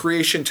old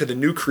creation to the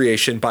new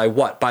creation by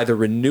what? By the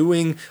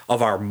renewing of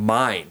our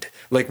mind.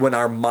 Like when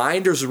our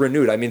mind is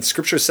renewed, I mean,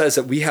 Scripture says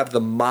that we have the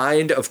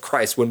mind of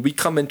Christ. When we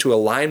come into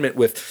alignment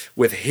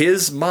with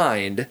his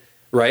mind,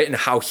 right, and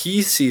how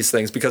he sees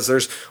things, because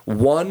there's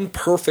one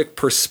perfect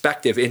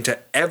perspective into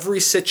every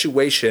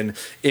situation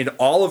in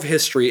all of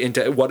history,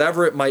 into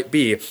whatever it might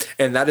be,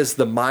 and that is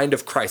the mind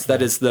of Christ.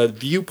 That is the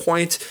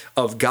viewpoint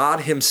of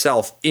God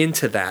himself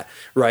into that,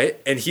 right?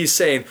 And he's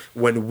saying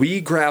when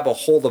we grab a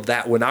hold of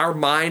that, when our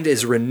mind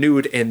is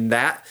renewed in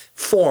that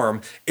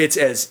form, it's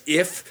as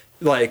if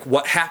like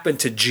what happened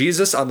to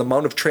Jesus on the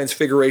Mount of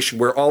Transfiguration,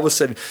 where all of a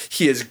sudden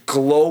he is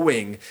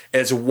glowing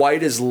as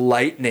white as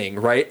lightning,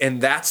 right?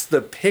 And that's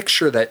the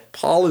picture that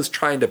Paul is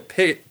trying to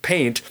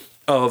paint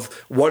of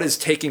what is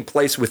taking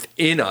place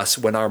within us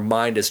when our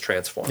mind is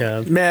transformed.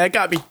 Yeah. Man, that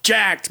got me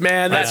jacked,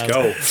 man. Let's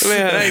go.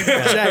 Man,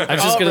 I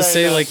was just going to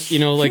say, like, you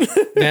know, like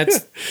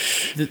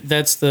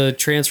that's the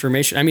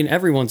transformation. I mean,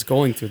 everyone's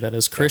going through that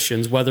as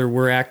Christians, whether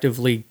we're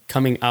actively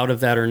coming out of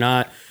that or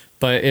not.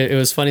 But it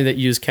was funny that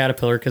you used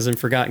caterpillar, because in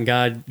Forgotten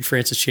God,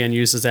 Francis Chan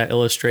uses that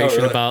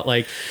illustration about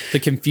like the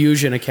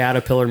confusion a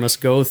caterpillar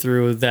must go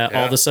through, that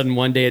all of a sudden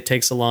one day it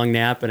takes a long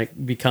nap and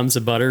it becomes a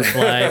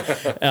butterfly.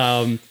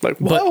 Like,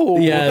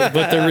 whoa.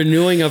 But the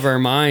renewing of our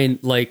mind,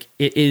 like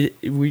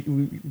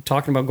we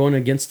talking about going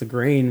against the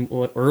grain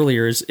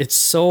earlier, is it's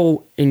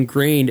so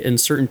ingrained in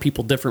certain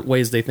people, different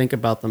ways they think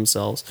about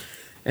themselves.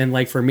 And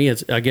like for me,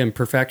 it's again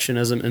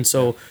perfectionism, and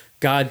so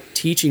God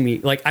teaching me,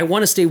 like I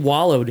want to stay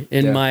wallowed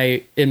in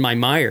my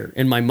mire,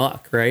 in my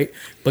muck, right?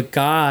 But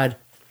God,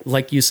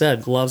 like you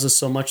said, loves us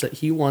so much that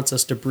he wants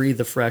us to breathe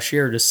the fresh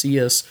air, to see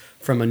us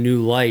from a new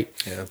light.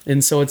 Yeah.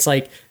 And so it's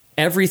like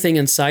everything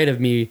inside of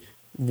me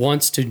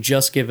wants to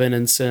just give in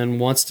and sin,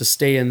 wants to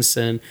stay in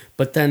sin.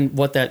 But then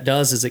what that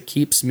does is it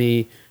keeps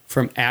me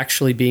from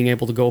actually being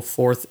able to go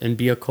forth and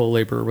be a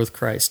co-laborer with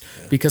Christ,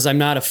 because I'm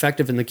not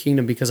effective in the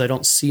kingdom because I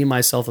don't see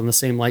myself in the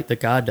same light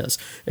that God does.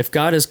 If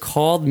God has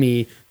called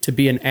me to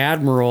be an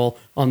admiral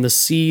on the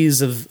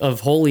seas of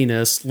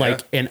holiness,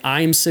 and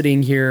I'm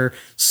sitting here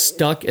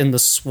stuck in the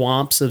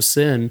swamps of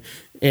sin,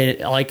 and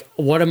like,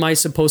 how am I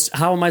supposed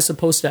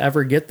to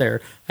ever get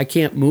there? I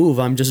can't move.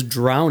 I'm just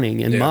drowning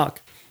in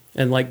muck.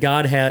 And like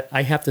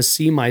I have to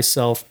see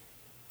myself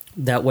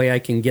that way I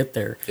can get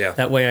there. Yeah.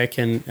 That way I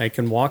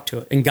can walk to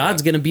it. And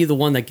God's going to be the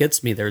one that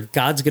gets me there.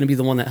 God's going to be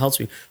the one that helps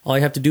me. All I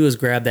have to do is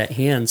grab that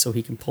hand so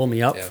he can pull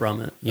me up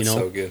from it. You know?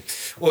 So good.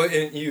 Well,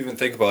 and you even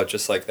think about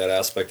just like that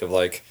aspect of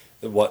like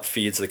what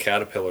feeds the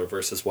caterpillar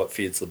versus what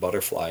feeds the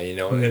butterfly, you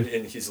know? Mm-hmm.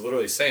 And he's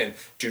literally saying,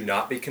 do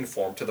not be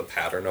conformed to the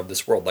pattern of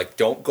this world. Like,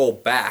 don't go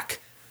back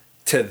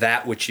to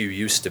that which you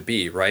used to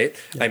be, right?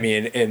 Yeah. I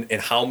mean, and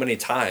how many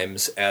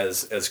times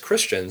as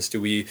Christians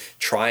do we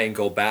try and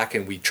go back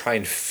and we try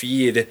and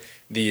feed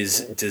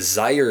these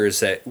desires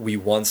that we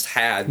once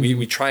had? Mm-hmm.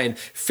 We try and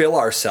fill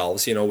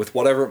ourselves, you know, with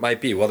whatever it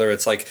might be, whether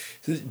it's like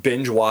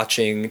binge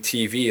watching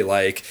TV,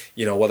 like,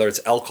 you know, whether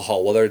it's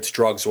alcohol, whether it's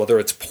drugs, whether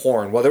it's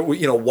porn,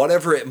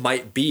 whatever it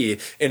might be.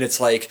 And it's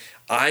like,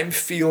 I'm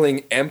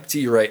feeling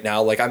empty right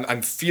now. Like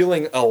I'm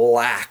feeling a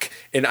lack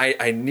and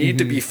I need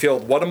to be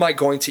filled. What am I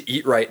going to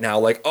eat right now?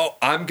 Like, oh,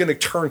 I'm going to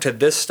turn to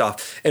this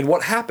stuff. And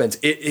what happens?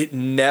 It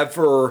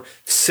never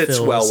sits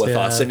well with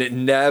us and it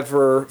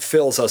never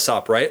fills us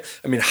up, right?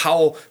 I mean,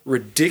 how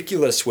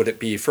ridiculous would it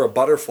be for a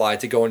butterfly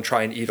to go and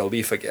try and eat a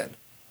leaf again,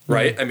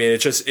 right? I mean,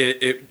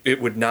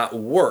 it would not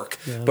work.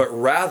 Yeah. But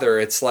rather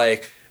it's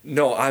like,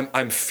 no,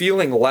 I'm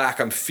feeling lack.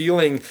 I'm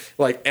feeling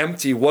like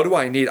empty. What do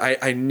I need?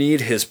 I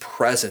need his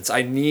presence.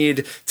 I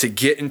need to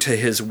get into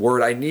his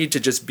word. I need to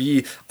just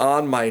be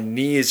on my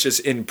knees,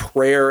 just in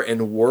prayer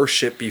and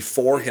worship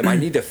before him. I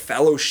need to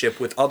fellowship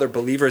with other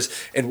believers.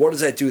 And what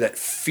does that do? That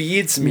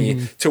feeds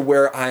me to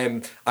where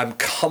I'm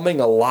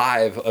coming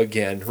alive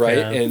again, right?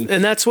 Yeah.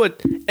 And that's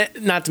what,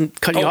 not to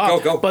cut you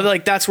off, but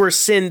like that's where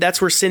sin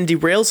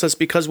derails us,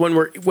 because when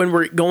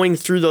we're going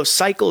through those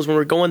cycles, when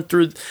we're going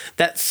through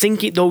that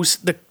thinking,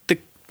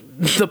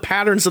 the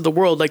patterns of the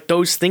world, like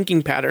those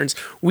thinking patterns,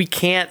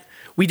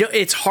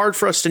 it's hard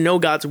for us to know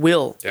God's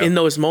will in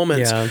those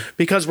moments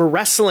because we're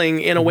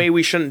wrestling in a way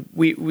we shouldn't.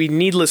 We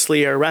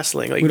needlessly are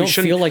wrestling. Like we don't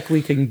feel like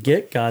we can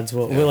get God's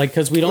will. We're like,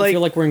 because we don't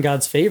feel like we're in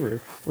God's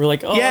favor. We're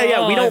like,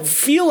 oh, we don't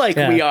feel like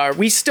we are.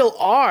 We still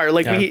are.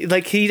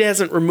 Like he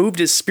hasn't removed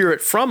his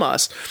spirit from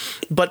us.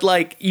 But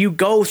like you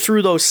go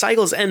through those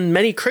cycles, and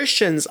many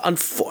Christians,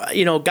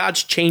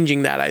 God's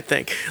changing that. I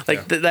think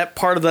like that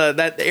part of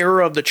that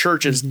era of the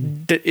church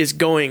is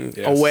going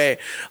away,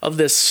 of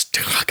this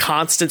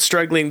constant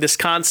struggling, this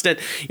constant,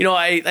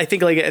 I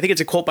think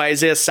it's a quote by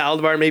Isaiah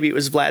Saldivar, maybe it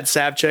was Vlad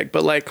Savchuk,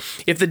 but like,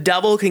 if the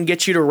devil can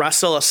get you to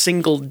wrestle a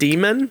single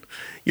demon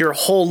your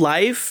whole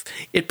life,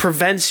 it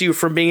prevents you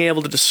from being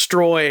able to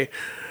destroy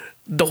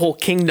the whole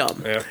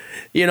kingdom.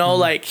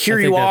 Like here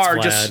you are,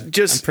 just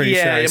I'm pretty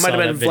sure it might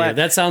have been Vlad.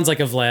 That sounds like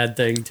a Vlad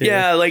thing too.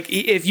 Yeah, like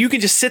if you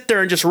can just sit there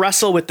and just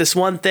wrestle with this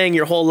one thing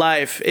your whole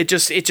life, it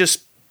just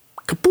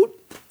kaput.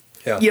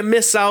 Yeah. You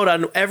miss out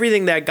on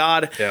everything that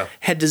God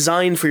had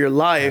designed for your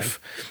life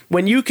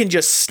when you can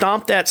just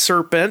stomp that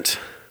serpent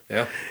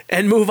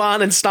and move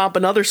on and stomp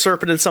another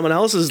serpent in someone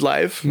else's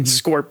life,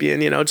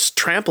 scorpion, just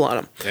trample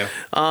on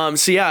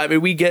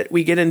them. We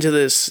get into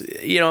this,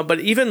 but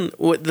even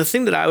the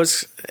thing that I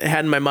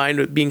had in my mind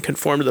with being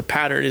conformed to the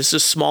pattern is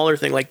just smaller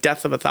thing, like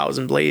death of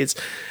 1,000 blades,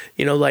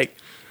 like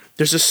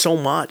there's just so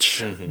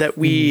much that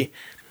we,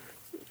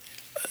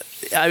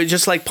 I was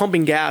just like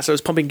pumping gas. I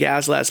was pumping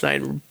gas last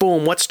night and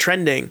boom, what's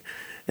trending?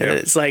 And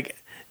it's like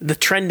the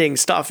trending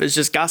stuff is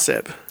just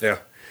gossip. Yeah.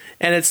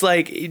 And it's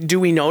like, do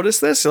we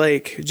notice this?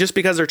 Like, just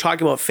because they're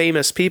talking about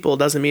famous people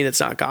doesn't mean it's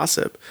not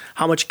gossip.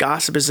 How much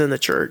gossip is in the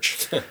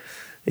church?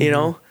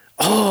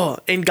 Oh,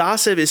 and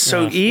gossip is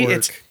so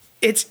it's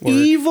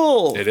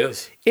evil. It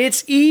is.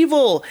 It's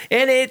evil.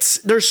 And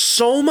there's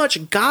so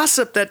much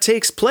gossip that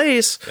takes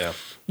place. Yeah.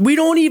 We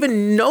don't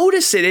even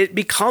notice it. It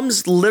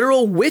becomes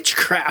literal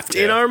witchcraft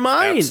in our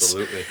minds.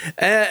 Absolutely.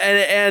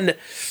 And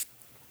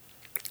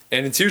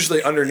it's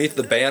usually underneath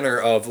the banner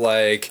of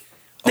like,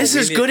 this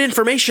is good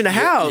information to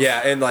have.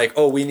 Yeah, and like,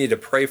 we need to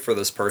pray for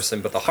this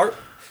person, but the heart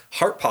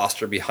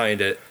posture behind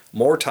it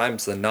more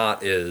times than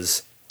not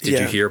is, did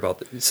you hear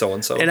about so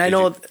and so? And I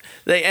know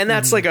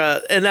that's like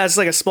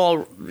a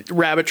small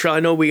rabbit trail. I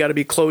know we got to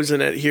be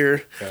closing it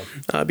here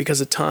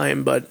because of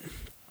time, but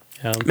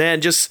man,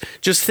 just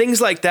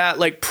things like that,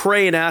 like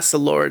pray and ask the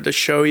Lord to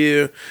show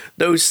you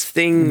those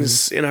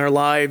things in our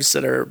lives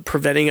that are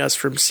preventing us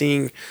from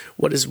seeing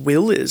what his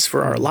will is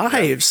for our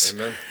lives.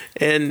 Amen.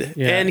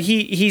 And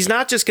he's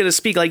not just going to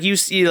speak, like you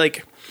see,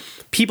 like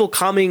people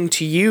coming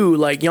to you,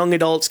 like young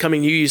adults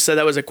coming to you. You said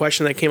that was a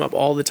question that came up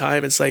all the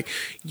time. It's like,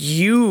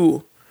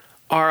 you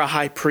are a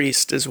high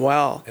priest as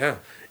well. Yeah.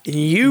 And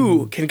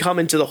you can come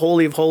into the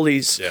Holy of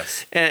Holies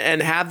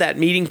and have that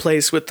meeting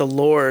place with the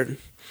Lord.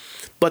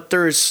 But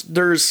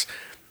there's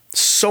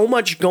so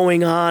much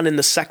going on in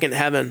the second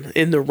heaven,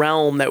 in the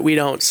realm that we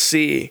don't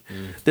see.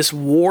 This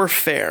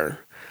warfare,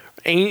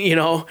 you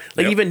know,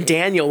 like even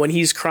Daniel, when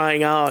he's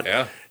crying out,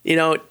 you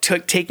know, it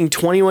took taking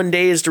 21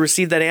 days to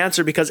receive that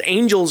answer because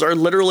angels are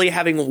literally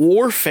having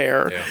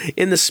warfare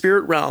in the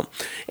spirit realm.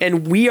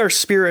 And we are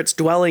spirits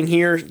dwelling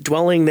here,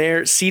 dwelling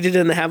there, seated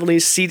in the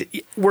heavenlies,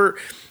 seated. We're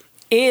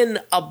in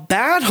a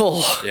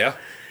battle. Yeah.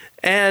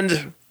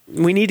 And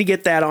we need to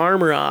get that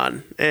armor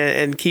on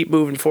and keep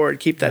moving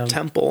forward, keep that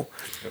temple.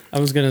 I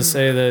was going to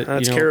say that,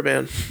 that's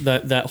caravan.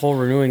 That whole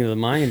renewing of the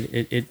mind,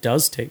 it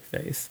does take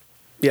faith.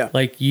 Yeah.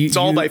 Like it's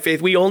all by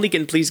faith. We only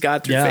can please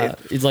God through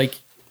faith. It's like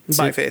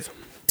by faith.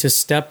 To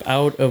step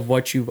out of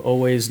what you've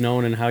always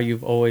known and how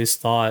you've always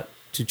thought,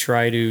 to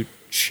try to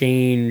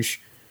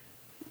change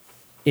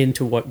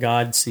into what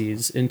God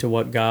sees, into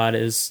what God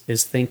is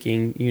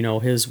thinking, you know,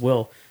 his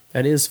will.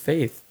 That is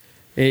faith.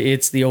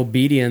 It's the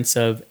obedience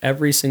of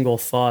every single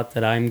thought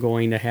that I'm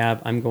going to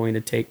have, I'm going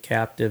to take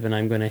captive and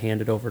I'm going to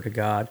hand it over to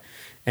God.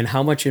 And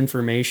how much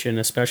information,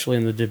 especially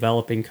in the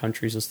developing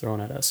countries, is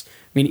thrown at us.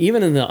 I mean,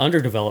 even in the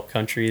underdeveloped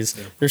countries,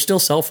 there's still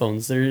cell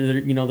phones.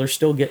 They're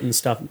still getting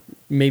stuff.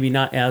 Maybe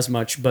not as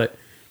much, but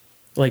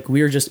like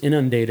we are just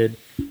inundated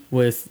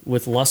with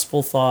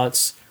lustful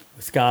thoughts,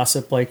 with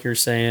gossip, like you're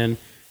saying.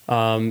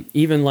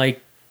 Even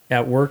like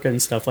at work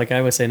and stuff. Like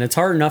I was saying, it's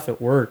hard enough at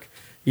work.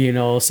 You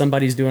know,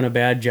 somebody's doing a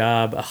bad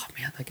job. Oh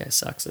man, that guy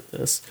sucks at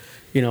this.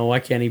 You know, why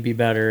can't he be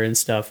better and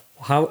stuff?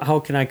 How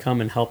can I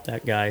come and help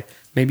that guy?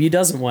 Maybe he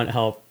doesn't want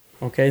help.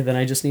 Okay, then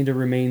I just need to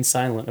remain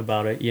silent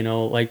about it. You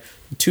know, like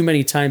too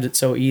many times it's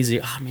so easy.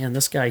 Oh man,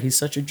 this guy, he's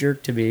such a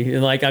jerk to me.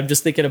 Like I'm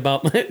just thinking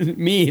about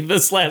me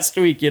this last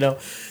week, you know.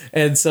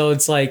 And so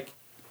it's like,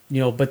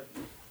 you know, but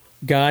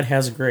God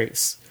has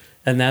grace.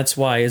 And that's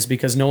why, is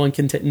because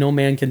no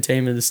man can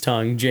tame his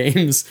tongue.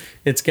 James,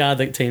 it's God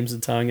that tames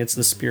the tongue. It's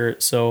the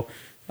Spirit. So,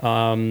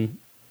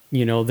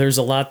 you know, there's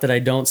a lot that I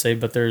don't say,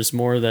 but there's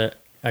more that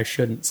I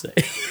shouldn't say.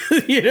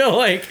 You know,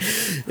 like,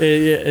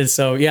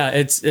 so yeah,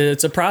 it's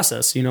a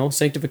process. You know,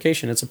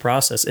 sanctification. It's a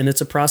process, and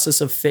it's a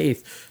process of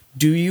faith.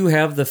 Do you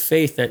have the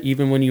faith that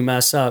even when you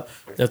mess up,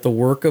 that the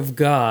work of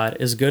God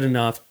is good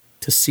enough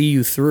to see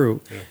you through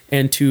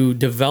and to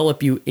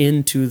develop you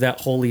into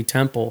that holy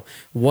temple?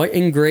 What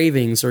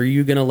engravings are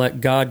you going to let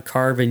God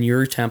carve in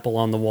your temple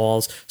on the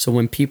walls so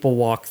when people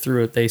walk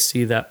through it, they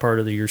see that part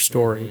of your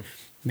story?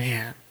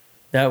 Man,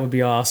 that would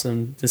be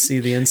awesome to see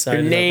the inside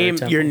of our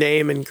temple. Your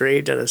name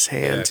engraved on his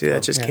hand, too.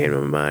 That just came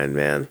to my mind,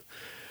 man.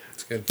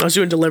 That's good. I was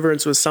doing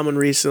deliverance with someone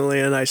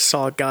recently, and I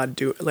saw God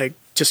do it, like,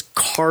 just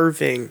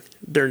carving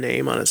their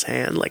name on his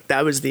hand. Like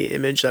that was the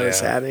image that I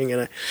was having.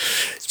 And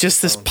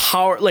just this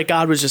power, like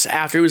God was just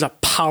after, it was a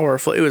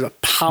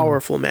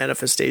powerful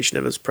manifestation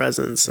of his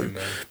presence. And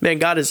man,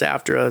 God is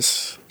after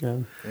us. Yeah.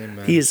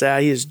 Amen. He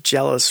is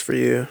jealous for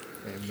you.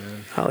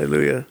 Amen.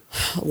 Hallelujah.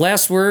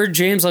 Last word,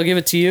 James, I'll give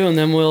it to you and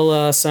then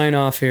we'll sign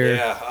off here.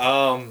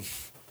 Yeah.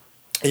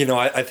 You know,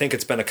 I think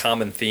it's been a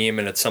common theme,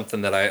 and it's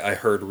something that I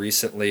heard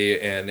recently,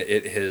 and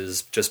it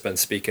has just been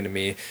speaking to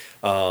me,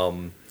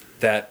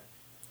 that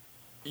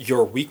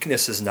your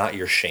weakness is not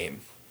your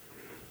shame,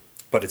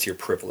 but it's your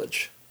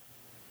privilege.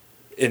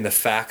 In the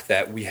fact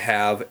that we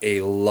have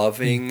a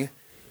loving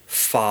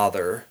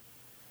Father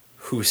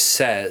who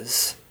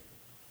says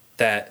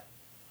that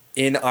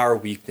in our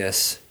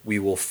weakness, we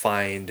will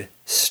find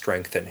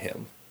strength in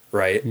him,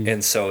 right?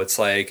 And so it's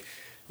like,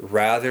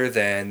 rather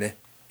than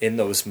in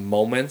those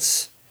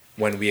moments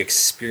when we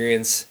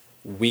experience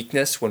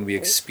weakness, when we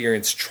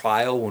experience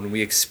trial, when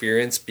we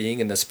experience being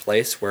in this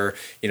place where,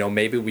 you know,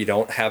 maybe we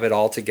don't have it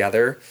all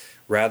together,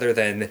 rather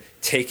than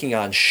taking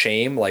on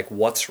shame, like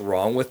what's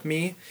wrong with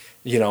me,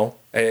 you know,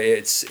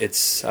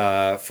 it's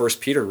 1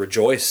 Peter,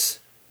 rejoice,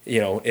 you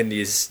know, in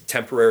these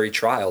temporary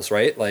trials,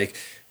 right? Like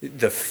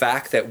the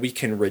fact that we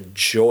can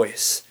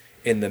rejoice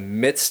in the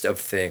midst of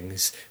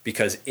things,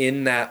 because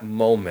in that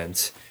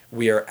moment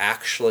we are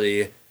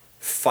actually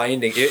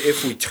finding,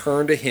 if we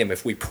turn to him,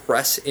 if we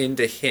press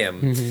into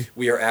him,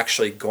 we are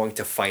actually going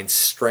to find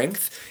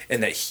strength,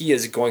 and that he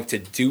is going to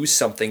do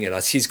something in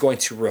us. He's going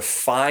to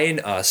refine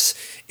us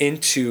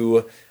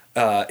into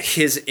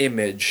his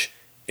image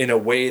in a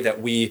way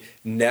that we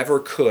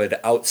never could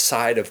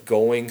outside of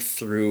going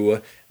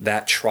through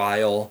that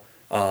trial,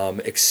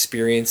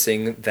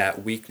 experiencing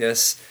that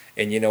weakness.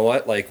 And you know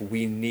what? Like,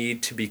 we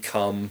need to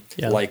become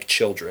like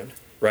children.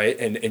 Right?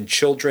 And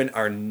children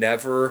are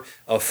never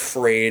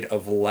afraid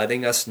of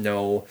letting us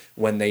know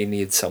when they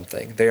need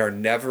something. They are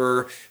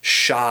never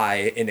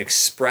shy in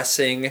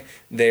expressing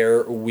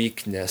their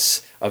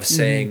weakness of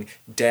saying,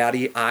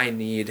 Daddy, I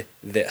need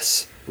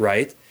this,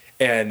 right?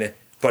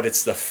 But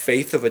it's the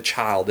faith of a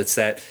child. It's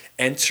that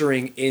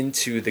entering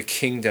into the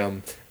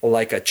kingdom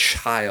like a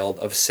child,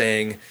 of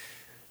saying,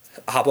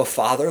 Abba,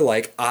 Father,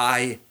 like,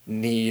 I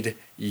need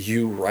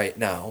you right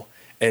now.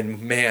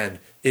 And man,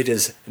 it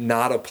is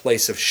not a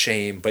place of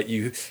shame, but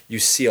you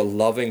see a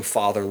loving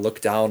Father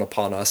look down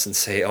upon us and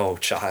say, oh,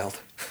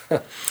 child,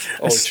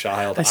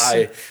 Child,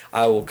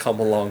 I will come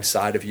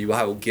alongside of you.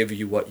 I will give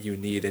you what you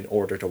need in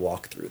order to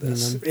walk through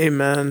this.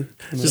 Amen.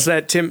 Is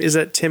that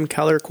Tim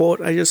Keller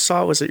quote I just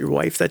saw? Was it your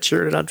wife that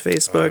shared it on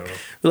Facebook?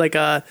 Like,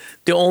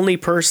 the only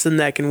person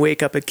that can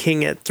wake up a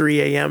king at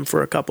 3 a.m.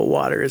 for a cup of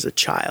water is a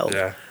child.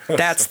 Yeah.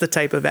 That's the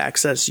type of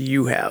access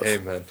you have.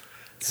 Amen.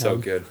 So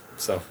good.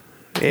 So.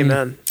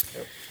 Amen.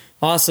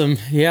 Awesome.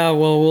 Yeah,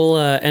 well, we'll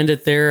end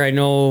it there.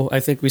 I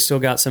think we still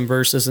got some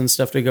verses and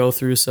stuff to go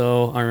through,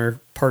 so our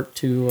part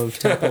 2 of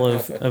Temple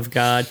of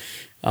God.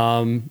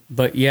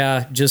 But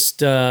yeah,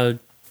 just know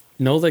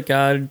that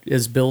God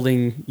is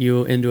building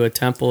you into a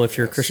temple if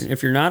you're a Christian.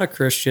 If you're not a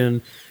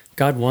Christian,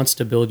 God wants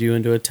to build you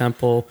into a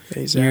temple.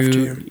 He's after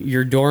you.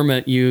 You're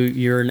dormant.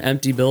 You're an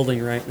empty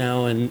building right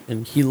now,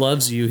 and He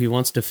loves you. He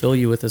wants to fill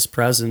you with His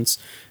presence.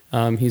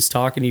 He's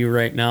talking to you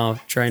right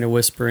now, trying to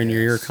whisper in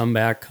your ear, "Come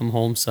back, come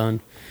home,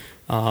 son."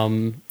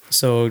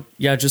 So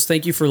yeah, just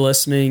thank you for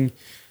listening.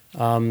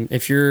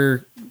 If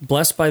you're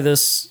blessed by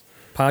this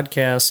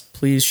podcast,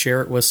 please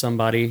share it with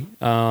somebody.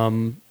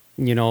 Send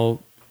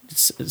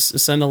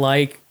a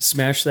like,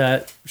 smash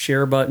that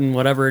share button,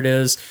 whatever it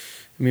is.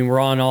 I mean, we're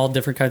on all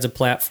different kinds of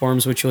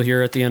platforms, which you'll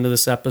hear at the end of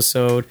this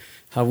episode.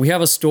 We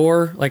have a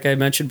store, like I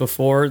mentioned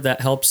before, that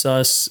helps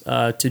us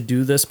to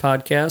do this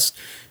podcast.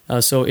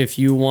 So if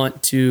you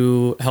want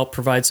to help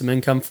provide some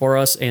income for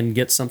us and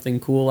get something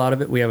cool out of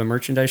it, we have a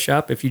merchandise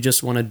shop. If you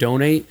just want to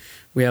donate,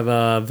 we have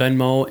a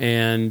Venmo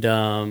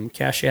and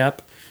Cash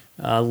App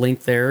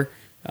link there.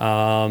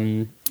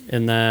 And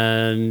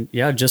then,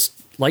 yeah, just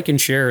like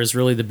and share is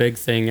really the big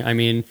thing. I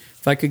mean,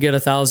 if I could get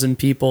 1,000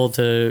 people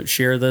to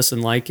share this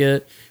and like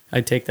it,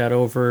 I'd take that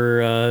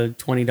over a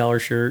 $20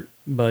 shirt.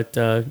 But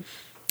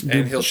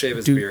and he'll shave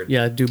his beard.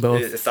 Yeah, do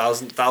both.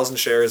 1,000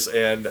 shares,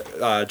 and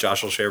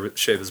Josh will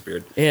shave his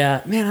beard. Yeah,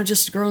 man, I'm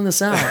just growing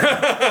this out.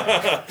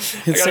 I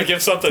gotta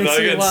give something.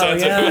 Incentive.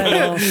 Yeah, I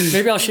know.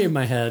 Maybe I'll shave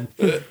my head.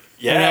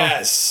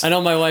 Yes. I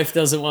know my wife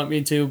doesn't want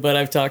me to, but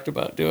I've talked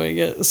about doing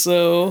it.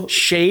 So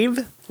Shave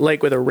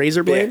like with a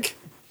razor blade.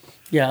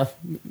 Yeah,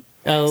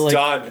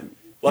 done.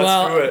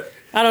 Let's do it.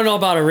 I don't know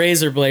about a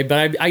razor blade,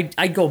 but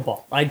I'd go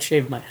bald. I'd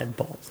shave my head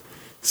bald.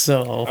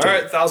 So all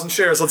right, 1,000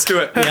 shares. Let's do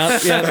it.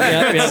 Yep.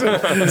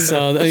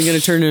 So I'm going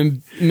to turn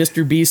in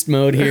Mr. Beast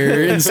mode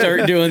here and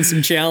start doing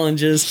some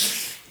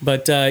challenges.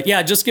 But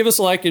yeah, just give us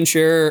a like and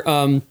share.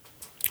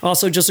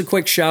 Also, just a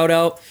quick shout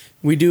out.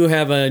 We do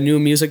have a new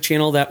music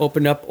channel that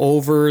opened up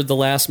over the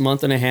last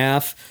month and a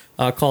half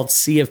called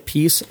Sea of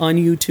Peace on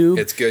YouTube.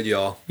 It's good,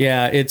 y'all.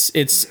 Yeah,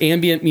 it's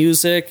ambient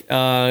music.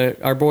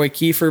 Our boy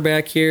Kiefer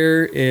back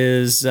here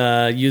is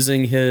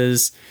using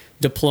his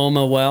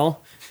diploma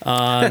well.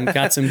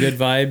 Got some good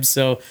vibes.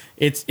 So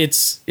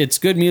it's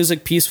good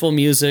music, peaceful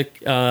music,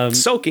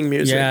 Soaking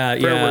music. Yeah,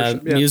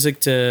 worship, music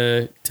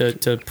to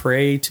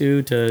pray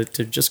to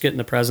just get in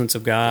the presence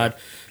of God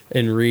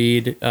and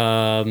read.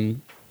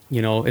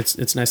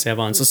 It's nice to have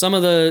on. So some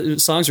of the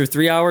songs are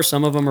 3 hours,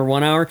 some of them are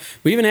 1 hour.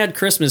 We even had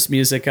Christmas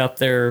music up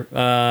there,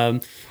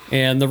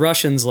 and the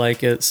Russians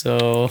like it.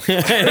 So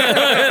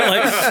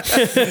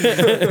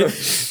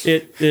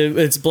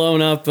it's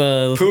blown up.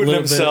 Putin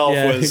himself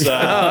was.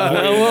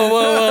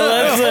 Whoa!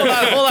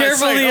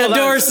 Careful the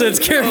endorsements.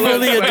 Careful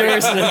the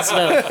endorsements.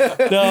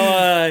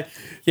 No.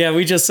 Yeah,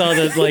 we just saw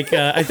that. Like,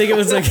 I think it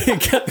was like one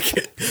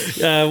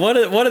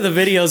of the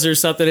videos or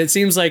something. It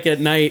seems like at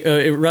night,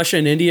 Russia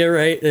and India,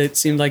 right? It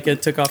seemed like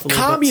it took off a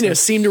little.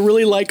 Communists seem to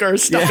really like our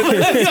stuff.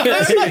 Man,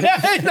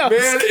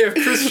 if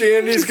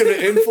Christianity's going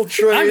to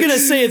infiltrate, I'm going to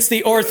say it's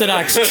the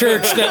Orthodox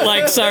Church that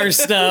likes our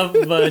stuff,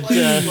 but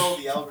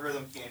the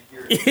algorithm can't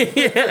hear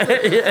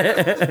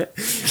it.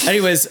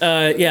 Anyways,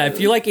 if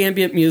you like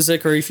ambient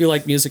music or if you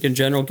like music in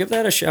general, give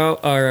that a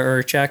shout or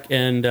a check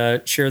and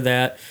share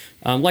that.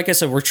 Like I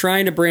said, we're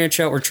trying to branch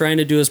out. We're trying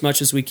to do as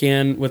much as we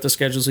can with the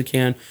schedules we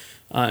can.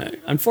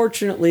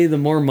 Unfortunately, the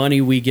more money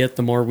we get,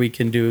 the more we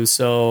can do.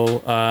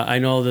 So I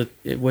know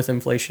that with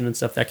inflation and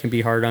stuff, that can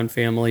be hard on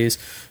families.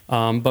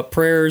 But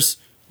prayers,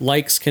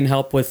 likes can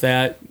help with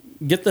that.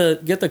 Get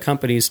the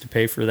companies to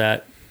pay for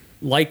that.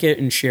 Like it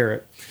and share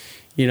it.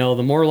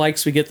 The more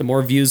likes we get, the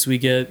more views we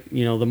get,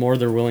 the more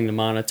they're willing to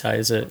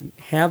monetize it.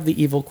 Have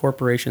the evil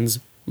corporations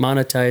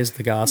monetize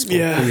the gospel.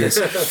 Yeah, please.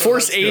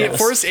 force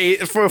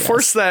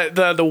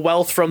the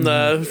wealth from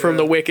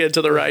the wicked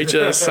to the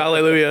righteous.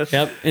 Hallelujah.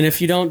 Yep. And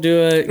if you don't do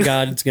it,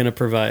 God's going to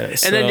provide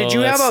it. And then did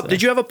you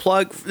have a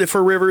plug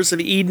for Rivers of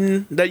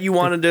Eden that you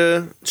wanted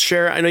to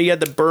share? I know you had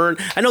the burn.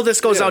 I know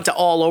this goes out to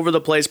all over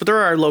the place, but there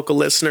are local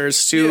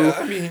listeners too. Yeah,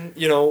 I mean,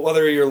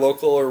 whether you're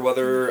local or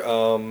whether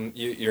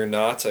you're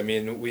not. I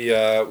mean,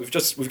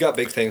 we've got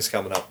big things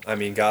coming up. I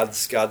mean,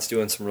 God's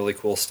doing some really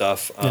cool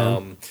stuff.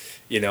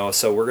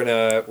 So we're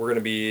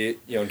gonna be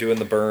doing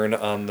the burn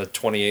on the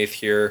 28th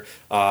here,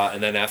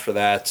 and then after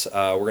that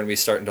we're gonna be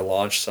starting to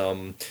launch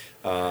some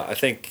I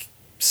think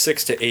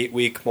 6 to 8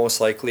 week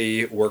most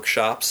likely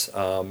workshops,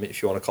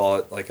 if you want to call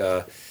it like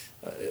a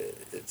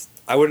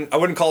I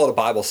wouldn't call it a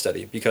Bible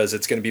study because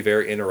it's going to be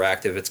very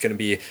interactive. It's going to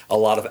be a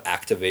lot of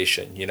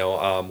activation. We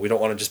don't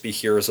want to just be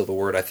hearers of the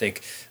word. I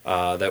think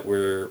that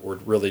we're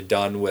really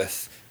done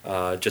with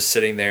just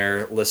sitting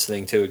there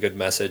listening to a good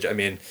message. I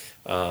mean,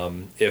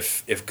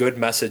 if good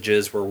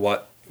messages were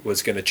what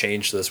was going to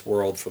change this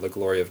world for the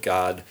glory of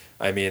God,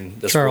 I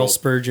mean, Charles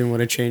Spurgeon would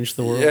have changed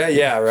the world.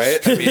 Yeah, right.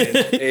 I mean,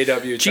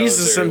 A.W.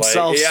 Jesus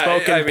himself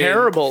spoke in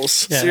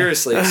parables. Yeah.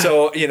 Seriously.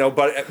 So,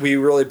 but we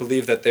really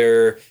believe that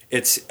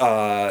it's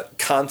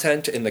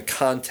content in the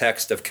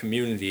context of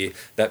community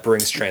that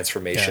brings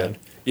transformation.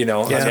 I mean,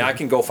 I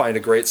can go find a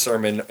great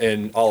sermon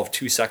in all of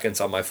 2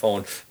 seconds on my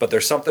phone, but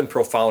there's something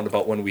profound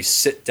about when we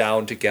sit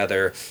down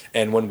together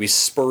and when we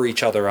spur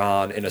each other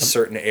on in a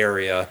certain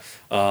area.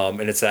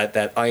 And it's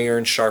that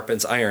iron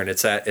sharpens iron.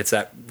 It's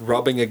that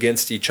rubbing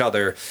against each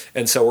other.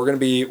 And so we're gonna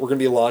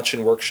be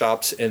launching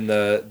workshops in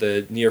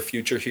the near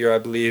future here, I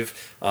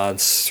believe, on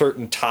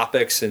certain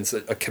topics, and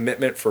a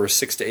commitment for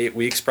 6 to 8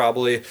 weeks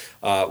probably,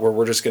 where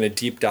we're just gonna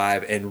deep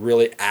dive and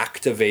really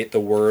activate the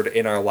word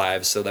in our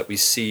lives so that we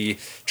see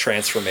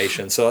transformation.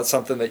 So that's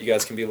something that you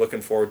guys can be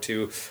looking forward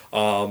to.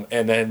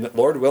 And then,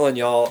 Lord willing,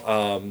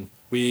 y'all,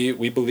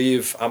 we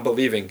believe, I'm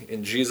believing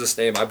in Jesus'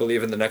 name, I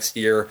believe in the next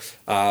year,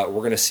 we're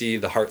going to see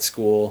the Heart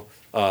School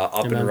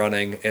up and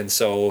running. And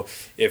so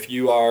if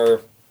you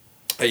are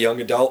a young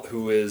adult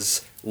who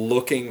is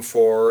looking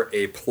for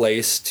a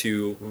place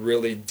to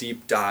really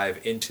deep dive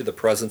into the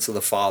presence of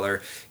the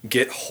Father,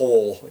 get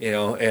whole,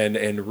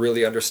 and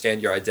really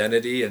understand your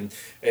identity and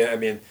I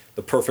mean,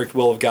 the perfect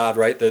will of God,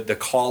 right? The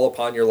call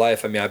upon your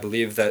life. I mean, I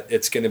believe that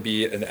it's going to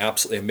be an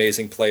absolutely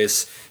amazing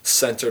place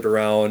centered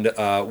around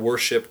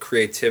worship,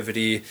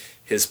 creativity,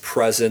 His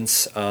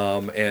presence.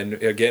 And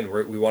again,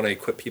 we want to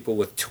equip people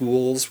with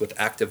tools, with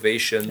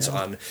activations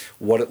on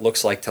what it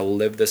looks like to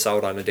live this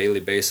out on a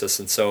daily basis.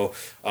 And so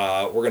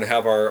we're going to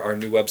have our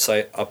new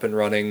website up and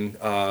running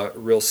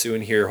real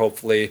soon here,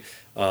 hopefully.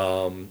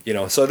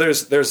 So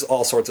there's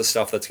all sorts of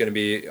stuff that's going to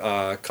be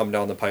come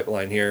down the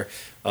pipeline here.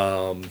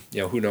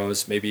 Who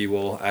knows? Maybe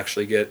we'll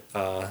actually get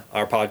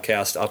our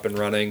podcast up and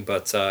running.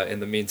 But in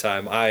the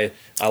meantime, I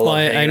love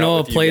hanging I know out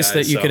a with place you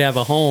guys, that you could have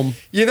a home.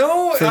 For the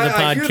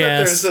I hear that podcast.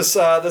 there's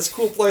this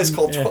cool place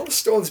called 12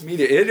 Stones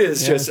Media. It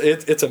is just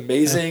it's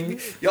amazing.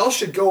 Y'all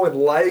should go and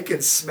like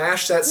and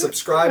smash that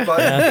subscribe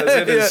button because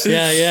it is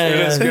it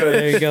is good.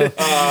 There you go.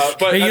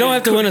 But you don't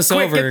have to win us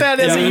over. Get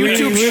that as a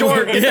YouTube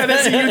short. Get that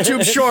as a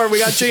YouTube short. We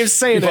got James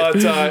saying But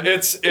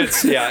it.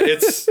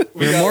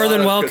 We're more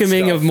than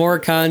welcoming of more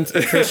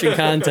Christian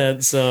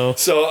content. So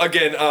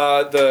again,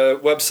 the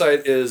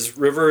website is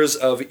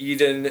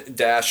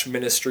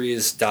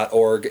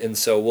riversofeden-ministries.org, and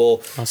so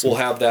we'll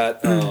have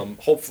that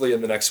hopefully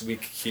in the next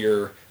week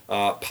here.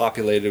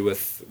 Populated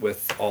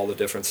with all the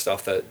different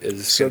stuff that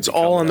is. So it's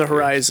all on the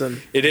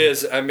horizon. It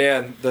is,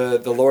 man. The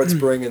Lord's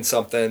bringing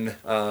something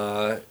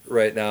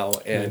right now,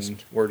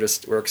 and we're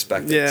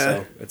expecting. Yeah.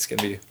 So it's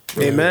gonna be.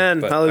 Really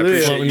Amen. Good. Hallelujah. I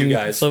appreciate you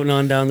guys floating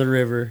on down the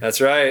river.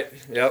 That's right.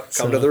 Yep.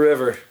 Come to the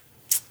river.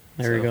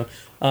 There we go.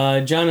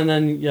 John, and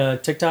then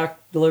TikTok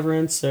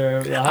deliverance,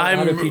 or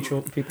how do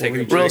people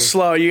reach real you?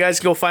 slow. You guys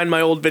go find my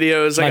old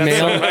videos.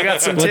 I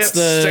got some tips.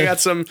 I got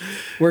some.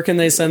 Where can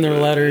they send their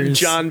letters?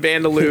 John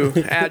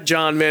Vandaloo at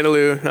John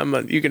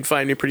Vandaloo. You can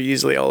find me pretty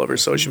easily all over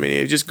social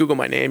media. Just Google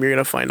my name. You're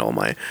gonna find all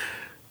my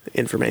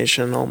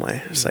information, all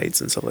my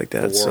sites and stuff like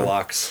that. The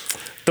Warlocks.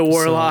 The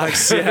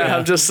Warlocks.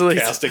 I'm just like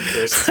casting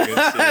curses.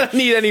 I don't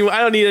need any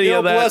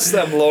of that. Bless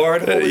them,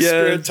 Lord. Holy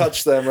Spirit,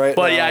 touch them right now.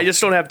 But I just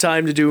don't have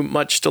time to do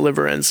much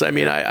deliverance. I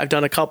mean, I've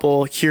done a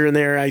couple here and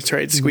there. I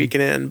tried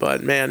squeaking in,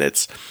 but man,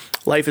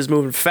 life is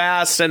moving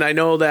fast, and I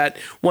know that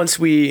once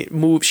we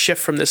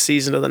shift from this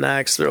season to the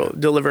next,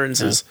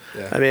 deliverance is.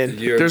 Yeah. I mean,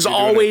 there's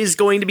always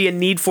going to be a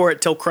need for it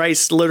till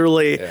Christ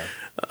literally. Yeah.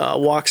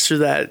 Walks through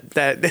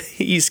that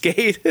east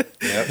gate. Yep.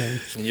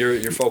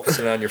 You're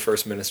focusing on your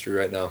first ministry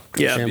right now.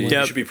 You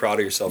should be proud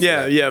of yourself.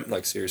 Yeah.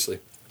 Like seriously,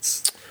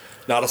 it's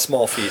not a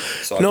small feat.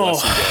 So no,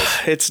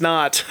 it's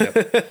not.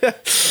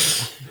 Yep.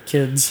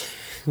 Kids.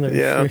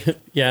 Yeah.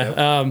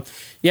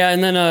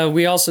 And then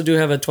we also do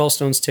have a 12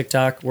 Stones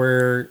TikTok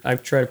where I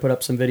try to put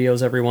up some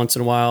videos every once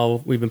in a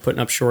while. We've been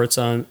putting up shorts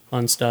on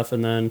stuff,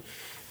 and then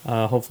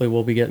hopefully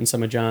we'll be getting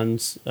some of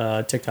John's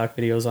TikTok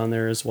videos on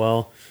there as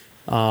well.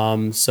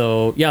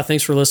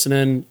 Thanks for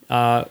listening.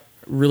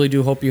 Really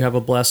do hope you have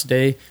a blessed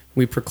day.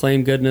 We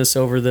proclaim goodness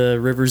over the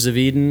rivers of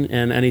Eden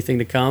and anything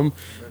to come.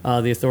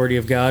 The authority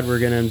of God, we're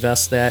going to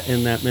invest that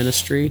in that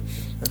ministry,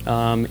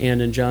 and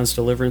in John's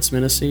deliverance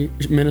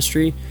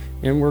ministry,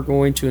 and we're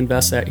going to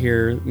invest that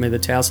here. May the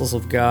tassels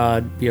of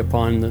God be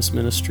upon this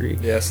ministry.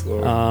 Yes,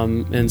 Lord.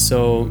 And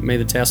so may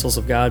the tassels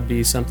of God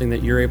be something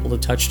that you're able to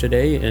touch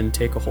today and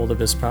take a hold of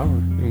His power.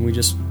 And we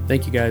just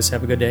thank you guys.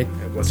 Have a good day.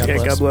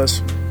 God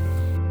bless.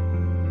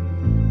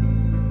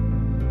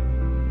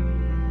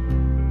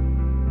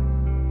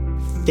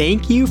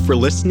 Thank you for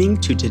listening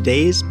to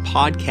today's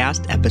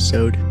podcast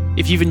episode.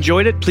 If you've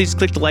enjoyed it, please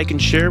click the like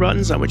and share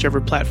buttons on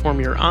whichever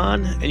platform you're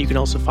on, and you can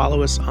also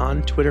follow us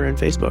on Twitter and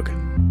Facebook.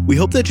 We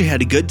hope that you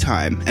had a good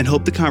time and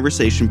hope the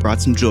conversation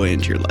brought some joy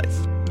into your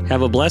life.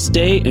 Have a blessed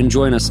day and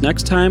join us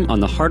next time on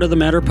the Heart of the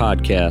Matter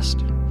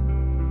podcast.